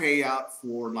my payout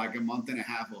for like a month and a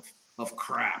half of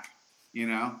crap,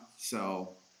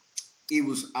 So it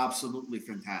was absolutely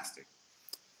fantastic.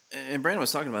 And Brandon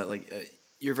was talking about, like,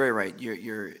 you're very right.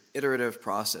 Your iterative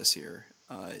process here,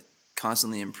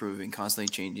 constantly improving, constantly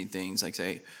changing things. Like,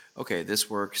 say, okay, this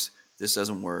works, this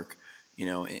doesn't work,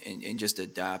 and just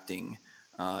adapting.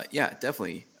 Yeah,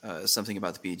 definitely something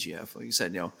about the PGF. Like you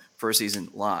said, first season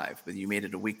live, but you made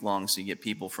it a week long, so you get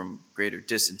people from greater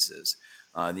distances.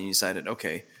 Then you decided,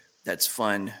 okay, that's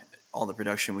fun. All the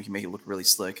production, we can make it look really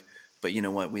slick. But you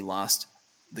know what? We lost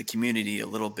the community a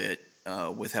little bit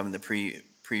with having the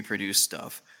pre-produced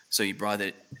stuff. So you brought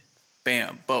it,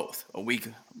 bam, both. A week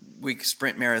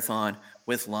sprint marathon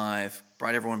with live,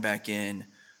 brought everyone back in.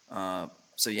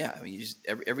 So yeah, I mean, you just,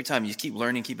 every time you just keep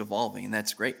learning, keep evolving, and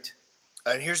that's great.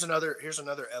 And here's another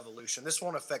evolution. This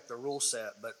won't affect the rule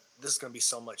set, but this is going to be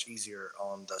so much easier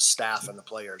on the staff and the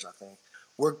players, I think.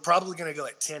 We're probably going to go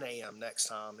at 10 a.m. next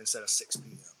time instead of 6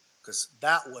 p.m. because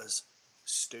that was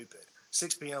stupid.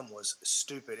 6 p.m. was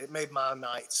stupid. It made my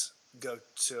nights go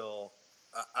till,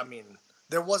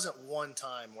 there wasn't one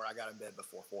time where I got in bed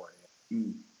before 4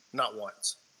 a.m. Not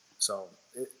once. So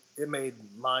it made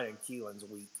mine and Keelan's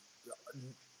week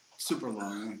super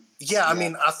long. Yeah, I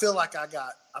mean, I feel like I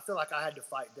had to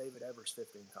fight David Evers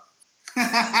 15 times.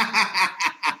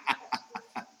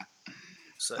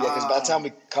 So, yeah, because by the time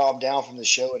we calmed down from the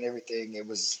show and everything, it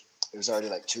was already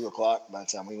like 2:00 by the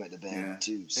time we went to bed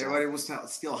too. So. Everybody was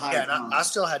still high. Yeah, and I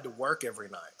still had to work every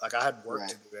night. Like, I had work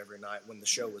to do every night when the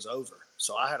show was over.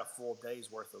 So I had a full day's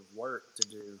worth of work to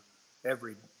do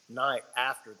every night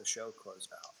after the show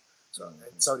closed out. So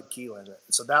and so did Keelan.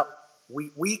 So that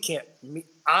we can't.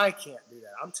 I can't do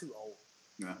that. I'm too old.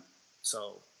 Yeah.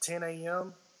 So 10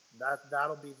 a.m.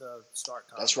 That'll be the start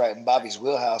time. That's right. In Bobby's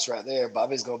wheelhouse right there.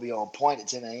 Bobby's going to be on point at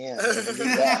 10 a.m.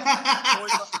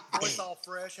 Voice all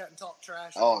fresh, hadn't talked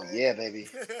trash. Oh, yeah, baby.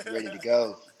 Ready to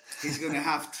go. He's going to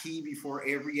have tea before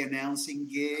every announcing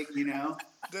gig,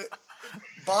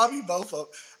 Bobby Boffofum.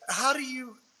 How do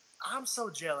you – I'm so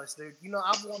jealous, dude.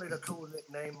 I've wanted a cool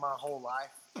nickname my whole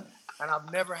life, and I've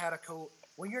never had a cool –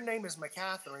 when your name is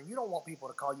McCaghren, you don't want people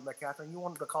to call you McCaghren. You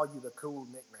want them to call you the cool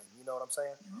nickname. You know what I'm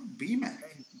saying? B-Mac.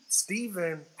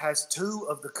 Steven has two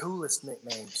of the coolest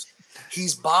nicknames.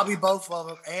 He's Bobby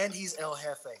Boffofum and he's El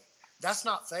Jefe. That's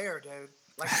not fair, dude.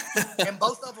 Like, and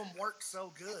both of them work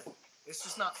so good. It's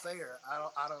just not fair. I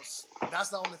don't. That's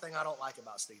the only thing I don't like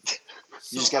about Steven.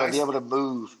 You just got to be able to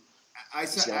move.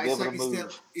 Isaac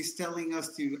is telling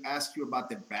us to ask you about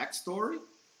the backstory.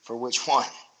 For which one?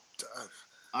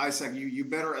 Isaac, you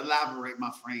better elaborate, my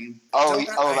friend.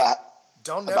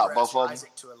 Don't never ask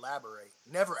Isaac to elaborate.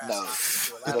 Never ask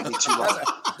Isaac to elaborate. It'll be too long.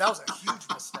 That was a huge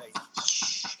mistake.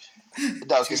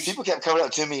 No, because people kept coming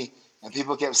up to me and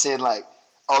people kept saying like,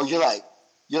 "Oh, you're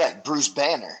like Bruce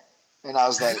Banner," and I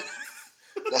was like,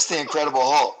 "That's the Incredible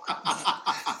Hulk."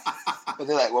 And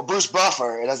they're like, "Well, Bruce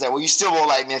Buffer," and I was like, "Well, you still won't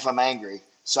like me if I'm angry,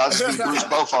 so I'll just be Bruce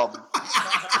Boffofum."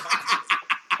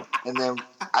 And then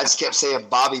I just kept saying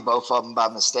Bobby Boffofum by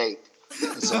mistake.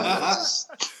 And so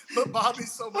but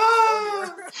Bobby's so much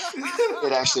funnier.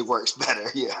 It actually works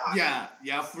better.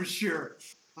 Yeah, for sure.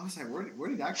 I was like, where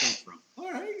did that come from?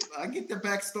 All right, I get the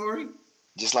backstory.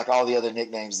 Just like all the other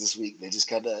nicknames this week,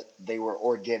 they were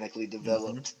organically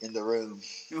developed in the room.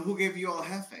 And who gave you all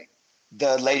Jefe?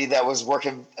 The lady that was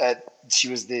working she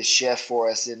was the chef for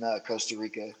us in Costa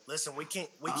Rica. Listen, we can't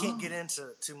get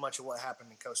into too much of what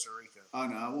happened in Costa Rica. Oh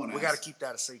no, I won't. We got to keep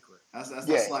that a secret. That's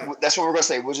what we're gonna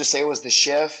say. We'll just say it was the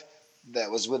chef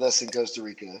that was with us in Costa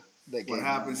Rica. What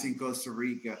happens in Costa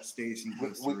Rica stays in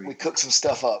Costa Rica. We cook some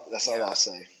stuff up. That's all I'll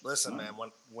say. Listen, man,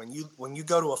 when you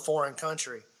go to a foreign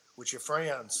country with your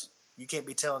friends, you can't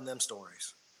be telling them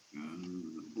stories.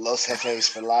 Los Jefes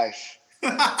for life.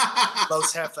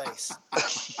 Los Jefes.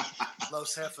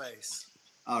 Los Jefes.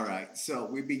 All right, so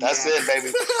we've been. That's it,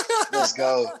 baby. Let's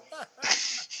go.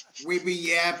 We've been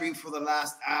yapping for the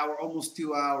last hour, almost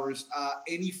 2 hours.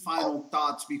 Any final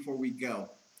thoughts before we go?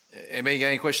 Anybody got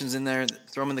any questions in there?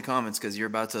 Throw them in the comments because you're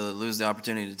about to lose the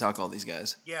opportunity to talk to all these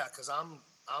guys. Yeah, because I'm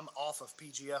off of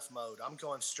PGF mode. I'm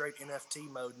going straight NFT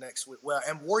mode next week. Well,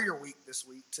 and Warrior Week this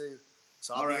week too.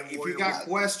 So all right, if you got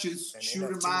questions, shoot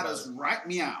them at us right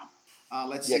meow.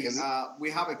 Let's see. We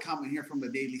have a comment here from the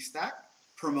Daily Stack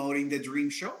promoting the Dream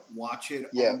Show. Watch it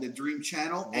on the Dream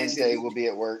channel. Wednesday we'll be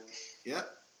at work. Yep,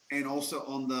 and also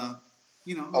on the,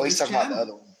 he's talking about the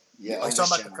other one. Yeah, he's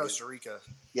talking about the Costa Rica.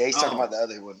 Yeah, he's talking about the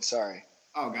other one. Sorry.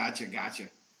 Oh, gotcha.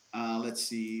 Let's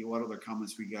see what other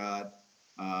comments we got.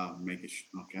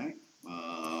 Okay.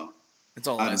 It's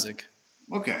all Isaac.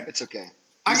 Okay. It's okay.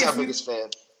 He's our biggest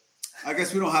fan. I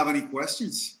guess we don't have any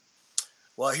questions.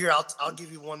 Well, here I'll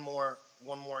give you one more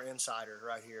insider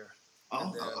right here.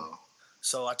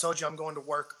 So I told you I'm going to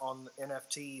work on the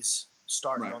NFTs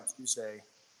starting on Tuesday.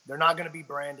 They're not going to be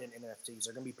branded NFTs.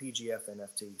 They're going to be PGF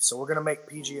NFTs. So we're going to make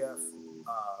PGF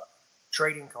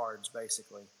trading cards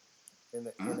basically in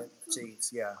the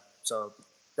NFTs. Yeah. So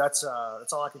that's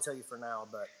all I can tell you for now.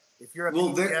 But if you're a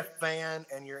PGF fan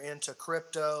and you're into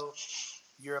crypto,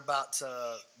 you're about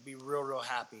to be real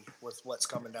happy with what's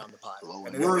coming down the pipe.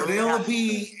 Will there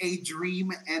be a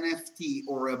Dream NFT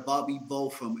or a Bobby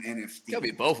Boffofum NFT? It'll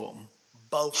be both of them.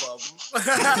 Both of them.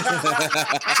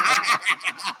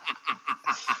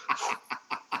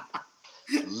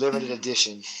 Limited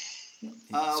edition.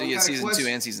 So you get season 2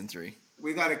 and season 3.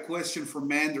 We got a question from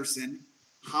Manderson.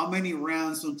 How many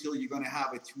rounds until you're going to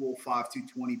have a 205,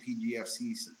 220 PGF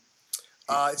season?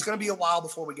 It's going to be a while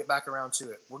before we get back around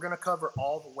to it. We're going to cover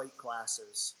all the weight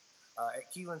classes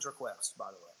at Keelan's request,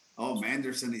 by the way. Oh,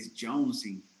 Manderson is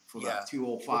jonesing for that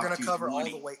 205, We're going to cover all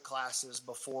the weight classes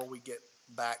before we get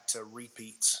back to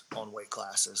repeats on weight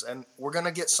classes. And we're going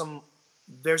to get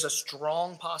there's a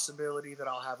strong possibility that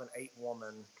I'll have an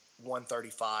 8-woman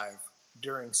 135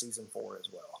 during season 4 as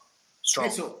well. Strong.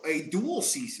 Okay, so a dual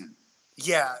season.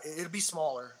 Yeah, it'll be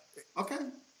smaller. Okay.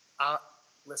 I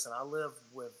live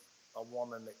with a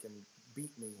woman that can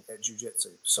beat me at jiu-jitsu.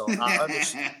 So I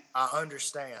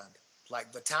understand.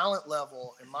 Like the talent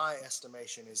level, in my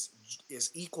estimation,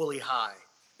 is equally high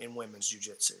in women's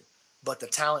jiu-jitsu. But the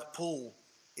talent pool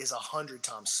is 100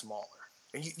 times smaller.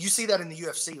 And you see that in the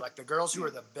UFC. Like the girls who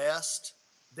are the best,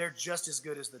 they're just as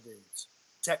good as the dudes.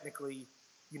 Technically,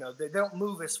 they don't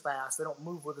move as fast. They don't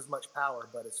move with as much power.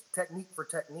 But it's technique for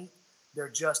technique, they're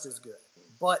just as good.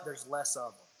 But there's less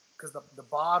of them. Because the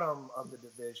bottom of the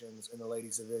divisions in the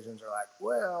ladies' divisions are like,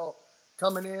 well,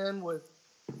 coming in with,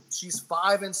 she's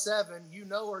 5 and 7, you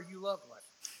know her, you love her.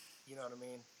 You know what I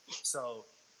mean? So.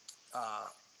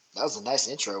 That was a nice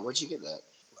intro. Where'd you get that?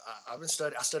 I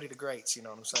studied the greats, you know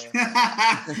what I'm saying?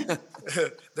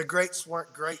 The greats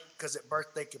weren't great because at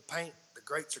birth they could paint. The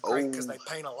greats are great because they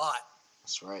paint a lot.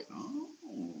 That's right. Oh.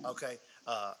 Okay.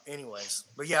 Anyways,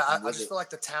 but yeah, I just feel like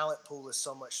the talent pool is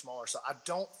so much smaller. So I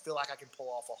don't feel like I can pull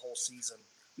off a whole season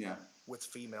with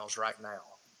females right now.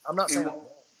 I'm not saying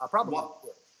I probably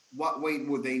would. What weight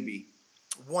would they be?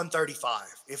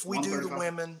 135. If we do the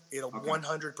women, it'll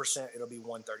 100%. It'll be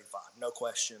 135. No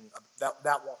question. That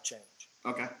won't change.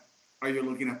 Okay. Are you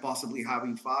looking at possibly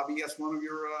having Fabi as one of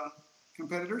your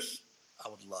competitors? I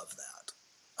would love that.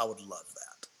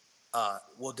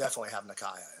 We'll definitely have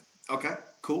Nakaya in. Okay,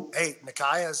 cool. Hey,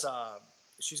 Nakaya's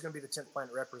she's going to be the 10th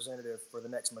Planet representative for the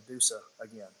next Medusa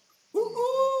again.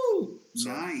 Woo!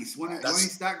 So nice. When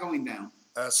is that going down?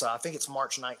 So I think it's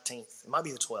March 19th. It might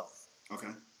be the 12th. Okay.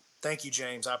 Thank you,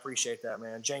 James. I appreciate that,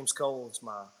 man. James Cole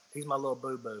he's my little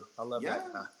boo-boo. I love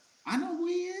that guy. I know who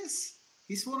he is.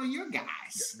 He's one of your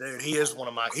guys. Dude, he's one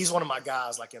of my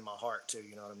guys, like in my heart too,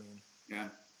 you know what I mean? Yeah.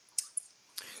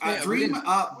 Dream,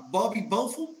 Bobby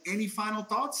Boffofum, any final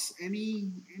thoughts?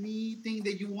 Anything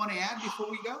that you want to add before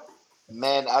we go?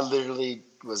 Man, I literally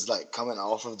was like coming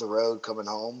off of the road, coming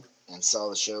home, and saw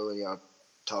the show and y'all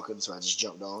talking, so I just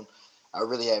jumped on. I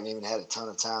really haven't even had a ton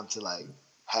of time to like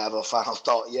have a final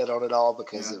thought yet on it all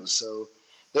because it was so.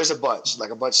 There's a bunch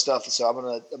of stuff. So I'm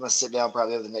gonna sit down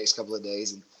probably over the next couple of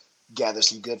days and gather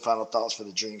some good final thoughts for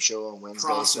the Dream Show on Wednesday,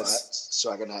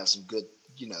 so I can have some good,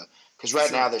 because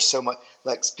right now there's so much.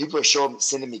 Like people are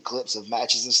sending me clips of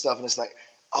matches and stuff, and it's like,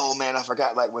 oh man, I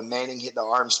forgot like when Manning hit the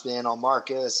arm spin on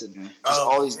Marcus and just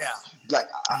all these. Like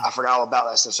I forgot all about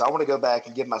that stuff. So I want to go back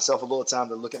and give myself a little time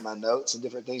to look at my notes and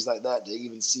different things like that to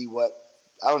even see what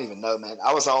I don't even know, man.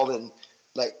 I was all in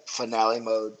like finale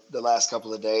mode the last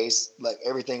couple of days. Like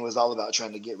everything was all about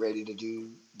trying to get ready to do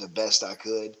the best I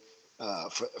could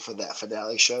for that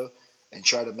finale show and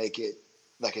try to make it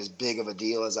like as big of a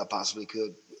deal as I possibly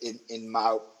could in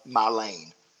my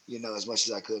lane, as much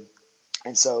as I could.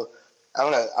 And so I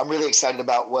don't know. I'm really excited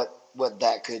about what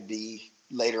that could be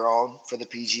later on for the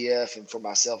PGF and for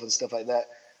myself and stuff like that.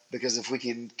 Because if we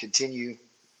can continue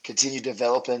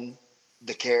developing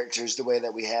the characters the way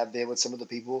that we have been with some of the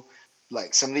people,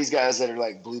 like some of these guys that are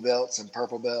like blue belts and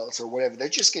purple belts or whatever, they're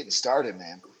just getting started,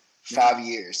 man. 5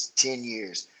 years, 10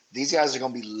 years. These guys are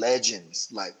going to be legends,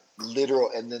 like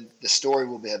literal. And then the story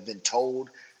will have been told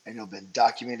and it'll been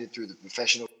documented through the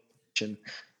professional. And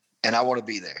I want to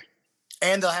be there.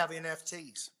 And they'll have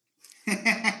NFTs.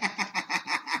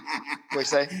 What you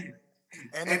say?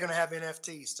 And they're going to have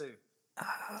NFTs too.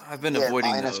 I've been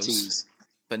avoiding those. NFTs.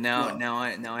 But now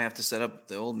I have to set up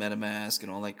the old MetaMask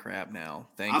and all that crap now.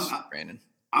 Thanks, Brandon.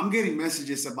 I'm getting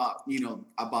messages about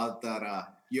that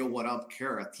Yo What Up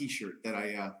Kara T-shirt that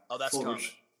I that's coming.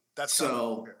 That's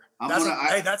so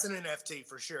coming. That's an NFT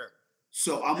for sure.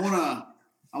 So I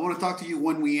want to talk to you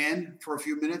when we end for a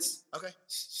few minutes. Okay.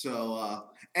 So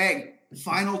Egg,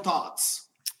 final thoughts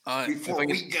before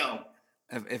we go.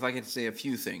 If I could say a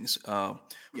few things,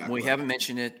 we haven't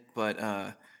mentioned it,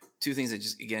 but two things that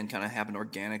just again kind of happened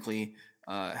organically.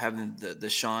 Having the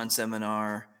Sean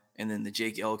seminar and then the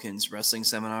Jake Elkins wrestling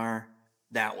seminar,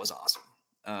 that was awesome.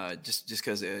 Just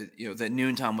because the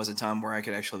noontime was a time where I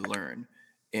could actually learn,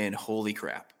 and holy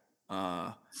crap,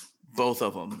 both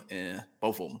of them, and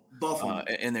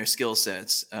their skill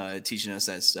sets, teaching us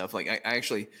that stuff. Like I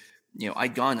actually,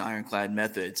 I'd gone to Ironclad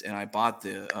Methods and I bought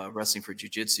the Wrestling for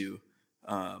Jiu-Jitsu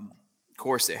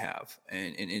course they have,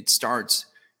 and it starts.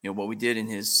 What we did in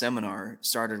his seminar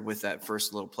started with that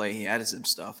first little play. He added some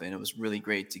stuff, and it was really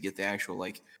great to get the actual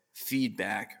like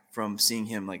feedback from seeing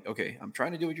him. Like, okay, I'm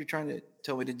trying to do what you're trying to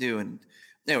tell me to do. And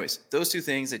anyways, those two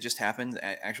things that just happened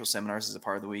at actual seminars as a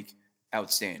part of the week,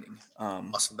 outstanding.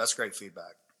 Awesome. That's great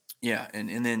feedback. Yeah,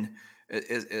 and then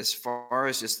as far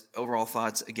as just overall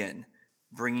thoughts, again,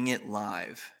 bringing it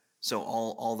live so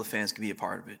all the fans can be a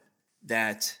part of it.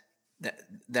 That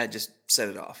just set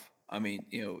it off. I mean,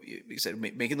 like I said,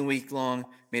 making the week long,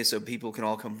 made it so people can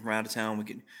all come from out of town. A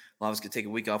lot of us could take a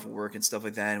week off of work and stuff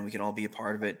like that, and we can all be a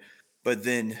part of it. But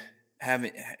then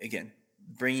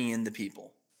bringing in the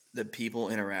people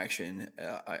interaction.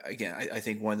 I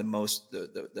think one of the most,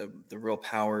 the real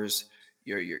powers,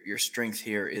 your strength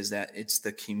here is that it's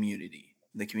the community.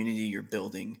 The community you're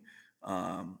building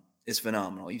is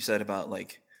phenomenal. You said about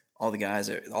like all the guys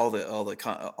that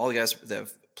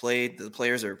have played, the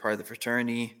players are part of the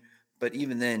fraternity. But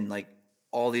even then, like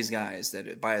all these guys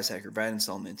that Bioshacker, Brad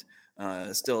Installment,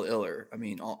 Still Iller. I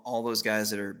mean, all those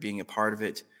guys that are being a part of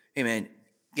it. Hey, man,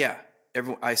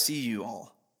 I see you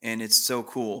all, and it's so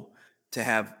cool to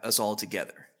have us all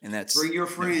together. And that's bring your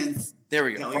friends. There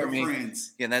we go. Tell your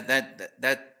friends. Yeah,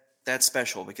 that's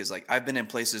special because like I've been in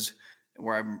places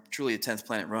where I'm truly a 10th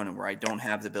Planet running where I don't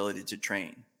have the ability to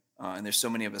train, and there's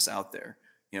so many of us out there.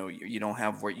 You don't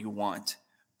have what you want,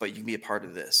 but you can be a part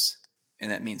of this. And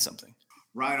that means something.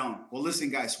 Right on. Well, listen,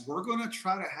 guys, we're going to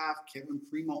try to have Kevin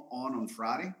Primo on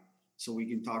Friday so we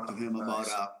can talk to him about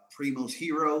Primo's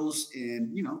heroes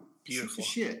and, beautiful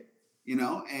shit,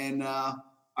 and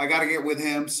I got to get with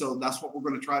him. So that's what we're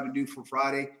going to try to do for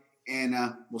Friday. And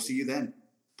we'll see you then.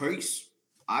 Peace.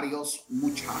 Adios,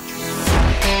 muchachos.